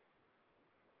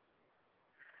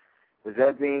 With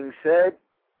that being said,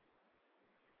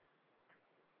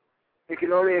 it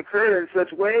can only occur in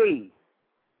such ways.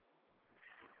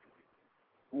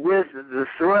 With the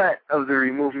threat of the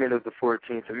removal of the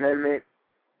 14th Amendment,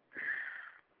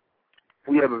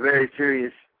 we have a very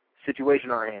serious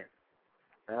situation on our hands.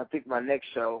 And I think my next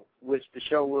show, which the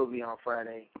show will be on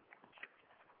Friday,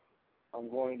 I'm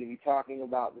going to be talking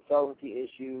about the sovereignty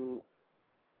issue,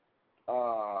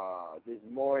 this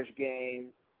Moorish game,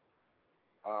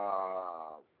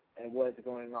 and what's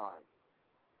going on.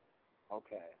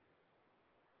 Okay.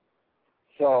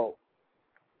 So,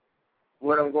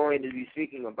 what I'm going to be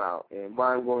speaking about and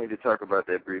why I'm going to talk about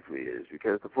that briefly is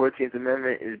because the 14th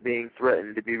Amendment is being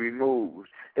threatened to be removed.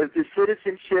 If the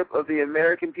citizenship of the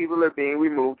American people are being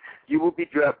removed, you will be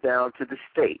dropped down to the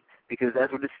state because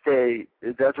that's what it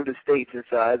states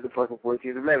inside the fucking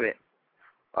 14th Amendment.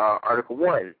 Article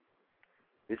 1.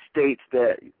 It states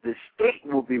that the state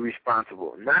will be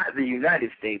responsible, not the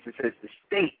United States. It says the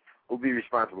state will be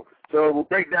responsible. So it will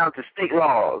break down to state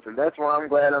laws, and that's why I'm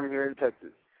glad I'm here in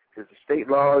Texas. Because the state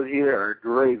laws here are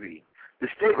gravy. The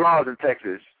state laws in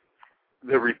Texas,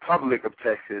 the Republic of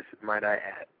Texas, might I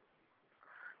add,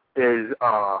 is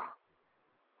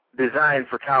designed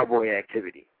for cowboy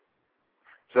activity.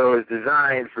 So it's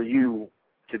designed for you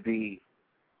to be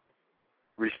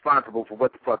responsible for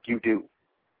what the fuck you do.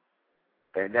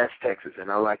 And that's Texas, and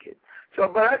I like it. So,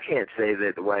 but I can't say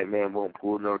that the white man won't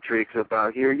pull no tricks up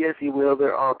out here. Yes, he will.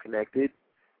 They're all connected,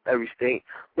 every state.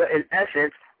 But in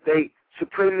essence, they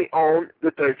supremely own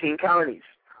the 13 colonies.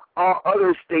 All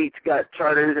other states got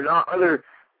charters, and all other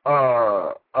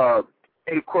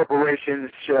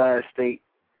corporations, should I state,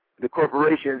 the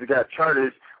corporations got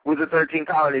charters with the 13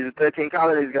 colonies. The 13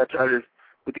 colonies got charters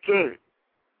with the king.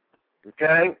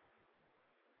 Okay?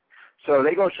 So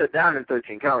they're going to shut down in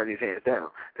 13 colonies, hands down.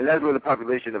 And that's where the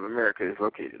population of America is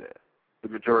located at. The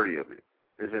majority of it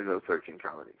is in those 13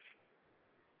 colonies.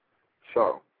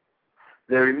 So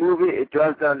they remove it. It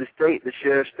drops down to state. The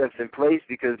sheriff steps in place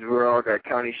because we're all got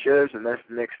county sheriffs, and that's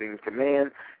the next thing in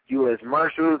command. U.S.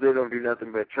 Marshals, they don't do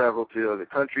nothing but travel to other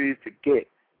countries to get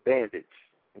bandits.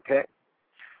 Okay?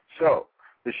 So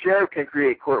the sheriff can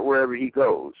create court wherever he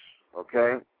goes.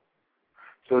 Okay?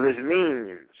 So this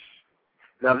means,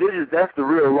 now that's the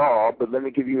real law, but let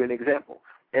me give you an example.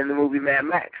 In the movie Mad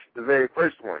Max, the very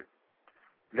first one,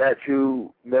 that's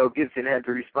who Mel Gibson had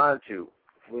to respond to,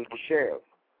 was the sheriff.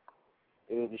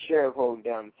 It was the sheriff holding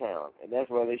down the town, and that's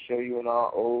why they show you in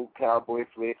all old cowboy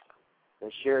flicks,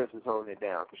 the sheriff is holding it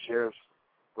down, because sheriffs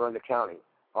run the county.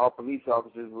 All police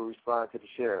officers will respond to the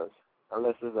sheriffs,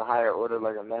 unless there's a higher order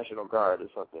like a National Guard or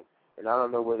something. And I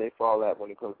don't know where they fall at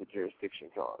when it comes to jurisdiction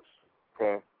calls.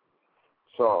 Okay?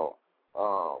 So,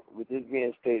 with this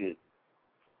being stated,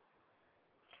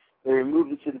 they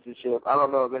removed the citizenship. I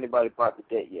don't know if anybody bought the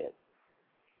debt yet.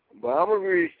 But I'm going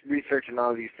to be researching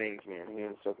all these things, man, here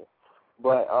in a second.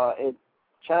 But if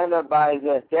China buys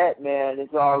that, man,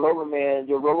 it's all over, man.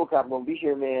 Your RoboCop going to be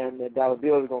here, man. The dollar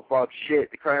bill is going to fall to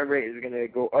shit. The crime rate is going to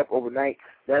go up overnight.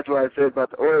 That's what I said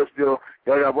about the oil spill.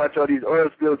 Y'all got to watch all these oil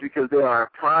spills because they are a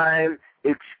prime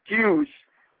excuse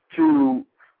to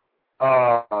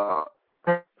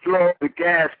flow the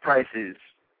gas prices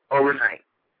overnight.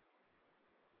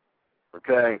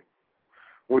 Okay?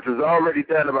 Which was already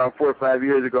done about 4 or 5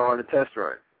 years ago on a test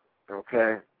run.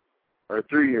 Okay? Or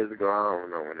 3 years ago. I don't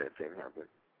know when that thing happened.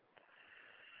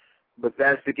 But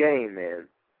that's the game, man.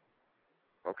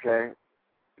 Okay?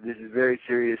 This is very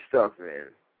serious stuff, man.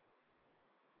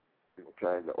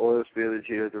 Okay? The oil spill is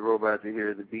here. The robots are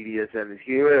here. The BDSM is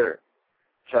here.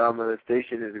 Child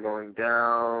molestation is going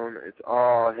down. It's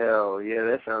all hell. Yeah,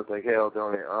 that sounds like hell,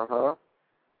 don't it? Uh-huh.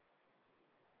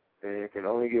 And it can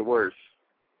only get worse.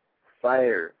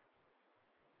 Fire.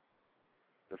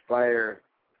 The fire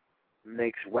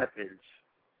makes weapons,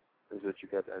 is what you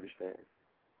got to understand.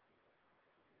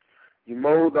 You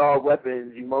mold all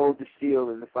weapons, you mold the steel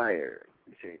in the fire,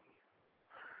 you see.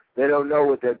 They don't know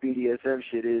what that BDSM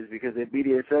shit is because that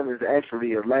BDSM is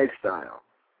actually a lifestyle.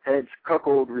 Hence,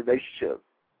 cuckold relationship.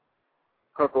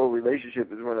 Cuckold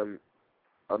relationship is when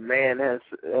a man has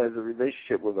a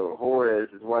relationship with a whore as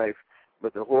his wife,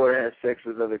 but the whore has sex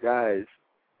with other guys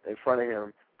in front of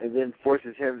him and then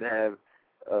forces him to have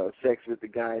sex with the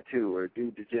guy too or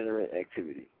do degenerate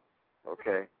activity.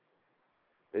 Okay?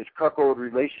 It's cuckold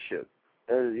relationship.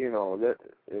 You know, that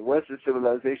Western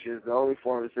civilization is the only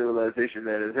form of civilization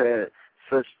that has had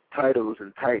such titles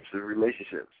and types of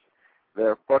relationships.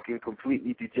 They're fucking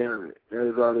completely degenerate. That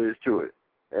is all there is to it.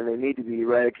 And they need to be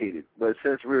eradicated. But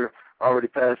since we're already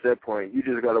past that point, you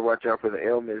just got to watch out for the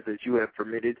ailments that you have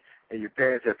permitted and your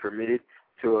parents have permitted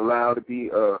to allow to be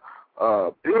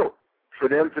built for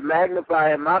them to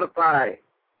magnify and modify.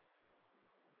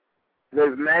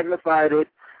 They've magnified it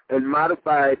and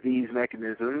modified these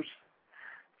mechanisms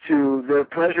to their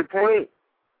pleasure point.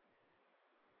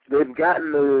 They've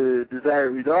gotten the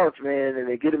desired results, man, and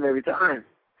they get them every time.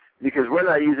 Because we're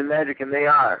not using magic and they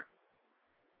are.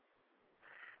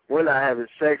 We're not having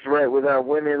sex right with our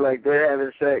women like they're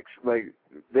having sex like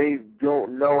they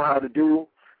don't know how to do.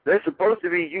 They're supposed to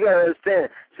be, you got to understand,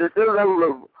 since their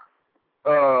level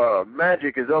of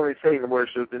magic is only Satan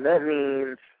worship, then that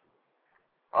means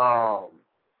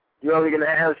you're only going to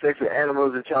have sex with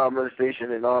animals and child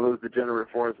molestation and all those degenerate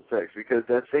forms of sex because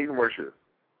that's Satan worship.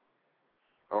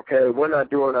 Okay, we're not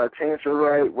doing our tantra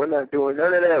right. We're not doing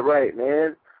none of that right,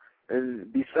 man.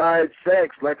 And besides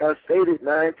sex, like I stated,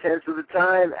 9/10 of the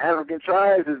time, African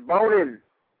tribes is boning.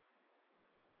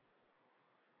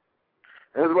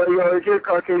 That's what you always hear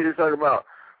Caucasians talk about.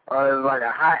 It's like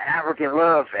a hot African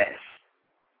love fest.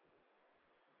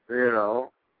 You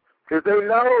know? Because they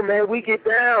know, man, we get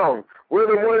down. We're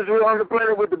the ones who are on the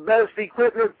planet with the best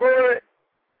equipment for it.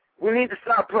 We need to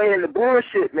stop playing the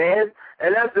bullshit, man.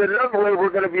 And that's another way we're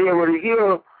going to be able to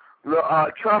heal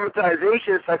the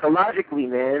traumatization psychologically,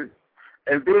 man,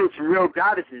 and build some real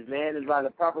goddesses, man, is by the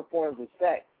proper forms of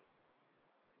sex.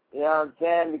 You know what I'm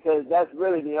saying? Because that's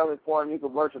really the only form you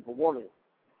can worship a woman.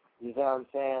 You know what I'm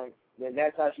saying? And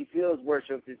that's how she feels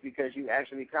worshipped, is because you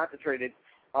actually concentrated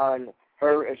on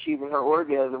her achieving her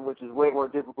orgasm, which is way more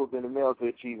difficult than a male to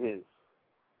achieve his.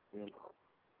 You know?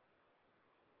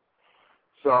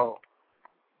 So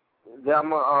I'm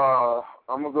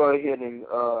gonna go ahead and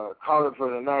call it for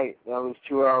the night. That was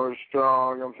 2 hours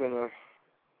strong. I'm finna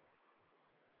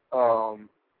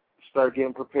start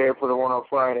getting prepared for the one on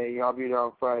Friday. Y'all be there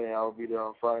on Friday. I'll be there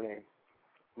on Friday.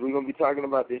 We're gonna be talking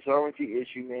about this sovereignty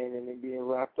issue, man, and it being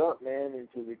wrapped up, man,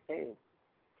 into the game.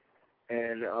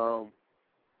 And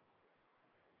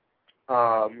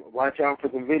watch out for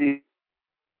the video.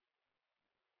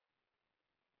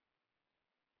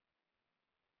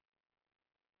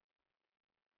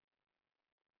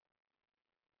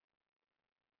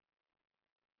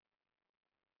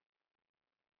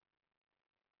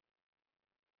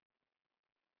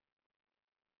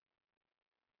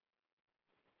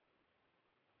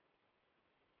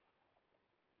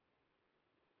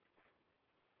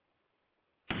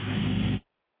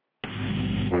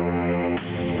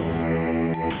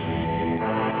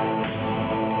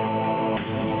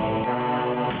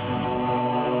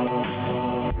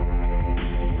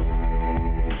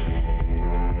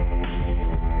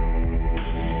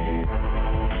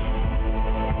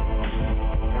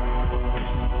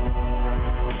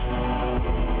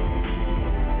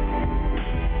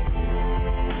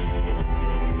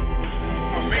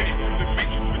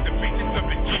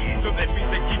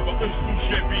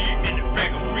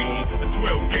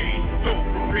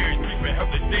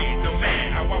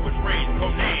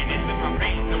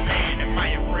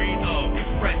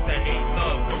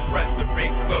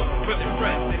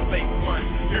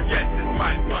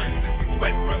 my one.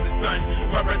 Sweat from the sun,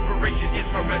 my respiration is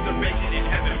my reservation in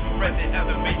heaven. Present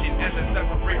elevation as I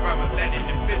separate from a planet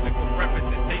and physical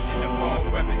representation of all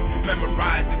weapons.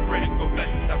 Memorize the critical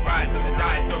lessons. I rise till I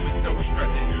die, so it's no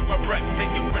stressing. My breath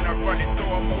taken when I run it, so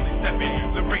I'm only stepping.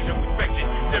 The rate of perfection,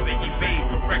 never evade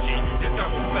correction. There's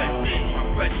double flesh in my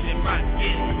flesh and my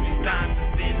skin. These times of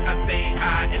sin, I stay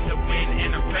high in the wind,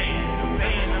 and I'm playing,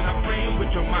 I'm not playing with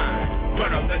your mind, but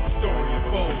I'll let the story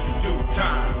unfold in due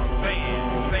time.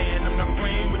 I'm saying, I'm not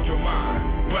playing with your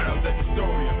mind, but I'll let the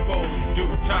story unfold in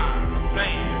due time. I'm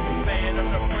saying, I'm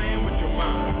not playing with your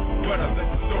mind, but I'll let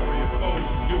the story unfold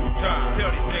in due time.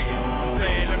 Tell these niggas, I'm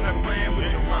saying, I'm not playing with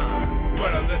your mind, but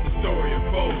I'll let the story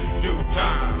unfold in due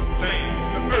time. I'm saying,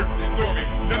 the earth is dormant,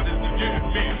 nothing's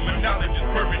legitimate, my knowledge is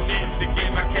permanent. The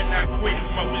game I cannot quit,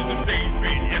 my wisdom stays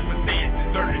written, as my stance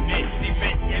is earning it.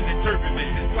 Cement in the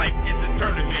turbulence, this life is a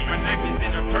tournament. My knife is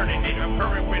in a turning it, I'm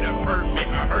current with a permit.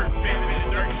 I heard family is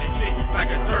dirty and shit like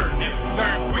a turnip.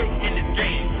 Learn quick in this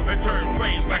game, a turn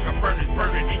flame like a furnace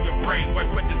burning in your brain. Watch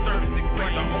what the service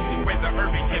explain, the only way the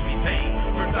urban can be tamed.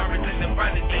 For dominance and the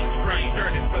violence ain't strain,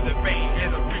 yearning for the vein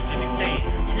as I'm preaching the game.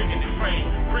 Swinging the train,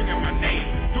 bringing my name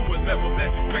to a level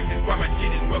that's respected. Why my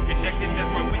shit is well connected,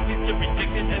 that's why wicked get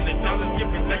rejected and the dollars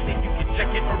get reflected. You can check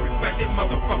it or reflect it,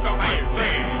 motherfucker. I ain't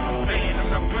saying,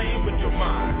 I'm not playing with your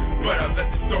mind, but I'll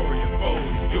let the story unfold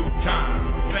in due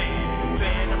time. I'm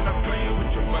saying, I'm not playing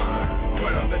with your mind,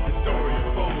 but I'll let the story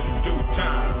unfold in due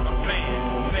time. I'm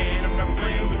saying, I'm not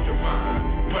playing with your mind,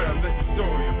 but I'll let the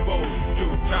story unfold in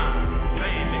due time. I'm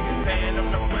saying, niggas saying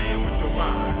I'm not playing with your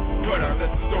mind, but I'll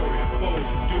let the story unfold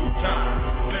in due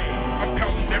time. I'm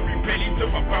counting every penny till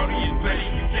my body is bloody.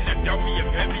 You cannot doubt me, I'm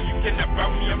heavy. You cannot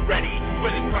bout me, I'm ready.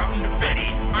 Whether it's clouding the Betty,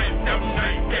 I am doubting,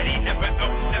 I am steady. Never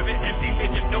out, never empty.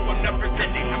 Bitch, you know I'm not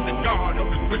pretending. I'm the god of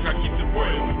the quick, I keep the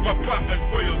royal. My plot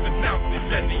unfoils, announce the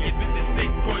deadly. Is it the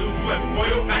snake coils left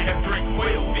boil? I have drank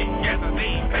oil, big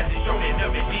gasoline. Passing shoulder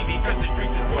of it, because the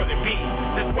streets is more than me.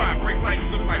 That's why I break lights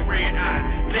look like red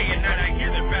eyes. Day and night I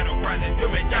hear the battle cries and do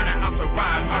me down, I'll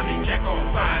survive. I'll just check all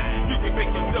sides. You can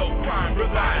make yourself crime,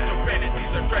 realize your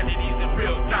fantasies are tragedies in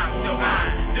real time. Still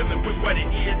I'm dealing with what it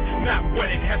is, not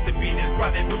what it has to be. That's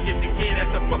why they look at the kid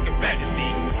as a fucking fantasy.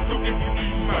 So if you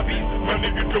need my beat, my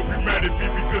nigga don't be mad at me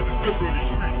because it's dope on the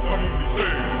streets. I'm only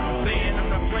saying I'm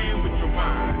not playing with your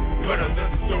mind, but I'll let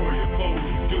the story unfold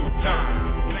in due time.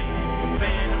 I'm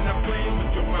saying I'm not playing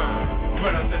with your mind,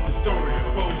 but I'll let the story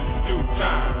unfold in due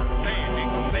time.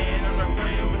 I'm saying I'm not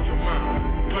playing with your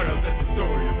mind, but I'll let the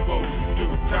story unfold in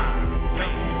due time.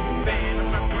 I'm saying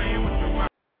I'm not playing with your mind.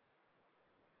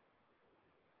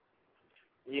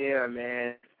 Yeah,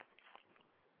 man.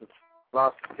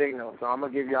 Lost the signal, so I'm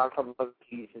going to give y'all a couple of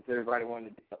keys since everybody wanted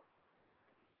to do it.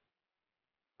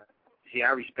 See,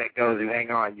 I respect those who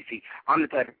hang on. You see, I'm the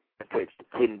type of that puts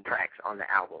hidden tracks on the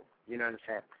album. You know what I'm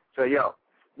saying? So, yo,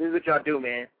 this is what y'all do,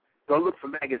 man. Go look for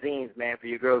magazines, man, for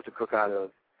your girls to cook out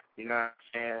of. You know what I'm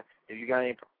saying? If you got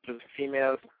any problems with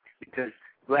females, because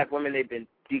black women, they've been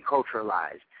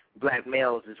deculturalized. Black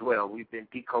males as well, we've been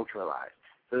deculturalized.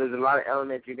 So there's a lot of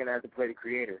elements you're going to have to play the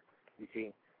creator, you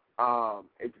see.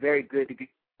 It's very good to get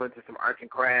into some arts and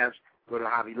crafts, go to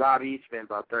Hobby Lobby, spend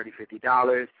about $30,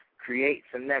 $50, create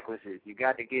some necklaces. You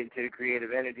got to get into the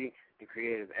creative energy. The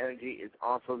creative energy is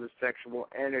also the sexual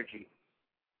energy.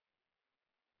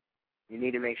 You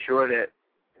need to make sure that,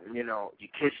 you know, you're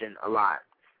kissing a lot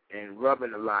and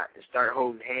rubbing a lot and start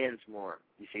holding hands more,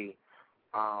 you see.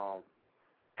 I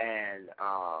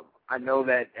know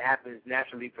that happens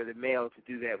naturally for the male to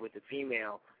do that with the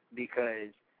female because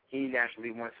he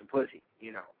naturally wants some pussy,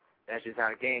 you know. That's just how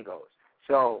the game goes.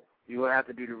 So you will have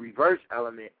to do the reverse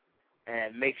element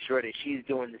and make sure that she's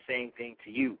doing the same thing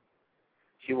to you.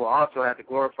 She will also have to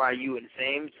glorify you in the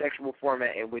same sexual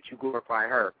format in which you glorify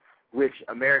her, which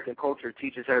American culture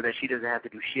teaches her that she doesn't have to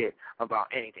do shit about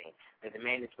anything, that the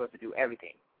man is supposed to do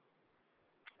everything,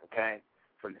 okay?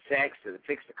 From the sex to the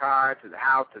fix the car to the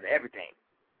house to the everything.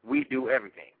 We do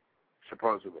everything,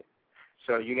 supposedly.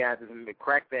 So you got to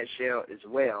crack that shell as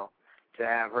well to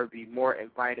have her be more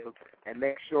inviting and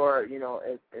make sure, you know,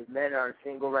 if men are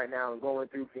single right now and going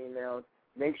through females,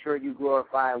 make sure you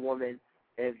glorify a woman.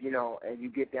 If, you know, and you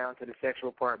get down to the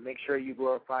sexual part, make sure you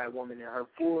glorify a woman in her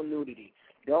full nudity.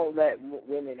 Don't let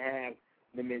women have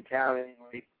the mentality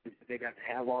where they got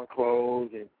to have on clothes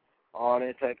and all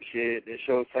that type of shit that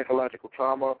shows psychological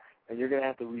trauma, and you're going to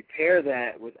have to repair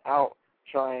that without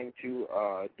trying to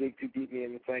dig too deeply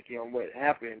in the psyche on what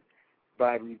happened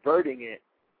by reverting it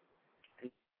to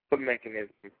a mechanism,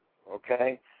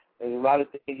 okay? There's a lot of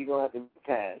things you're going to have to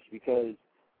pass because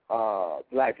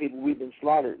black people, we've been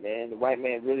slaughtered, man. The white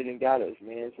man really done got us,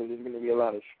 man. So there's going to be a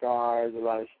lot of scars, a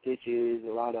lot of stitches,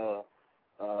 a lot of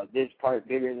this part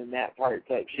bigger than that part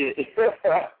type shit.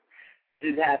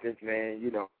 It happens, man,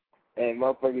 you know. And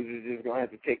motherfuckers is just going to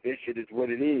have to take this shit as what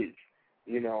it is,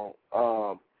 you know.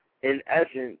 In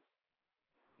essence,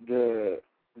 the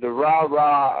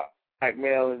rah-rah black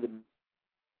male and the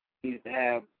needs to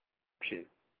have shit.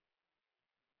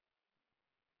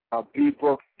 Be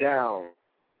broken down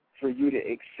for you to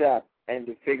accept and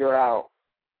to figure out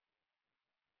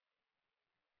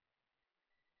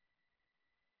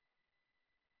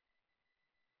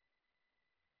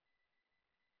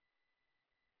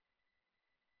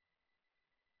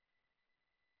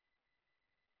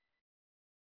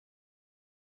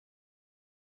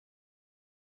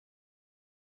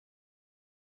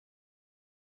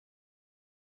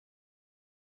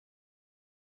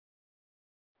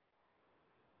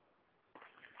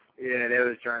yeah, they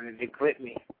was trying to declip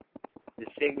me. The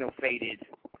signal faded.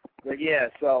 But yeah,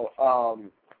 so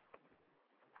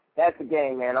that's the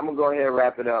game, man. I'm gonna go ahead and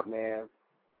wrap it up, man.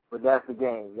 But that's the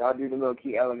game. Y'all do the little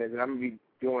key elements, and I'm gonna be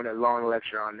doing a long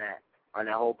lecture on that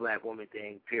whole black woman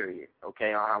thing, period.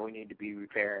 Okay, on how we need to be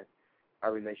repairing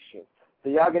our relationship.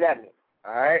 So y'all get at me,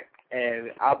 all right?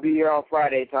 And I'll be here on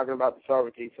Friday talking about the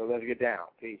sovereignty. So let's get down.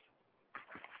 Peace.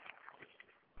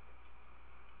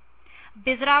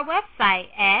 Visit our website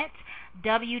at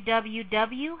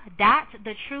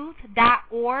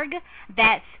www.thetruth.org.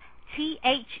 That's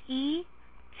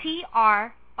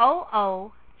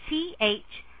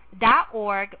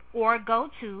TheTrooth.org, or go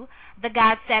to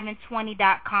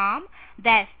thegod720.com.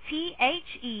 That's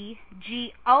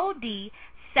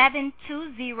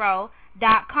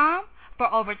TheGod720.com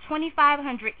for over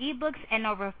 2,500 ebooks and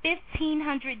over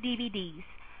 1,500 DVDs.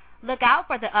 Look out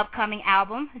for the upcoming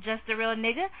album, Just a Real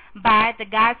Nigga, by The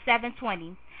God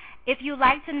 720. If you'd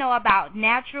like to know about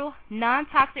natural,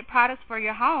 non-toxic products for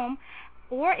your home,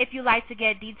 or if you'd like to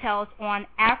get details on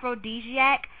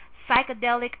aphrodisiac,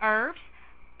 psychedelic herbs,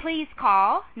 please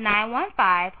call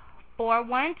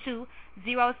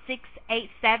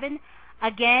 915-412-0687.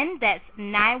 Again, that's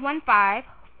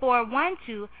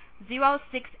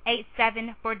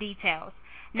 915-412-0687 for details.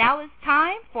 Now it's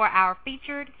time for our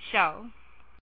featured show.